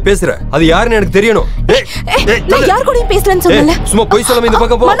யார்கிட்டயோ பேசுற. அது யாருன்னு எனக்கு தெரியணும். நான் யார் கூடயும் பேசலன்னு சொல்லல. சும்மா போய் சொல்லாம இந்த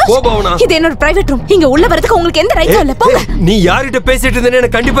பக்கம் போ. போ பாவனா. இது என்னோட பிரைவேட் ரூம். இங்க உள்ள வரதுக்கு உங்களுக்கு எந்த ரைட்டும் இல்ல. போங்க. நீ யார்கிட்ட பேசிட்டு இருந்தேன்னு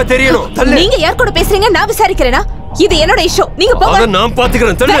எனக்கு கண்டிப்பா தெரியணும். நீங்க யார் கூட பேசுறீங்க நான் விசாரிக்கிறேனா? இது என்னோட இஷ்யூ. நீங்க போங்க. அத நான்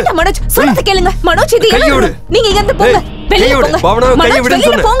பாத்துக்கறேன். தள்ளு. வேண்டாம் மனோஜ், சொல்றத கேளுங்க. மனோஜ், இது என்னோட. நீங்க இங்க இருந்து போங்க. வெளிய போங்க. பாவனா, கையை விடுன்னு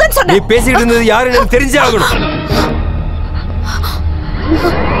சொன்னேன். போங்கன்னு சொன்னேன். நீ பேசிட்டு இருந்தது யாருன்னு எனக்கு தெரிஞ்சே ஆகணும்.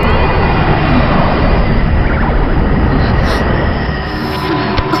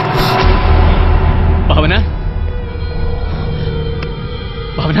 भावना,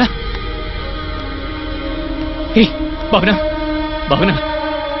 भावना, हे भावना, भावना,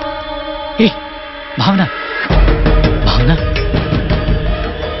 हे भावना, भावना,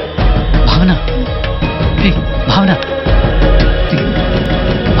 भावना, हे भावना,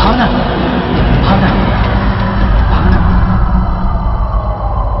 भावना, भावना,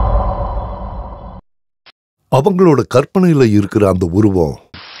 அவங்களோட கற்பனையில இருக்கிற அந்த உருவம்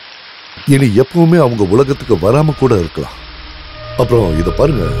இனி எப்பவுமே அவங்க உலகத்துக்கு வராம கூட இருக்கலாம். அப்புறம் இத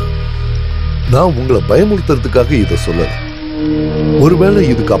பாருங்க, நான் உங்களை பயமுறுத்துறதுக்காக இத சொல்லல. ஒருவேளை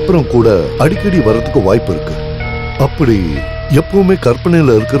இதுக்கு அப்புறம் கூட அடிக்கடி வர்றதுக்கு வாய்ப்பு இருக்கு. அப்படி எப்பவுமே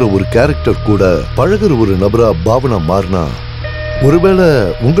கற்பனையில இருக்கிற ஒரு கேரக்டர் கூட பழகுற ஒரு நபரா பாவனா மாறினா, ஒருவேளை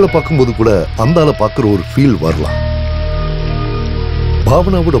உங்களை பார்க்கும்போது கூட அந்த ஆளை பார்க்குற ஒரு ஃபீல் வரலாம்.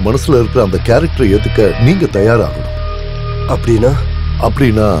 பாவனாவோட மனசுல இருக்கிற அந்த கேரக்டரை ஏத்துக்க நீங்க தயாராகணும்.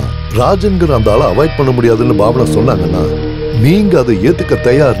 அப்படின்னா ராஜன்கிற அந்த ஆளை அவாய்ட் பண்ண முடியாதுன்னு பாவனா சொன்னாங்கன்னா நீங்க அதை ஏத்துக்க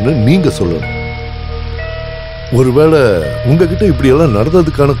தயார்னு நீங்க சொல்லணும். ஒருவேளை உங்ககிட்ட இப்படி எல்லாம்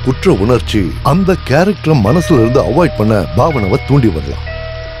நடந்ததுக்கான குற்ற உணர்ச்சி அந்த கேரக்டரை மனசுல இருந்து அவாய்ட் பண்ண பாவனாவை தூண்டி வரலாம்.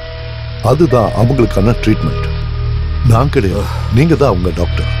 அதுதான் அவங்களுக்கான ட்ரீட்மெண்ட். நான் கிடையாது, நீங்க தான் அவங்க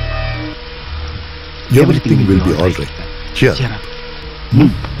doctor. Everything will be all right. Cheer.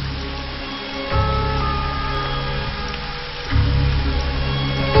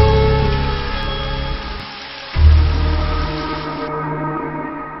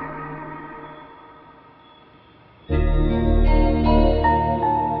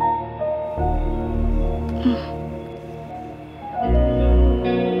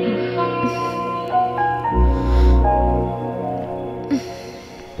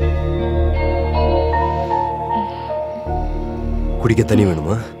 குடிக்க தண்ணி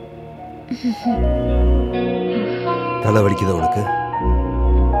வேணுமா? தலை வலிக்குதா உனக்கு?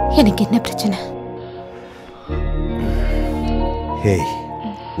 எனக்கு என்ன பிரச்சனை? ஹேய்,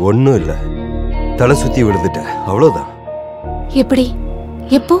 ஒன்னும் இல்ல, தலை சுத்தி விழுந்துட்ட, அவ்வளவுதான். எப்படி?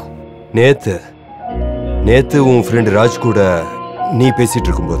 எப்போ? நேத்து உன் ஃப்ரெண்ட் ராஜ் கூட நீ பேசிட்டு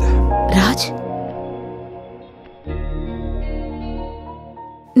இருக்கும்போது. ராஜ்?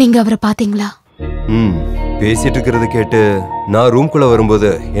 நீங்க அவரை பாத்தீங்களா? பேசிட்டு இருக்கிறத கேட்டு நான் ரூம்குள்ள வரும்போது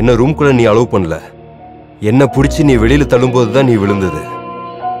என்ன ரூம்குள்ள நீ அலோவ் பண்ணல. என்ன புடிச்சு நீ வெளியில தள்ளும்போது தான் நீ விழுந்தது.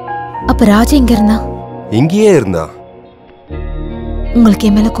 அப்ப ராஜ் எங்க இருந்தா? இங்கேயே இருந்தா. உங்களுக்கு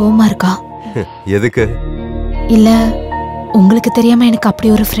என் மேல கோவமா இருக்கா? எதுக்கு? இல்ல உங்களுக்கு தெரியாம எனக்கு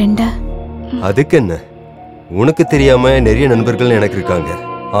அப்படி ஒரு ஃப்ரெண்ட? அதுக்கு என்ன, உனக்கு தெரியாம நிறைய நண்பர்கள் எனக்கு இருக்காங்க,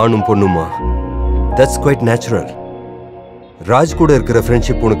 ஆணும் பொண்ணுமா. That's quite natural. ராஜ் கூட இருக்கிற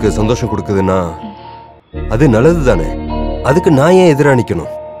ஃப்ரெண்ட்ஷிப் உனக்கு சந்தோஷம் கொடுக்குதுன்னா அது நல்லது தானே. அதுக்கு நான் ஏன் எதிரா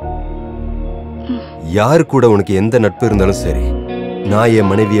நிக்கணும்? யாரு கூட உனக்கு எந்த நட்பு இருந்தாலும் சரி, நான் என்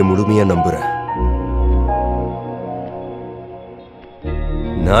மனைவியை முழுமையா நம்புறேன்.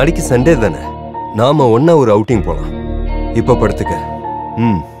 நாளைக்கு சண்டே தானே, நாம ஒன்னா ஒரு அவுட்டிங் போலாம். இப்ப படுத்துக்க.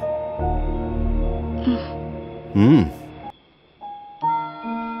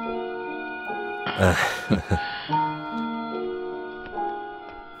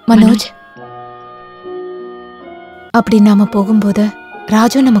 மனோஜ், அப்படி நாம போகும்போது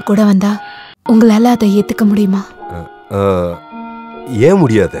ராஜு நம்ம கூட வந்தா உங்களால அதை ஏத்துக்க முடியுமா? ஏன்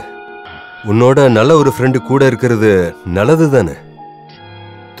முடியாது? உன்னோட நல்ல ஒரு ஃப்ரெண்டு கூட இருக்கிறது நல்லது தானே.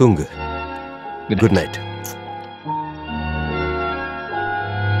 தூங்கு. Good night.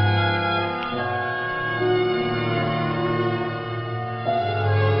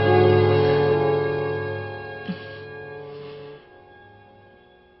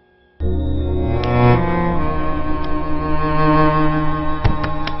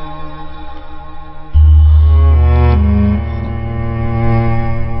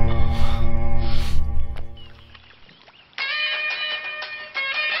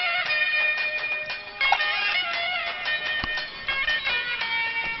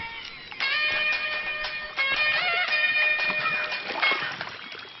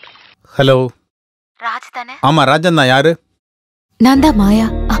 ஹலோ. ராஜ் தானே? ஆமா, ராஜன் தான். யாரு? நான் தான் மாயா.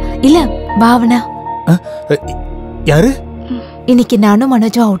 இல்ல, பாவனா. யாரு? இன்னைக்கு நானும்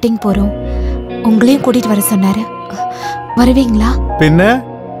மனோஜும் அவுட்டிங் போறோம். உங்களையும் கூட்டிட்டு வர சொன்னாரு. வருவீங்களா? பின்ன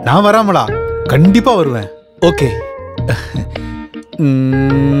நான் வராமலா? கண்டிப்பா வருவேன். ஓகே.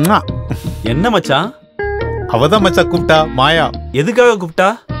 என்ன மச்சான்? அவதான் மச்சான் கூப்பிட்டா. மாயா. எதுக்காக கூப்பிட்டா?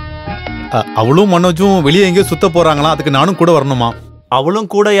 அவளும் மனோஜும் வெளியே எங்கேயோ சுத்த போறாங்களா, அதுக்கு நானும் கூட வரணுமா.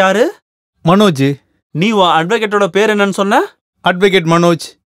 அவளும் கூட? யாரு? மனோஜ். நீ அட்வொகேட்டோட பேர் என்னன்னு சொன்ன? அட்வொகேட் மனோஜ்.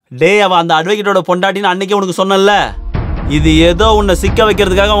 டே, அவ அந்த அட்வொகேட்டோட பொண்டாட்டின்னு அன்னைக்கே உனக்கு சொன்னல. இது ஏதோ உன்னை சிக்க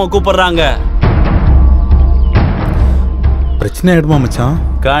வைக்கிறதுக்காக அவங்க கூப்பிடுறாங்க. பிரச்சனை ஆயிடுமா மச்சான்?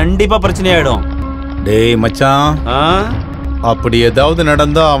 கண்டிப்பா பிரச்சனை ஆயிடும். டேய் மச்சான், அப்படி ஏதாவது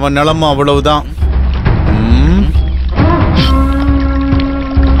நடந்தா அவன் நிலைமை அவ்வளவுதான்.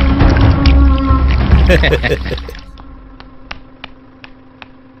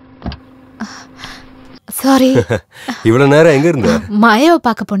 சாரி. இவ்வளவு நேரம் எங்க இருந்த? மாயாவை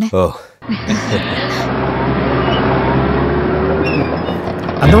பார்க்க போனேன்.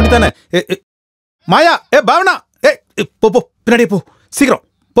 அந்த வண்டி தானே? மாயா, பாவனா, போ போ, பின்னாடி போ, சீக்கிரம்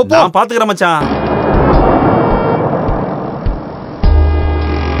போ. நான் பாத்துக்கிறேன் மச்சான்.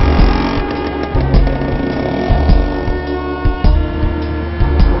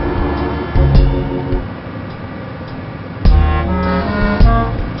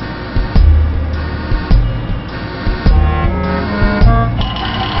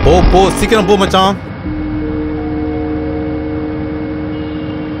 போ போ, சீக்கிரம் போ மச்சான்.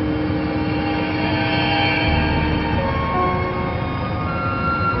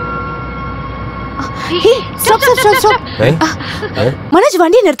 மனோஜ்,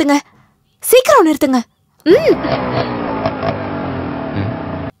 வண்டியை நிறுத்துங்க, சீக்கிரம் நிறுத்துங்க.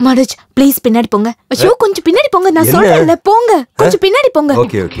 மனோஜ் ப்ளீஸ் பின்னாடி போங்க. ஐயோ கொஞ்சம் பின்னாடி போங்க, நான் சொல்றேன்ல, போங்க கொஞ்சம் பின்னாடி போங்க.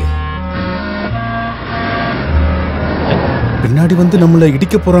 Okay okay. பின்னாடி வந்து நம்மள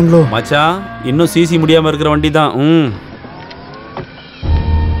இடிக்க போறாங்களோ? மச்சான், இன்னும் சிசி முடியாம இருக்கிற வண்டி தான்.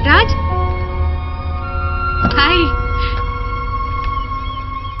 ராஜ், ஹாய்.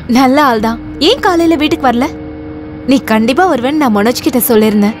 நல்ல ஆள் தான். ஏன் காலையில வீட்டுக்கு வரல? நீ கண்டிப்பா வருவேன்னு நான் மனோஜ் கிட்ட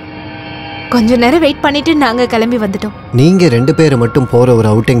சொல்லிருந்தேன். கொஞ்ச நேரம் வெயிட் பண்ணிட்டு நாங்க கிளம்பி வந்துட்டோம். நீங்க 2 பேர் மட்டும் போற ஒரு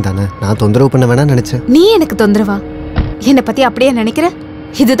அவுட்டிங் தானே, நான் தொந்தரவு பண்ண வேணாம் நினைச்சேன். நீ எனக்கு தொந்தரவா? என்னை பத்தி அப்படியே நினைக்கிற?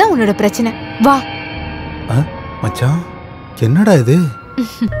 இதுதான் உன்னோட பிரச்சனை. வா. மச்சான், என்னடா இது?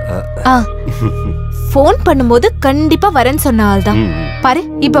 ஃபோன் பண்ணும்போது கண்டிப்பா வரேன்னு சொன்ன ஆள் தான். பாரு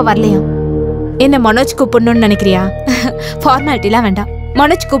இப்ப வரலையா? என்ன மனோஜ் கூப்பிடணும்னு நினைக்கிறியா? ஃபார்மாலிட்டிலாம் வேண்டாம்.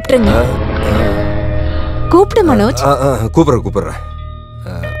 மனோஜ் கூப்பிட்டுருங்க. கூப்பிடு மனோஜ். கூப்பிடுறேன்.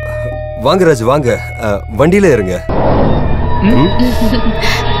 வாங்க ராஜ், வாங்க. வண்டியில இருங்க.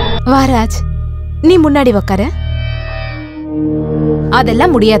 வா ராஜ், நீ முன்னாடி உட்காரு.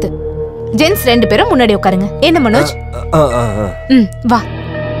 அதெல்லாம் முடியாது. ஜென்ஸ் 2 பேரும் முன்னாடி உட்காருங்க. என்ன மனோஜ்? வா.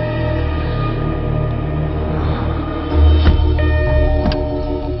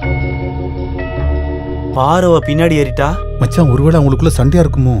 பாரவ பின்னாடி ஏறிட்டா. மச்சான், ஒருவேளை அவங்களுக்குள்ள சண்டையா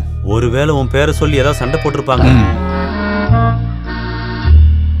இருக்குமோ? ஒருவேளை உன் பேரை சொல்லி ஏதாவது சண்டை போட்டிருப்பாங்க.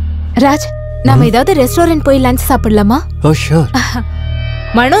 ராஜ், நாம ஏதாவது ரெஸ்டாரண்ட் போய் லஞ்ச் சாப்பிடலாமா? ஓ ஷூர்.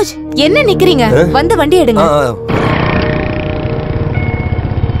 மனோஜ், என்ன நிக்கிறீங்க? வந்து வண்டி எடுங்க.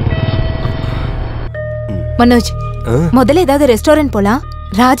 மனோஜ், முதல்ல ஏதாவது ரெஸ்டாரண்ட் போலாம்.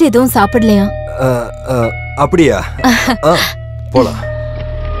 ராஜ் எதுவும் சாப்பிடலையா? அப்படியா? போலாம்.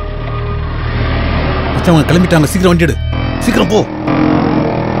 மச்சான், அவங்க கிளம்பிட்டாங்க. சீக்கிரம் வண்டி எடு. சீக்கிரம் போ.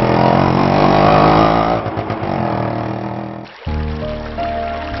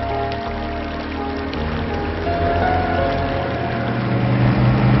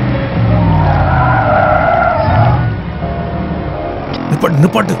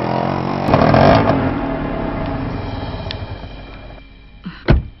 நிப்பாட்டு.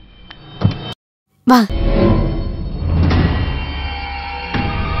 வா.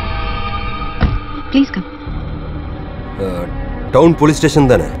 Please come. Town police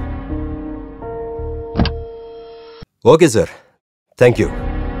station தானே? Okay sir, thank you.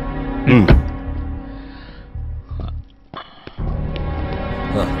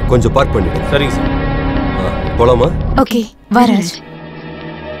 கொஞ்சம் பார்க் பண்ணிடுங்க. சரிங்க சார். போலாமா? ஓகே, வா ராஜ்.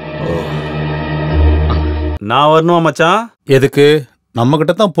 நான் வரணுமா மச்சான்? எதுக்கு? நம்ம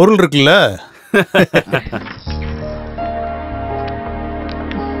கிட்ட தான் பொருள் இருக்குல்ல.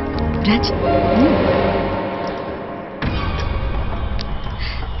 ராஜ்,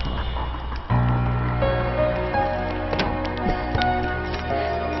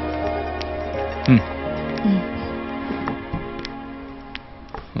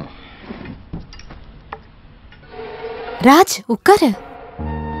 ராஜ் உட்காரு.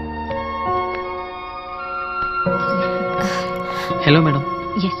 Hello madam.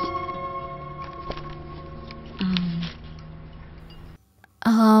 எஸ்.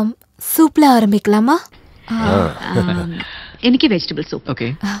 சூப்ல ஆரம்பிக்கலாமா? எனக்கு வெஜிடபிள் சூப். ஓகே.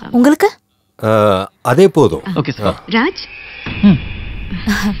 உங்களுக்கு? அதே போதும். Okay sir. Raj,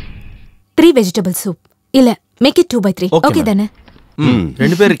 3 vegetable soup. இல்ல, மேக் இட் 2/3. ஓகே தானே?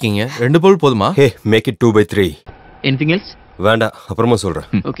 2 பேர் இருக்கீங்க. 2 பவுல் போதுமா? ஹே, மேக் இட் 2/3. Anything else? வேண்டாம், அப்புறமா சொல்றேன்.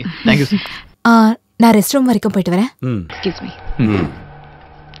 Okay, thank you sir. நான் ரெஸ்ட் ரூம் வரைக்கும் போயிட்டு வரேன். Excuse me.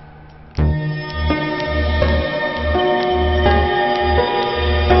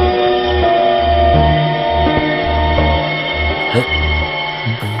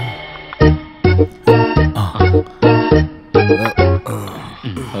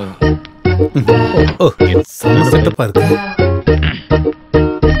 செட்டப்பா இருக்கு.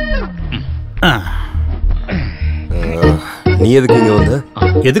 நீ எதுக்கு இங்க வந்த?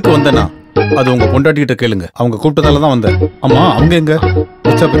 எதுக்கு வந்தனா? அது உங்க பொண்டாட்டிகிட்ட கேளுங்க. அவங்க கூப்பிட்டதால தான் வந்தேன். ஆமா, அவங்க எங்க?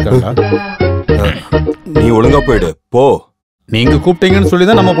 உச்சா போயிருக்காங்களா? நீ ஒழுங்கா போயிடு. போ. நீங்க கூப்பிட்டீங்கன்னு சொல்லி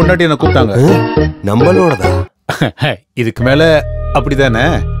தான் நம்ம பொண்டாட்டி என்ன கூப்பிட்டாங்க. நம்மளோடதா? இதுக்கு மேல அப்படிதானே?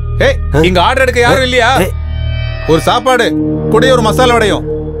 ஏய், இங்க ஆர்டர் எடுக்க யாரும் இல்லையா? ஒரு சாப்பாடு கூட ஒரு மசாலா வடையும்.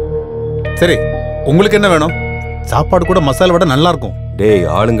 சரி, உங்களுக்கு என்ன வேணும்? சாப்பாடு கூட மசாலா வடை நல்லா இருக்கும். டேய்,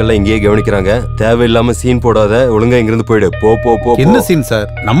 ஆளுங்கெல்லாம் இங்கேயே கவனிக்கிறாங்க. தேவையில்லாம சீன் போடாத. ஒழுங்கா இங்கிருந்து போயிடு. போ போ போ. என்ன சீன் சார்?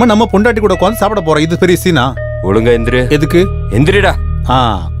 நம்ம பொண்டாட்டி கூட உட்கார்ந்து சாப்பிட போறோம். இது பெரிய சீனா? ஒழுங்கா எந்திரு. எதுக்கு? எந்திரிடா.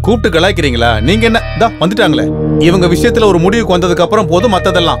 கூப்பிட்டு கலாய்க்கிறீங்களா? நீங்க என்ன? இதா வந்துட்டாங்களே. இவங்க விஷயத்துல ஒரு முடிவுக்கு வந்ததுக்கு அப்புறம் போதும்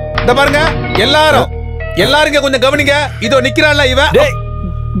மத்ததெல்லாம். இந்த பாருங்க, எல்லாரும் கொஞ்சம் கவனிங்க. இதோ நிக்கிறான்ல இவன்.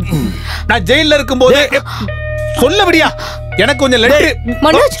 நான் ஜெயில்ல இருக்கும்போது சொல்லபடியா எனக்கு கொஞ்சம்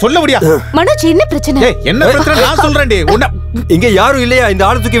லெட்டர் சொல்லபடியா. மனோஜ், என்ன பிரச்சனை? என்ன பிரச்சனை நான் சொல்றேன்டி. இங்க யாரும் இல்லையா? இந்த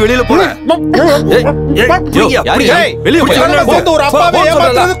ஆளு தூக்கி வெளியில போற. வெளிய போய் ஒரு அப்பாவே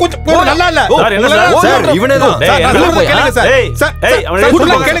ஏமாத்துறது கொஞ்சம் நல்லா இல்ல சார். இவனே தான். கேளுங்க சார். சார்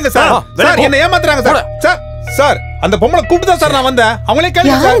கேளுங்க சார். சார் என்ன ஏமாத்துறாங்க சார். சார் அந்த பொம்பளை கூப்பிட்டு தான் சார் நான் வந்தேன். அவங்களே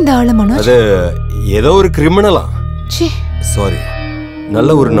கேளுங்க சார். இந்த ஆளு மனோஜ்? அது ஏதோ ஒரு கிரிமினலா. சாரி, நல்ல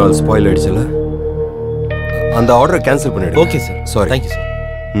ஒரு நாள் ஸ்பாயில் ஆயிடுச்சுல. அந்த ஆர்டரை கேன்சல் பண்ணிடு. Okay sir. Sorry. Thank you sir.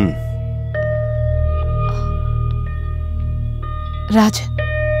 Raj,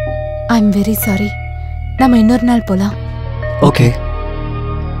 I am very sorry. நம்ம இன்னொரு நாள் போலாம். ஓகே.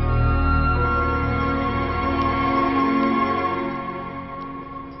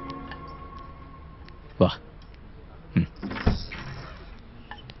 வா.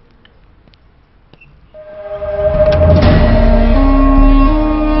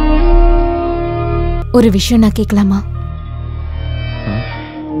 ஒரு விஷயம் நான் கேட்கலாமா?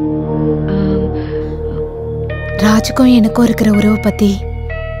 ராஜுக்கும் எனக்கும் இருக்கிற உறவை பத்தி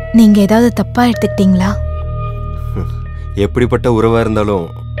நீங்க ஏதாவது தப்பா எடுத்துக்கிட்டீங்களா? எப்படிப்பட்ட உறவா இருந்தாலும்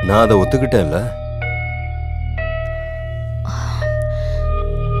நான் அதை ஒத்துக்கிட்டேன்ல.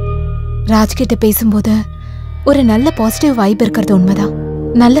 ராஜ்கிட்ட பேசும்போது ஒரு நல்ல பாசிட்டிவ் வைப் இருக்கிறது உண்மைதான்,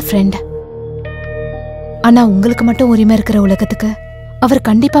 நல்ல ஃப்ரெண்ட். ஆனா உங்களுக்கு மட்டும் உரிமை இருக்கிற உலகத்துக்கு அவர்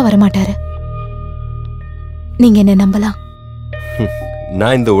கண்டிப்பா வரமாட்டாரு. நீங்க என்ன நம்பலாம்.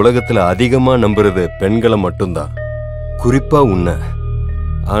 நான் இந்த உலகத்துல அதிகமா நம்புறது பெண்களை மட்டும்தான், குறிப்பா உன்னை.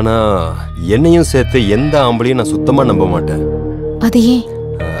 ஆனா என்னையும் சேர்த்து எந்த ஆம்பளையும் நான் சுத்தமா நம்ப மாட்டேன்.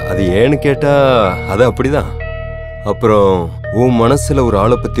 அது ஏன்னு கேட்டா அது அப்படிதான். அப்புறம் உன் மனசுல ஒரு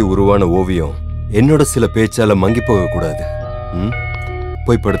ஆளை பத்தி உருவான ஓவியம் என்னோட சில பேச்சால மங்கி போக கூடாது.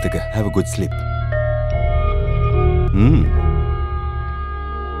 போய் படுத்துக்க. Have a good sleep.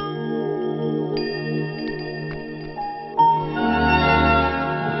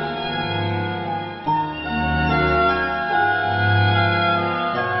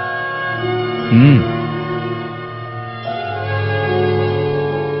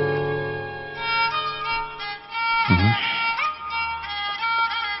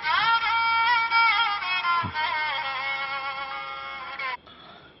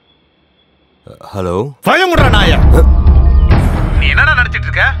 Hello. பயமுடா நாயா, நீ என்னடா நினைச்சிட்டு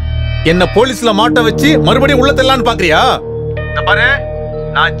இருக்க? என்ன போலீஸ்ல மாட்ட வச்சு மறுபடியும் உள்ள தள்ளலான்னு பாக்குறியா? இந்த பாரு,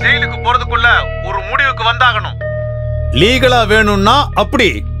 நான் ஜெயிலுக்கு போறதுக்குள்ள ஒரு முடிவுக்கு வந்தாகணும். லீகலா வேணும்னா அப்படி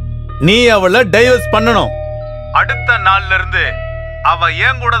நீ அவளை டைவர்ஸ் பண்ணணும். அடுத்த நாள்ல இருந்து அவ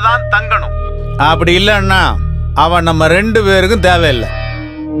ஏன் கூட தான் தங்கணும். அப்படி இல்லன்னா அவ நம்ம 2 பேருக்கும் தேவையில்லை.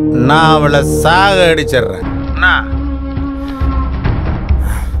 நான் அவளை சாக அடிச்சிடுறேன்.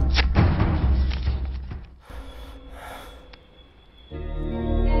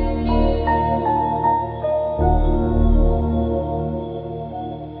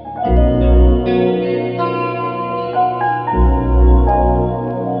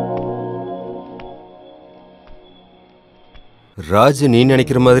 ராஜ் நீ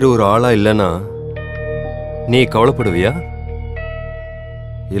நினைக்கிற மாதிரி ஒரு ஆளா இல்லைன்னா நீ கவலைப்படுவியா?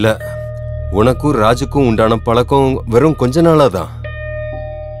 இல்ல, உனக்கும் ராஜுக்கும் உண்டான பழக்கம் வெறும் கொஞ்ச நாளா தான்.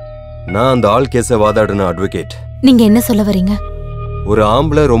 நான் அந்த ஆள் கேஸை வாதாடின அட்வொகேட். நீங்க என்ன சொல்ல வரீங்க? ஒரு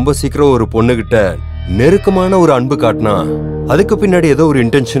ஆம்பளை ரொம்ப சீக்கிரம் ஒரு பொண்ணுகிட்ட நெருக்கமான ஒரு அன்பு காட்டினா அதுக்கு பின்னாடி ஏதோ ஒரு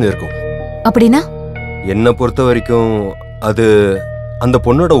இன்டென்ஷன் இருக்கும். அப்படின்னா என்ன பொறுத்த வரைக்கும் அது அந்த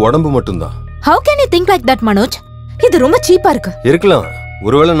பொண்ணோட உடம்பு மட்டும்தான். How can you think like that, Manoj? இது ரொம்ப சீப்பா இருக்கு. இருக்கலாம்,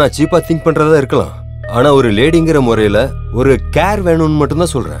 ஒருவேளை நான் சீப்பா திங்க் பண்றதா இருக்கலாம். ஆனா ஒரு லேடிங்கிற முறையில ஒரு கேர் வேணும்னு மட்டும்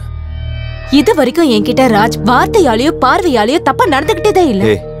தான் சொல்றேன். இது வரைக்கும் என்கிட்ட ராஜ் வார்த்தையாலேயோ பார்வையாலேயோ தப்பா நடந்துகிட்டே இல்ல.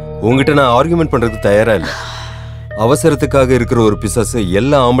 உங்ககிட்ட நான் ஆர்குமெண்ட் பண்றதுக்கு தயாரா இல்ல. அவசரத்துக்காக இருக்கிற ஒரு பிசாசு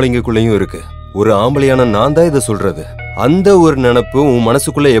எல்லா ஆம்பளைங்களுக்குள்ளயும் இருக்கு. ஒரு ஆம்பளையான நான் தான் இதை சொல்றது. அந்த ஒரு நினைப்பு உன்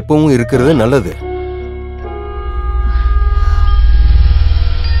மனசுக்குள்ள எப்பவும் இருக்கிறது நல்லது.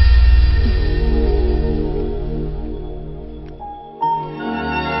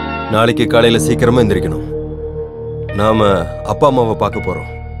 நாளைக்கு காலையில சீக்கிரமா எந்திரிக்கணும். நாம அப்பா அம்மாவை பார்க்க போறோம்.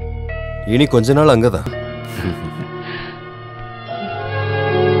 இனி கொஞ்ச நாள் அங்கதான்.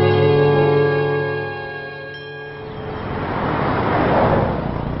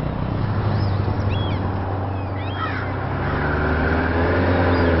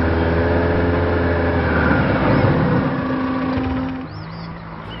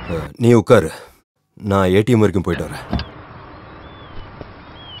 நீ உட்காரு, நான் ஏடிஎம் வரைக்கும் போயிட்டு வரேன்.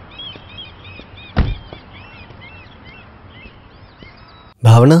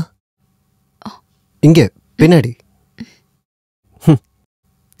 பாவனா, இங்க பின்னாடி.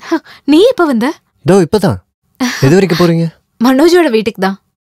 நீ இப்ப வந்த? இப்பதான். எது வரைக்கும் போறீங்க? மனோஜோட வீட்டுக்கு தான்.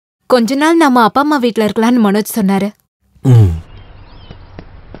 கொஞ்ச நாள் நம்ம அப்பா அம்மா வீட்டுல இருக்கலாம்னு மனோஜ் சொன்னாரு.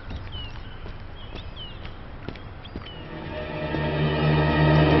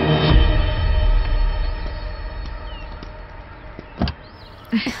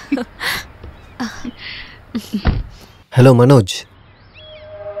 ஹலோ மனோஜ்.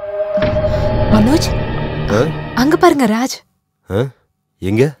 மனோஜ், அங்க பாருங்க ராஜ்.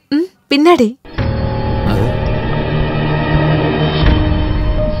 எங்க? பின்னாடி.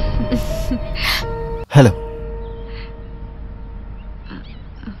 ஹலோ.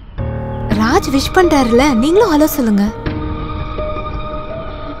 ராஜ் விஷ் பண்றாருல, நீங்களும் ஹலோ சொல்லுங்க.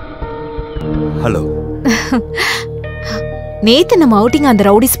 ஹலோ. நேத்து நம்ம அவுட்டிங் அந்த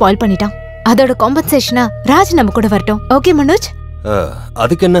ரவுடி ஸ்பாயில் பண்ணிட்டான். அதோட காம்பன்சேஷனா ராஜ் நம்ம கூட வரட்டும். ஓகே மனோஜ்?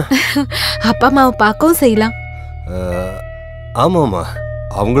 அதுக்கு என்ன? அப்பா அம்மாவை பார்க்கவும் செய்யலாம். ஆமாமா,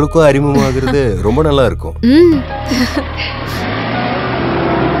 அவங்களுக்கும் அறிமுகமாகிறது ரொம்ப நல்லா இருக்கும்.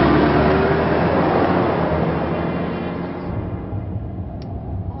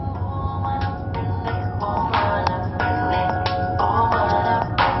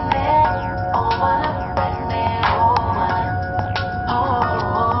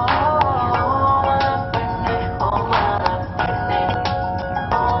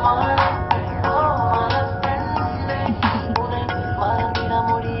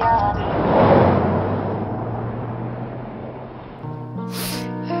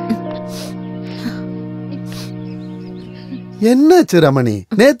 என்னாச்சு ரமணி?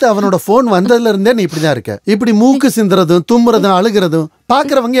 நேத்து அவனோட போன் வந்ததுல இருந்தே நீ இப்படிதான் இருக்க. இப்படி மூக்கு சிந்துறதும் தும்முறதும் அழுகிறதும்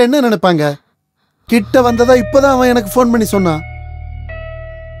பாக்குறவங்க என்ன நினைப்பாங்க? கிட்ட வந்ததா இப்பதான் அவன் எனக்கு போன் பண்ணி சொன்னான்.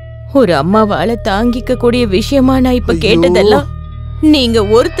 ஒரு அம்மாவால தாங்கிக்க கூடிய விஷயமா நான் இப்ப கேட்டதெல்லாம் நீங்க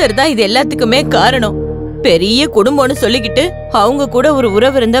ஒருத்தர் தான் இது எல்லாத்துக்குமே காரணம். பெரிய குடும்பம்னு சொல்லிக்கிட்டு அவங்க கூட ஒரு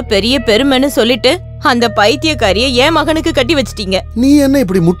உறவு இருந்தா பெரிய பெருமைன்னு சொல்லிட்டு அந்த பைத்தியக்காரிய என் மகனுக்கு கட்டி வச்சிட்டீங்க. நீ என்ன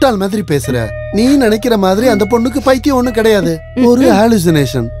இப்படி முட்டாள் மாதிரி பேசுற? நீ நினைக்கிற மாதிரி அந்த பொண்ணுக்கு பைத்தியம் ஒண்ணு கிடையாது. ஒரு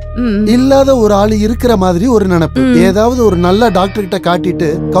ஹாலுசினேஷன். இல்லாத ஒரு ஆளு இருக்கிற மாதிரி ஒரு நினைப்பு. ஏதாவது ஒரு நல்ல டாக்டர் கிட்ட காட்டிட்டு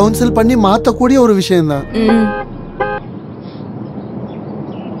கவுன்சில் பண்ணி மாத்தக்கூடிய ஒரு விஷயம்தான்.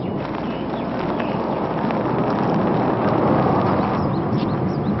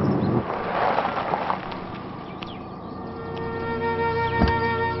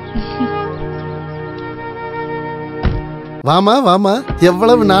 வாமா வாமா,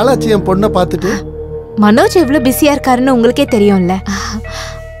 எவ்வளவு நாளாச்சு என் பொண்ணை பார்த்துட்டு. மனோஜ் எவ்வளவு பிஸியா இருக்காருன்னு உங்களுக்கே தெரியும்ல.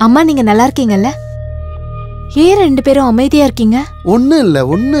 அம்மா நீங்க நல்லா இருக்கீங்கல்ல? ஏன் ரெண்டு பேரும் அமைதியா இருக்கீங்க? ஒண்ணும்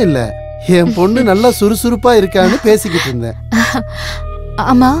இல்ல, என் பொண்ணு நல்லா சுறுசுறுப்பா இருக்கான்னு பேசிக்கிட்டு இருந்தேன்.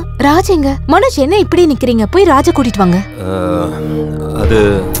 அம்மா ராஜ் எங்க? மனோஜ் என்ன இப்படி நிக்கிறீங்க? போய் ராஜ கூட்டிட்டு வாங்க. அது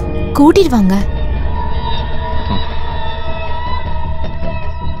கூட்டிட்டு வாங்க.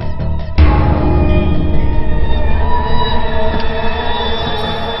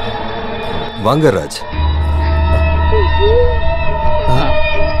 வாங்க ராஜ்.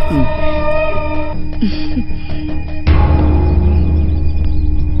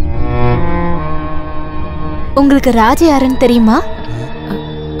 உங்களுக்கு ராஜ் யாருன்னு தெரியுமா?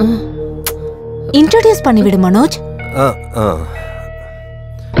 இன்ட்ரோடியூஸ் பண்ணிவிடு மனோஜ்.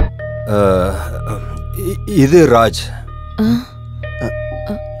 இது ராஜ்,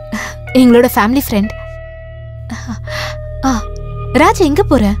 எங்களோட ஃபேமிலி ஃப்ரெண்ட். ராஜ் எங்க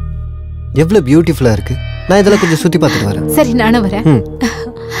போற? எவ்வளவு பியூட்டிஃபுல்லா இருக்கு. நான் இதெல்லாம் கொஞ்சம் சுத்தி பார்த்துட்டு வரேன். சரி நானும் வரேன்.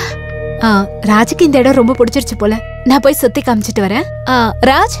 ராஜுக்கு இந்த இடம் ரொம்ப பிடிச்சிருச்சு போல. நான் போய் சுத்தி காமிச்சிட்டு வரேன்.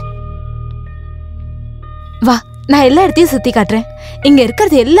 ராஜ் வா, நான் எல்லா இடத்தையும் சுத்தி காட்டுறேன். இங்க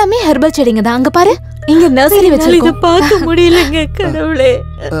இருக்கிறது எல்லாமே ஹெர்பல் செடிங்க தான். அங்க பாரு, இங்க நர்சரி வச்சிருக்கோம். இத பார்க்க முடியலங்க கடவுளே.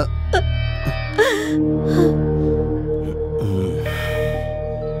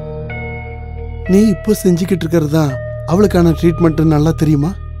 நீ இப்போ செஞ்சுக்கிட்டு இருக்கிறதா அவளுக்கான ட்ரீட்மெண்ட் நல்லா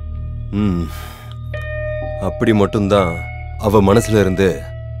தெரியுமா? அப்படி மட்டும்தான் அவ மனசுல இருந்து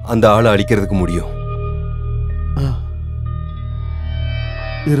அந்த ஆளை அடிக்கிறதுக்கு முடியும்.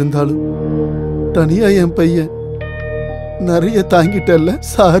 இருந்தாலும் தனியா என் பையன் நிறைய தாங்கிட்டல்ல.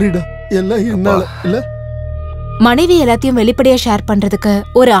 சாரிடா, எல்லாம் என்னால இல்ல. மனைவி எல்லாத்தையும் வெளிப்படையா ஷேர் பண்றதுக்கு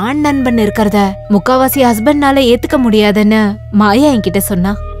ஒரு ஆண் நண்பன் இருக்கிறத முக்காவாசி ஹஸ்பண்ட்னால ஏத்துக்க முடியாதுன்னு மாயா என்கிட்ட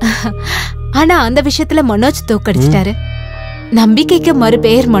சொன்னா. ஆனா அந்த விஷயத்துல மனோஜ் தோக்கடிச்சிட்டாரு. நம்பிக்கைக்கு மறு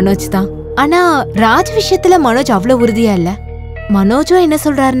பெயர் மனோஜ் தான். ஆனா ராஜ் விஷயத்துல மனோஜ் அவ்வளவு உறுதியா இல்ல. மனோஜும் என்ன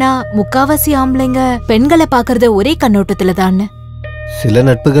சொல்றாருன்னா, முக்காவாசி ஆம்பளைங்க பெண்களை பாக்குறது ஒரே கண்ணோட்டத்துல தான். சில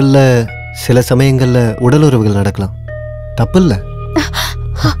நட்புகள்ல சில சமயங்கள்ல உடல் உறவுகள் நடக்கலாம், தப்பு இல்ல.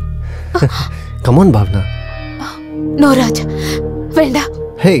 கமான் பாவனா. நோ ராஜ், வேண்டாம்.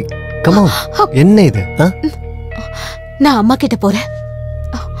 ஹே கமான், என்ன இது? நான் அம்மா கிட்ட போறேன்.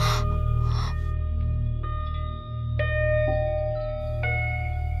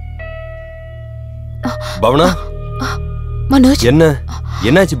 பவனா. மனோஜ்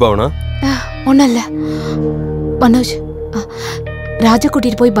என்னாச்சு பவனா? ஒண்ணும் இல்ல மனோஜ், ராஜா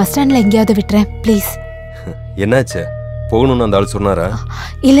கூட்டிட்டு போய் பஸ் ஸ்டாண்ட்ல எங்கேயாவது விட்டுறேன் ப்ளீஸ். என்னாச்சு? போகணும்னு அந்த ஆள் சொன்னாரா?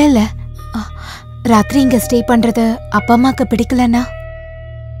 இல்ல ராத்திரி இங்க ஸ்டே பண்றது அப்பா அம்மாக்கு பிடிக்கலன்னா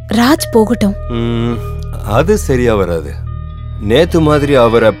ராஜ் போகட்டும். அது சரியா வராது. நேத்து மாதிரி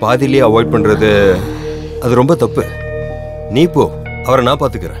அவரை பாதியிலேயே அவாய்ட் பண்றது அது ரொம்ப தப்பு. நீ போ, அவரை நான்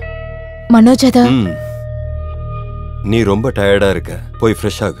பாத்துக்கிறேன். மனோஜ் அத நீ ரொம்ப டயர்டா இருக்க, போய்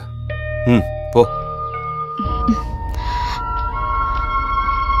ஃப்ரெஷ் ஆகு. போ.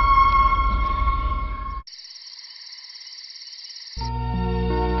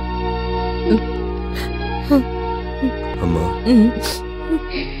 அம்மா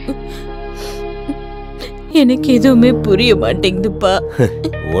எனக்கு எதுவுமே புரிய மாட்டேங்குதுப்பா.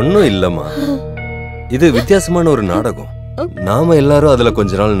 ஒன்னும் இல்லம்மா, இது வித்தியாசமான ஒரு நாடகம். நாம எல்லாரும் அதுல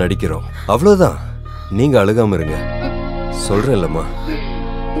கொஞ்ச நாள் நடிக்கிறோம், அவ்வளவுதான். நீங்க அழுகாம இருங்க, சொல்றேன்லம்மா.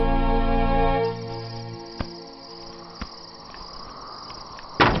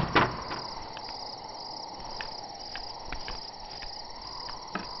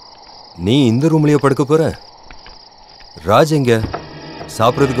 நீ இந்த ரூம்லயே படுக்க போற? ராஜ் எங்க?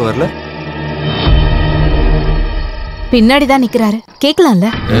 சாப்பிடுறதுக்கு வரல? பின்னாடிதான் நிக்கிறாரு, கேக்கலாம்ல?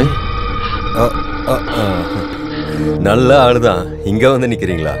 நல்ல ஆளுதான். இங்க வந்து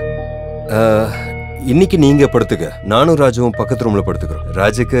நிக்கிறீங்களா? இன்னைக்கு நீங்க படுத்துக்க, நானும் ராஜுவும் பக்கத்து ரூம்ல படுத்துக்கிறோம்.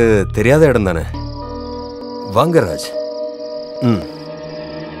 ராஜுக்கு தெரியாத இடம் தானே. வாங்க Raj.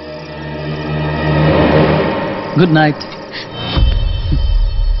 Good night.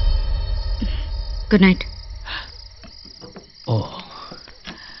 Good night. Oh.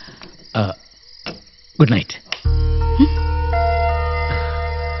 Good night.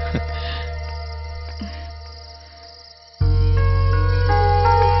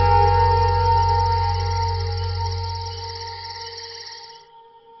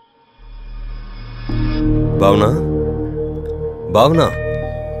 Bhavana, Bhavana,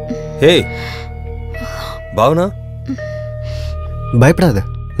 ஹே பாவனா. பயப்படாத,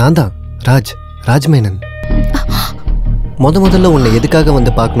 நான் தான் ராஜ், ராஜ்மேனன். முதல்ல உன்னை எதுக்காக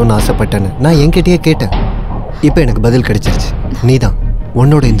வந்து பார்க்கணும்னு ஆசைப்பட்டேன்னு நான் என்கிட்டயே கேட்டேன். இப்போ எனக்கு பதில் கிடைச்சிருச்சு. நீதான்,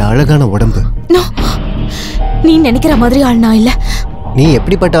 உன்னோட இந்த அழகான உடம்பு. நீ நினைக்கிற மாதிரி ஆள் நான் இல்ல. நீ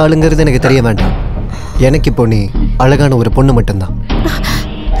எப்படிப்பட்ட ஆளுங்கிறது எனக்கு தெரிய வேண்டாம். எனக்கு இப்போ நீ அழகான ஒரு பொண்ணு மட்டும்தான்.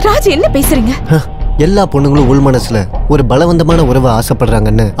 ராஜ், என்ன பேசுறீங்க? எல்லா பொண்ணுங்களும் உள் மனசுல ஒரு பலவந்தமான உறவை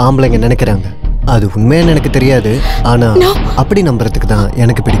ஆசைப்படுறாங்கன்னு ஆம்பளைங்க நினைக்கிறாங்க. அது உண்மைன்னு எனக்கு தெரியாது, ஆனா அப்படி நம்புறதுக்கு தான்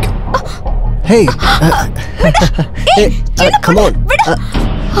எனக்கு பிடிக்கும். Hey, come on.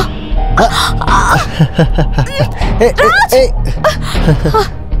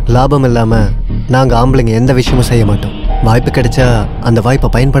 லாபம் இல்லாம நாங்க ஆம்பளைங்க எந்த விஷயமும் செய்ய மாட்டோம். வாய்ப்பு கிடைச்சா அந்த வாய்ப்பை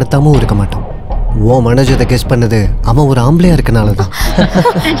பயன்படுத்தாம இருக்க மாட்டோம். ஓ மனோஜத்தை கெஸ் பண்ணது அவன் ஒரு ஆம்பளையா இருக்கனாலதான்.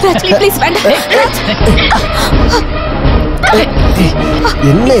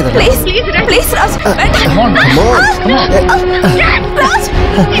 என்ன இது? ப்ளீஸ் ப்ளீஸ் ராஜ், வேண்டாம். ராஜ்,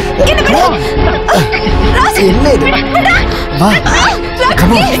 என்ன விடு. ராஜ், என்ன இது? வா,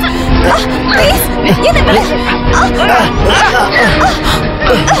 கம் ஆன். ப்ளீஸ், என்ன விடு.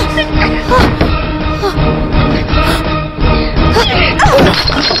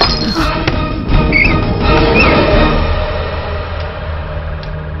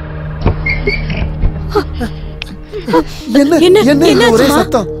 என்ன ஒரே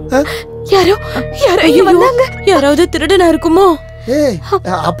சத்தம்? யாரோ வந்தாங்க. யாராவது திருடனா இருக்குமோ? ஏய்,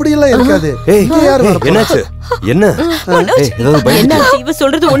 அப்படி எல்லாம் இருக்காது. என்னாச்சு? என்ன இவ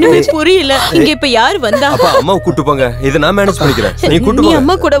சொல்றது ஒண்ணுமே புரியல. இங்க இப்ப யாரு வந்தா? அப்பா அம்மா கூட்டு போங்க, இத நான் மேனேஜ் பண்ணிக்கிறேன். நீ கூட்டு போங்க.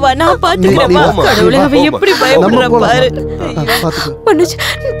 அம்மா கூட வா, நான் பாத்துக்கிறேன். கடவுளே, அவ எப்படி பயப்படுறா பாரு. மனுஷ்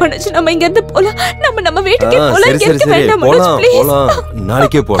நம்ம இங்க இருந்து போலாம். நம்ம வீட்டுக்கே போலாம். கேட்க வேண்டாம் மனுஷ், ப்ளீஸ். போலாம்,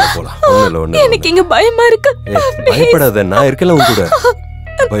 நாளைக்கே போலாம். ஒண்ணு எனக்கு இங்க பயமா இருக்கு. பயப்படாத, நான் இருக்கல உன் கூட.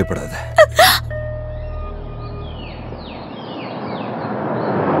 பயப்படாத.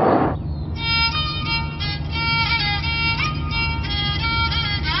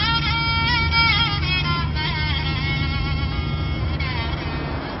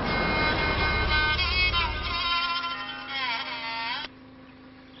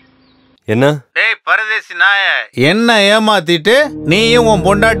 என்ன? டேய் பரதேசி நாய, என்ன ஏமாத்திட்டு நீயும் உன்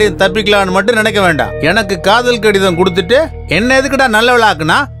பொண்டாட்டியும் தப்பிக்கலான்னு மட்டும் நினைக்க வேண்டாம். எனக்கு காதல் கடிதம் கொடுத்துட்டு என்ன எதுக்குடா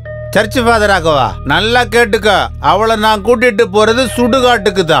நல்லவளாக்குனா? Search father ஆக்கவா? நல்லா கேட்டுக்க, அவளை நான் கூட்டிட்டு போறது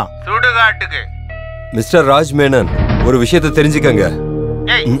சுடுகாட்டுக்கு தான். சுடுகாட்டுக்கு. மிஸ்டர் ராஜ் மேனன், ஒரு விஷயத்தை தெரிஞ்சுக்கங்க.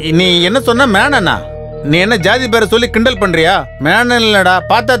 நீ என்ன சொன்ன? மேனனா? நீ என்ன ஜாதி பேரை சொல்லி கிண்டல் பண்றியா? மேனன் இல்லடா,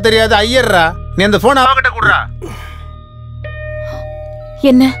 பார்த்தா தெரியாது ஐயர்ரா. நீ அந்த போன் அவகிட்ட குடுறா.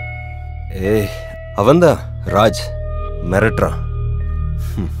 என்ன? ஏய், அவன்தான் ராஜ், மிரட்டுறான்.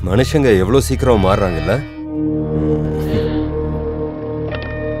 மனுஷங்க எவ்வளவு சீக்கிரம் மாறுறாங்கல்ல.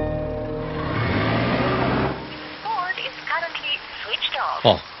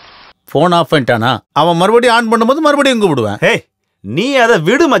 போன் ஆஃப் பண்ணிட்டானா? அவன் மறுபடியும் ஆன் பண்ணும்போது மறுபடியும் கூப்பிடுவேன். ஹே, நீ அதை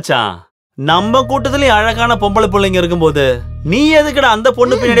விடு மச்சான். நம்ம கூட்டத்திலயும் அழகான பொம்பளை பிள்ளைங்க இருக்கும்போது நீ எதுக்குடா அந்த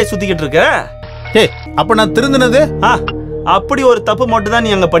பொண்ணு பின்னாடியே சுத்திக்கிட்டு இருக்க? ஹே, அப்ப நான் திருந்தினது? அப்படி ஒரு தப்பு மட்டும் தான்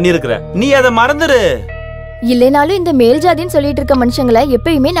நீ அங்க பண்ணிருக்கிற. நீ அதை மறந்துரு. இல்லைனாலும் இந்த மேல் ஜாதின்னு சொல்லிட்டு இருக்க மனுஷங்களை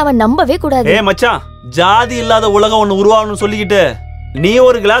எப்பயுமே நாம நம்பவே கூடாது. ஏ மச்சான், ஜாதி இல்லாத உலகம் ஒண்ணு உருவாகணும்னு சொல்லிக்கிட்டு நீ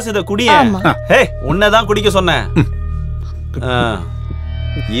ஒரு கிளாஸ் இத குடிய. ஹே, உன்னதான் குடிக்க சொன்னேன்.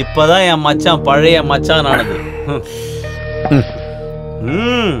 இப்பதான் என் மச்சான் பழைய மச்சான் ஆனது.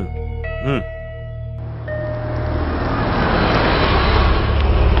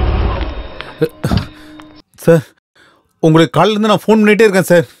 சார் உங்களுக்கு காலையில இருந்து நான் ஃபோன் பண்ணிட்டே இருக்கேன்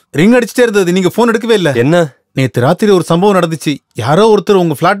சார். ரிங் அடிச்சுட்டே இருந்தது, நீங்க ஃபோன் எடுக்கவே இல்லை. என்ன? நேற்று ராத்திரி ஒரு சம்பவம் நடந்துச்சு. யாரோ ஒருத்தர்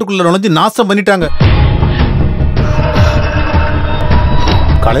உங்க பிளாட்டுக்குள்ள நுழைஞ்சு நாசம் பண்ணிட்டாங்க.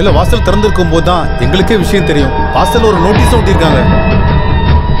 காலையில வாசல் திறந்திருக்கும் போது தான் எங்களுக்கே விஷயம் தெரியும். வாசல் ஒரு நோட்டீஸ் ஒட்டியிருக்காங்க.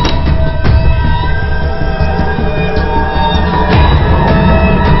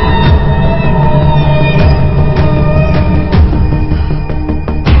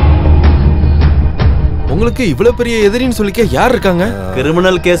 உங்களுக்கு இவ்வளவு பெரிய எதிரின்னு சொல்லிக்க யார் இருக்காங்க?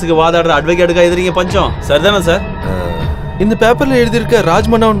 கிரிமினல் கேஸுக்கு வாதாடுற அட்வொகேட்டுக்கா எதிரிங்க பஞ்சம். சரிதானே சார்? இந்த பேப்பர்ல எழுதியிருக்க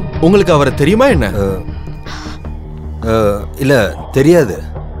ராஜ்மனோன் உங்களுக்கு அவரை தெரியுமா என்ன? இல்ல தெரியாது.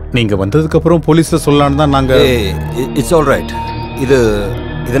 நீங்க வந்ததுக்கு அப்புறம் போலீஸ்ல சொல்லலாம்னு தான் நாங்க. It's all right.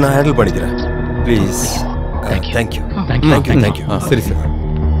 இதை நான் ஹேண்டில் பண்ணிக்கிறேன். ப்ளீஸ். தேங்க்யூ. தேங்க்யூ. சரி சார்.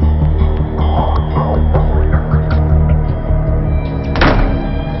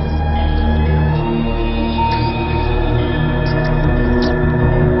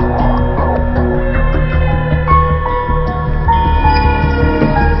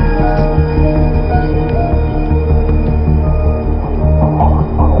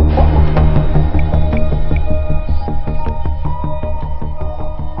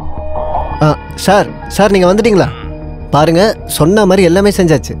 சார் நீங்க வந்துட்டீங்களா? பாருங்க, சொன்ன மாதிரி எல்லாமே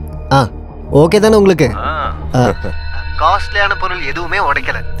செஞ்சாச்சு. ஓகே தானே உங்களுக்கு? காஸ்ட்லியான பொருள் எதுவுமே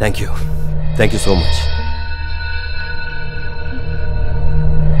உடைக்கல. Thank you so much.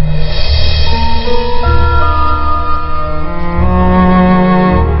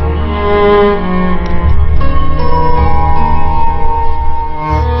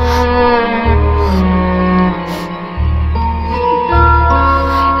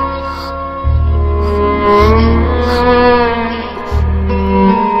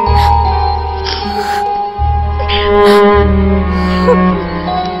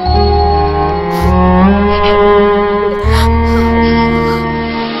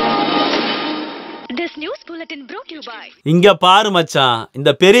 இங்க பாரு மச்சான், இந்த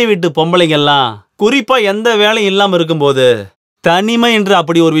பெரிய வீட்டு பொம்பளைங்க எல்லாம் குறிப்பா எந்த வேலையும் இல்லாம இருக்கும்போது தனிமை என்று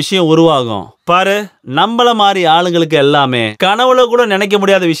அப்படி ஒரு விஷயம் உருவாகும் பாரு. நம்மள மாதிரி ஆளுங்களுக்கு எல்லாமே கனவுல கூட நினைக்க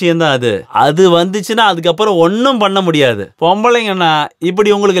முடியாத விஷயம் தான் அது. அது வந்துச்சுன்னா அதுக்கப்புறம் ஒன்னும் பண்ண முடியாது. பொம்பளைங்கன்னா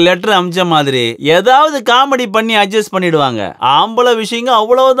இப்படி உங்களுக்கு லெட்டர் அமிச்ச மாதிரி ஏதாவது காமெடி பண்ணி அட்ஜஸ்ட் பண்ணிடுவாங்க. ஆம்பளை விஷயங்க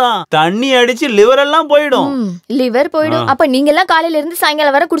அவ்வளவுதான், தண்ணி அடிச்சு லிவர் எல்லாம் போயிடும். லிவர் போயிடும். அப்ப நீங்க எல்லாம் காலையில இருந்து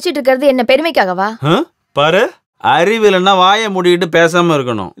சாயங்காலம் வரை குடிச்சிட்டு இருக்கிறது என்ன பெருமைக்காகவா? பாரு, அறிவில்னா வாயை மூடிட்டு பேசாம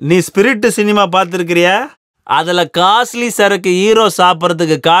இருக்கணும். நீ ஸ்பிரிட் சினிமா பார்த்திருக்கிறியா? அதுல காஸ்ட்லி சரக்கு ஹீரோ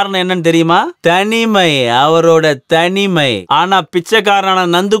சாப்பிடறதுக்கு காரணம் என்னன்னு தெரியுமா? தனிமை, அவரோட தனிமை. ஆனா பிச்சைக்காரனான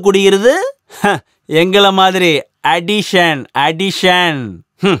நந்து குடிக்கிறது எங்களை மாதிரி அடிஷன்.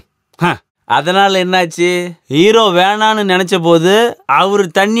 அதனால என்னாச்சு? ஹீரோ வேணான்னு நினைச்ச போது அவரு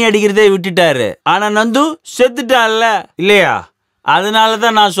தண்ணி அடிக்கிறதே விட்டுட்டாரு. ஆனா நந்து செத்துட்டான்ல இல்லையா?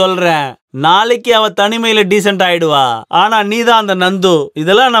 அதனாலதான் நான் சொல்றேன், நாளைக்கு அவ தனிமையில டீசென்ட் ஆயிடுவா. ஆனா நீதான் அந்த நந்து.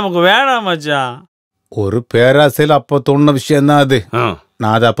 இதெல்லாம் நமக்கு வேணாம் மச்சான். ஒரு பேராசையில் அப்போ தோணுன விஷயம்தான் அது.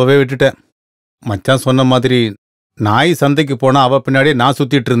 நான் அதை அப்பவே விட்டுட்டேன். மச்சான் சொன்ன மாதிரி நாய் சந்தைக்கு போனா அவ பின்னாடியே நான்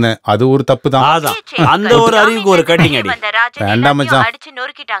சுத்திட்டு இருந்தேன். அது ஒரு தப்பு தான். அந்த ஒரு அறிவுக்கு ஒரு கட்டிங் அடி. வேண்டாம் மச்சான்.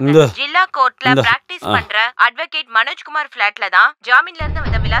 ஜில்லா கோர்ட்ல பிராக்டிஸ் பண்ற அட்வொகேட் மனோஜ்குமார் ஃபிளாட்ல தான் ஜாமீன்ல இருந்து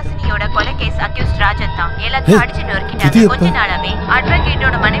வந்த விலாசினியோட கொலை கேஸ் அக்யூஸ்ட் ராஜன் தான் எல்லாத்தையும் அடிச்சு நொறுக்கிட்டாங்க. கொஞ்ச நாளாவே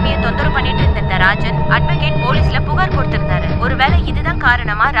அட்வொகேட்டோட மனைவியை தொந்தரவு பண்ணிட்டு இருந்த ராஜன் அட்வொகேட் போலீஸ்ல புகார் கொடுத்திருந்தாரு. ஒருவேளை இதுதான்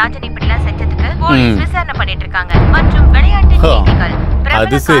காரணமா ராஜன் இப்படி எல்லாம் செஞ்சதுக்கு போலீஸ் விசாரணை பண்ணிட்டு இருக்காங்க. மற்றும் விளையாட்டு செய்திகள்.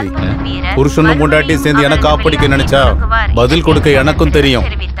 அது சரி, புருஷனும் பொண்டாட்டி சேர்ந்து எனக்கு காப்படிக்க நினைச்சா பதில் கொடுக்க எனக்கும் தெரியும்.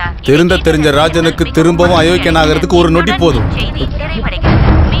 தெரிஞ்ச ராஜனுக்கு திரும்பவும் அயோக்கியன் ஆகிறதுக்கு ஒரு நொடி போதும்.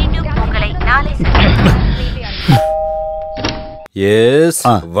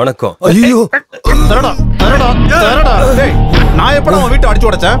 வணக்கம். ஐயோ, நான் எப்ப உன் வீட்டை அடிச்சு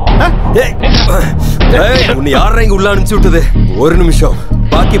உடைச்சேன்? உன்னை யாரா இங்க உள்ள அனுப்பிச்சு விட்டது? ஒரு நிமிஷம்,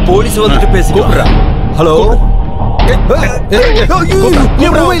 பாக்கி போலீஸ் வந்துட்டு பேசி கூப்பிடுறா. ஹலோ,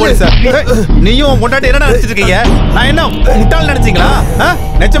 நீயும் பொண்டாட்டி என்ன நினைச்சிட்டு இருக்கீங்க? நான் என்ன முட்டாள் நினைச்சீங்களா?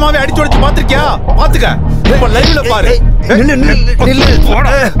 நிஜமாவே அடிச்சு உடைச்சு பாத்திருக்கியா? பாத்துக்க, இப்ப லைவ்ல பாரு.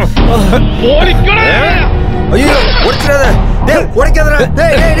 ஐயோ, உடைச்சிடாத. டேய், உடைக்காதடா.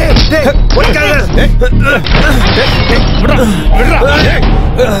 டேய் டேய் டேய் டேய், உடைக்காத. விட்றா விட்றா. டேய்,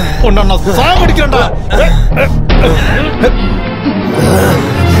 உன்னை நான் சாவடிக்கிறேன்டா.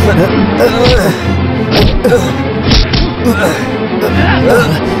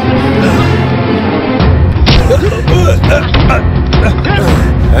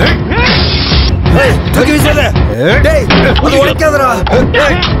 தூக்கி வீசாத. டேய் அது உடைக்காதடா.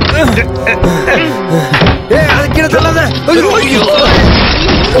 ஏய் அது கீழே தள்ளாத. ஐயோ.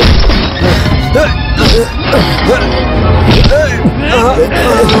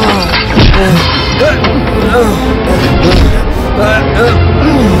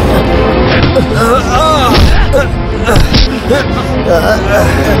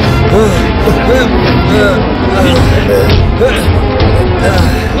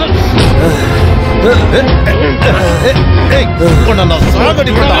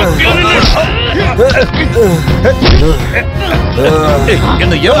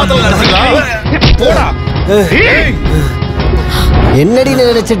 என்ன ஏமாத்தல நினைச்சீங்களா? போடா. என்னடி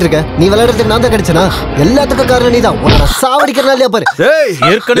நினைச்சிட்டு இருக்க? நீ விளையாடுறதுக்கு நான் தான் கிடைச்சனா? எல்லாத்துக்கும் காரணம் நீதான். உன்னை சாவடிக்கிறனா இல்லையா பாரு.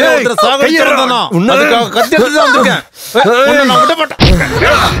 ஏற்கனவே ஒருத்தர் சாவடிச்சிருந்தானா? அதுக்காக கத்தி எடுத்து தான் வந்திருக்கேன். உன்னை நான் விட மாட்டேன்.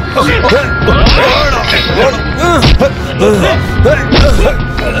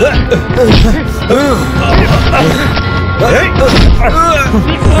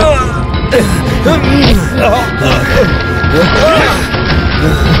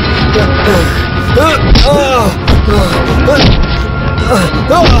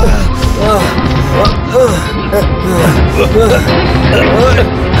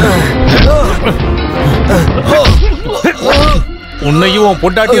 உன்னையும் உன்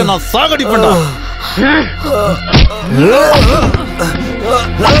பொண்டாட்டியும் நான் சாகடிப்பேன்டா.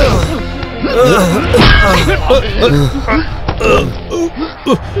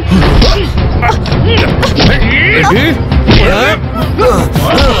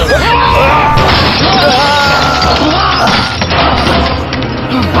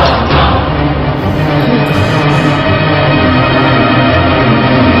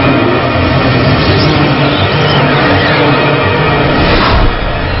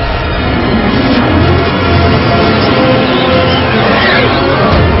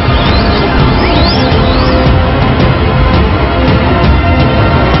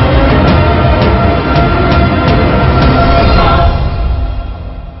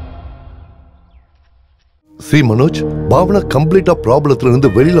 சி மனோஜ், பாவனா கம்ப்ளீட்டா ப்ராப்ளத்துல இருந்து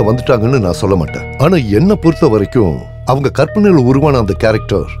வெளியில வந்துட்டாங்கன்னு நான் சொல்ல மாட்டேன். ஆனா என்ன பொறுத்த வரைக்கும் அவங்க கற்பனையில உருவான அந்த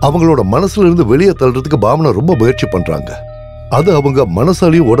கேரக்டர் அவங்களோட மனசுல இருந்து வெளியே தள்ளுறதுக்கு பாவனா ரொம்ப முயற்சி பண்றாங்க. அது அவங்க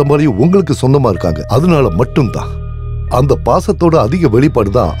மனசாலையும் உடம்பாலையும் உங்களுக்கு சொந்தமா இருக்காங்க. அதனால மட்டும்தான் அந்த பாசத்தோட அதிக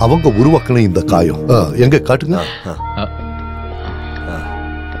வெளிப்பாடு தான் அவங்க உருவாக்கின இந்த காயம். எங்க காட்டுங்க.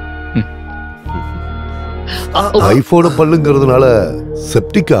 வைஃபோட பல்லுங்கிறதுனால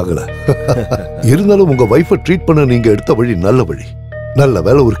செப்டிக் ஆகல. இருந்தாலும் உங்க வைஃபை ட்ரீட் பண்ண நீங்க எடுத்த வழி நல்ல வழி. நல்ல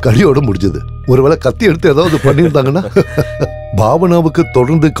வேலை ஒரு கடியோட முடிஞ்சது. ஒருவேளை கத்தி எடுத்து ஏதாவது பண்ணியிருந்தாங்கன்னா பாவனாவுக்கு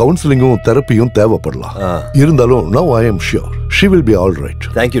தொடர்ந்து கவுன்சிலிங்கும் தெரப்பியும் தேவைப்படலாம். இருந்தாலும் now I am sure she will be all right.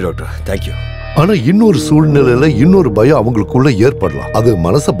 Thank you doctor. Thank you. ஆனா இன்னொரு சூழ்நிலையில இன்னொரு பயம் அவங்களுக்குள்ள ஏற்படலாம். அது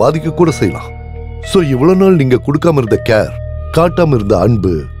மனசை பாதிக்க கூட செய்யலாம். சோ இவ்வளவு நாள் நீங்க கொடுக்காம இருந்த கேர், காட்டாம இருந்த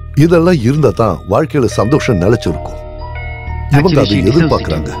அன்பு, இதெல்லாம் இருந்தா தான் வாழ்க்கையில சந்தோஷம் நிலைச்சிருக்கும். இவங்க அதை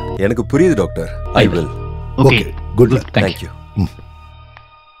எதிர்பார்க்கறாங்க. எனக்கு புரியுது doctor. I will. Okay, good luck. Thank you.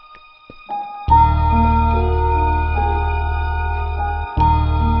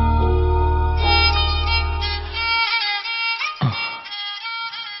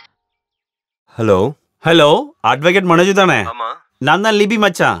 Hello hello, advocate Manoj தானே? நான் தான் லிபி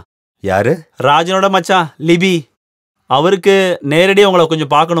மச்சான். யாரு? ராஜனோட மச்சான் லிபி. அவருக்கு நேரடியாக உங்களை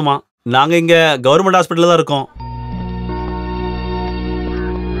கொஞ்சம் பார்க்கணுமா? நாங்க இங்க கவர்மெண்ட் ஹாஸ்பிட்டல்ல தான் இருக்கோம்.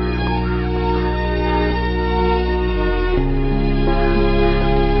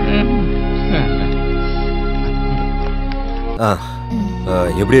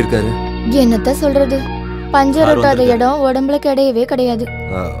 எப்படி இருக்காரு? என்னத்த சொல்றது, பஞ்சர் ஒட்டாத இடம் உடம்புல கிடையவே கிடையாது.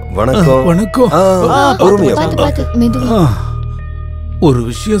 வணக்கம். வணக்கம். பாத்து பாத்து மெதுவா. ஒரு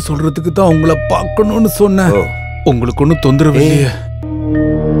விஷயம் சொல்றதுக்கு தான் உங்களை பார்க்கணும்னு சொன்னேன். உங்களுக்கு ஒன்றும் தொந்தரவு இல்லையே?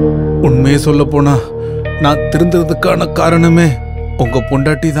 உண்மையை சொல்ல போனா நான் திருந்துறதுக்கான காரணமே உங்க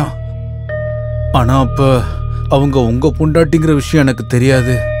பொண்டாட்டி தான். ஆனா அப்ப அவங்க உங்க பொண்டாட்டிங்கிற விஷயம் எனக்கு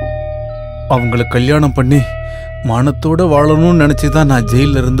தெரியாது. அவங்கள கல்யாணம் பண்ணி மானத்தோட வாழணும்னு நினைச்சுதான் நான்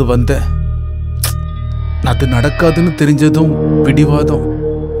ஜெயில இருந்து வந்தேன். அது நடக்காதுன்னு தெரிஞ்சதும் பிடிவாதம்.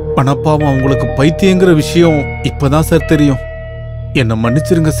 ஆனா பாவம் அவங்களுக்கு பைத்தியங்கிற விஷயம் இப்பதான் சார் தெரியும். என்ன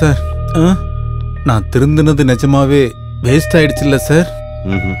மன்னிச்சிருங்க சார். நான் திருந்தினது நிஜமாவே வேஸ்ட் ஆயிடுச்சுல்ல சார்?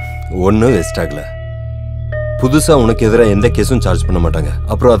 ஒன்னும் வேஸ்ட் ஆகல. புதுசா உனக்கு எதிராக எந்த கேஸும் சார்ஜ் பண்ண மாட்டாங்க.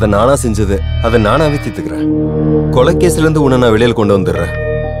 அப்புறம் அதை நானா செஞ்சது, அதை நானாவே தீர்த்துக்கிறேன். கொலை கேஸ்ல இருந்து உன்னை நான் வெளியில் கொண்டு வந்துடுறேன்.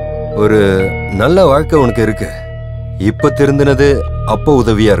 ஒரு நல்ல வாழ்க்கை உனக்கு இருக்கு. இப்ப திருந்தினது அப்போ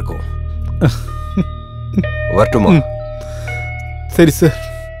உதவியா இருக்கும். வரட்டுமா? சரி சார்.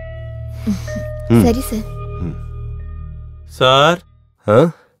 சரி சார். சார்,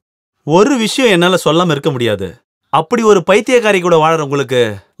 ஒரு விஷயம் என்னால சொல்லாம இருக்க முடியாது. அப்படி ஒரு பைத்தியக்காரி கூட வாழற உங்களுக்கு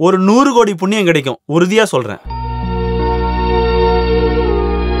ஒரு 100 கோடி புண்ணியம் கிடைக்கும், உறுதியா சொல்றேன்.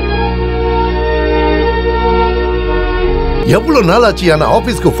 எவ்வளவு நாள் ஆச்சு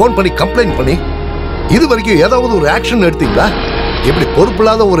ஆபீஸ்க்கு போன் பண்ணி கம்ப்ளைண்ட் பண்ணி? இது வரைக்கும் ஏதாவது ஒரு ஆக்ஷன் எடுத்தீங்களா? இப்படி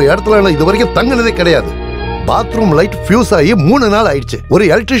பொறுப்பில்லாத ஒரு இடத்துல இது வரைக்கும் தங்கினதே கிடையாது. பாத்ரூம் லைட் ஃபியூஸ் ஆகி 3 நாள் ஆயிடுச்சு. ஒரு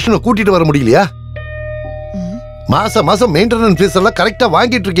எலக்ட்ரிஷியனை கூட்டிட்டு வர முடியலையா? மாசம் மெயின்டெனன்ஸ் ஃபீஸ் எல்லாம் கரெக்டா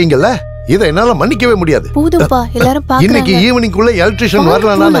வாங்கிட்டு இருக்கீங்கல்ல, இதை என்னால மன்னிக்கவே முடியாது. இன்னைக்கு ஈவினிங்குள்ள எலக்ட்ரிஷியன்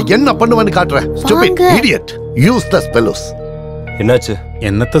வரலன்னா நான் என்ன பண்ணுவேன்னு காட்டுறேன். Stupid idiot useless fellows. என்னாச்சு?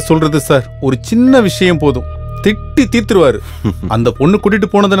 என்னத்த சொல்றது சார், ஒரு சின்ன விஷயம் போதும் திட்டி தீத்துருவாரு. அந்த பொண்ணு கூட்டிட்டு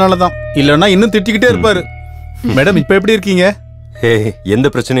போனதுனாலதான், இல்லன்னா இன்னும் திட்டிக்கிட்டே இருப்பாரு. மேடம் இப்ப எப்படி இருக்கீங்க? எந்த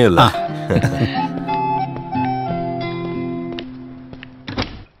பிரச்சனையும் இல்ல.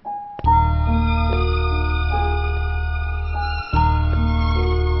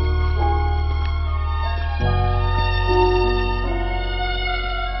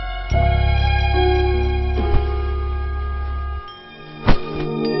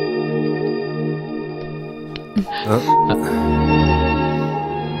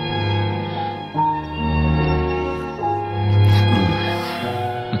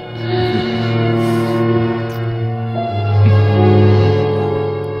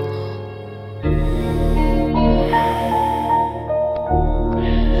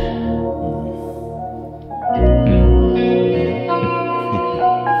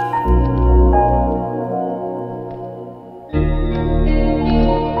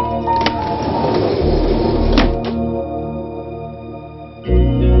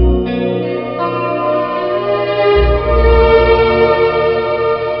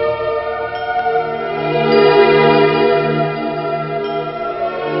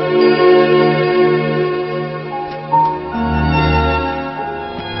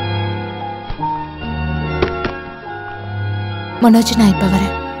 மனோஜ், நான் இப்ப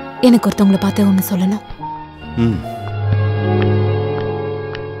வரேன். எனக்கு ஒருத்தவங்களை பார்த்து ஒண்ணு சொல்லணும்.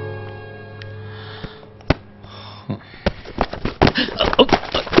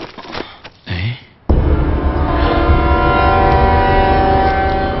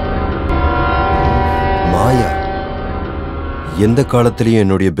 மாயா எந்த காலத்திலயும்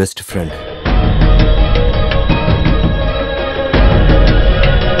என்னுடைய பெஸ்ட் ஃப்ரெண்ட்.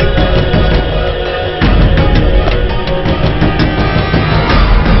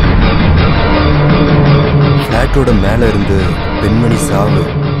 ஃபிளாட்டோட மேல இருந்து பெண்மணி சாவு.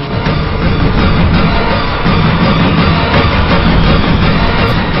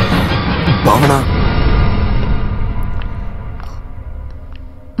 பாவனா.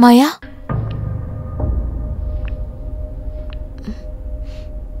 மாயா,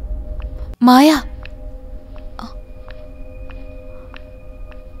 மாயா,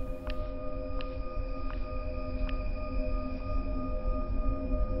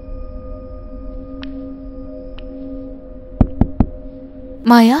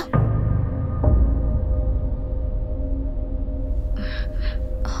 மாயா,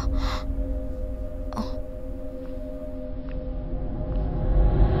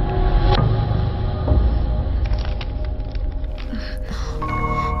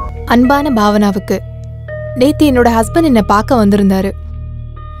 அன்பான பாவனாவுக்கு நேத்து என்னோட ஹஸ்பண்ட் என்னை பார்க்க வந்திருந்தாரு.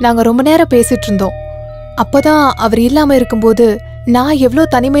 நாங்க ரொம்ப நேரம் பேசிட்டு இருந்தோம். அப்பதான் அவர் இல்லாம இருக்கும்போது நான் எவ்வளோ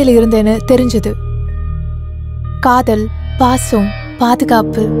தனிமையில இருந்தேன்னு தெரிஞ்சது. காதல், பாசம்,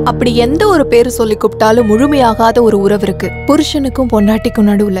 பாதுகாப்பு, அப்படி எந்த ஒரு பேரு சொல்லி கூப்பிட்டாலும் முழுமையாகாத ஒரு உறவு இருக்கு புருஷனுக்கும் பொண்டாட்டிக்கும்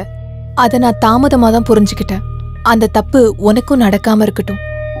நடுவுல. அதை நான் தாமதமா தான் புரிஞ்சுக்கிட்டேன். அந்த தப்பு உனக்கும் நடக்காம இருக்கட்டும்.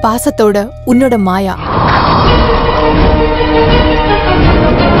 பாசத்தோட உன்னோட மாயா.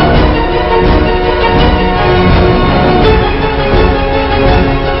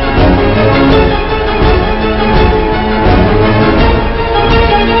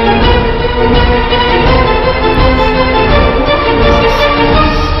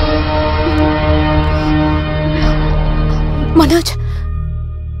 மனோஜ்,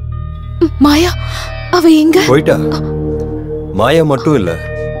 மாயா அவ எங்க போயிட்டா? மாயா மட்டும் இல்ல,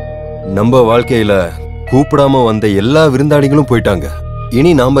 நம்ம வாழ்க்கையில கூப்பிடாம வந்த எல்லா விருந்தாளிகளும் போயிட்டாங்க.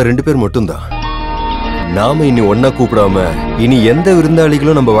 இனி நாம 2 பேர் மட்டும்தான். நாம இனி ஒன்னா கூப்பிடாம இனி எந்த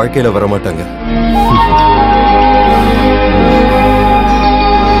விருந்தாளிகளும் நம்ம வாழ்க்கையில வரமாட்டாங்க.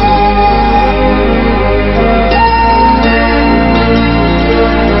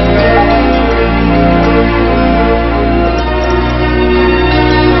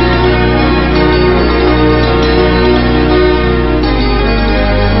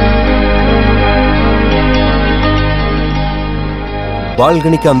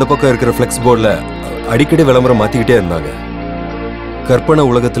 பால்கனிக்கு அந்த பக்கம் இருக்கிற ஃப்ளெக்ஸ் போர்டில் அடிக்கடி விளம்பரம் மாத்திக்கிட்டே இருந்தாங்க. கற்பனை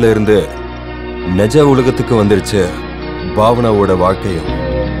உலகத்துல இருந்து நிஜ உலகத்துக்கு வந்துருச்சு பாவனாவோட வாழ்க்கையும்.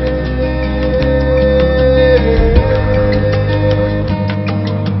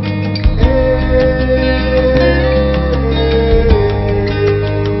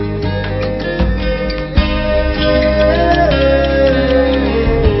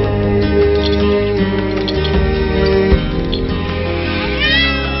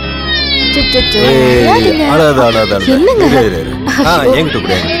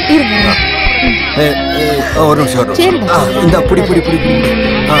 ஒரு நிமிஷம் இந்த புடி புடி புடி புடி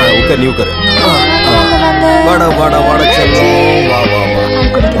உட்கார் நீ உட்காரு வாடா வாடா வாடா செல்லம்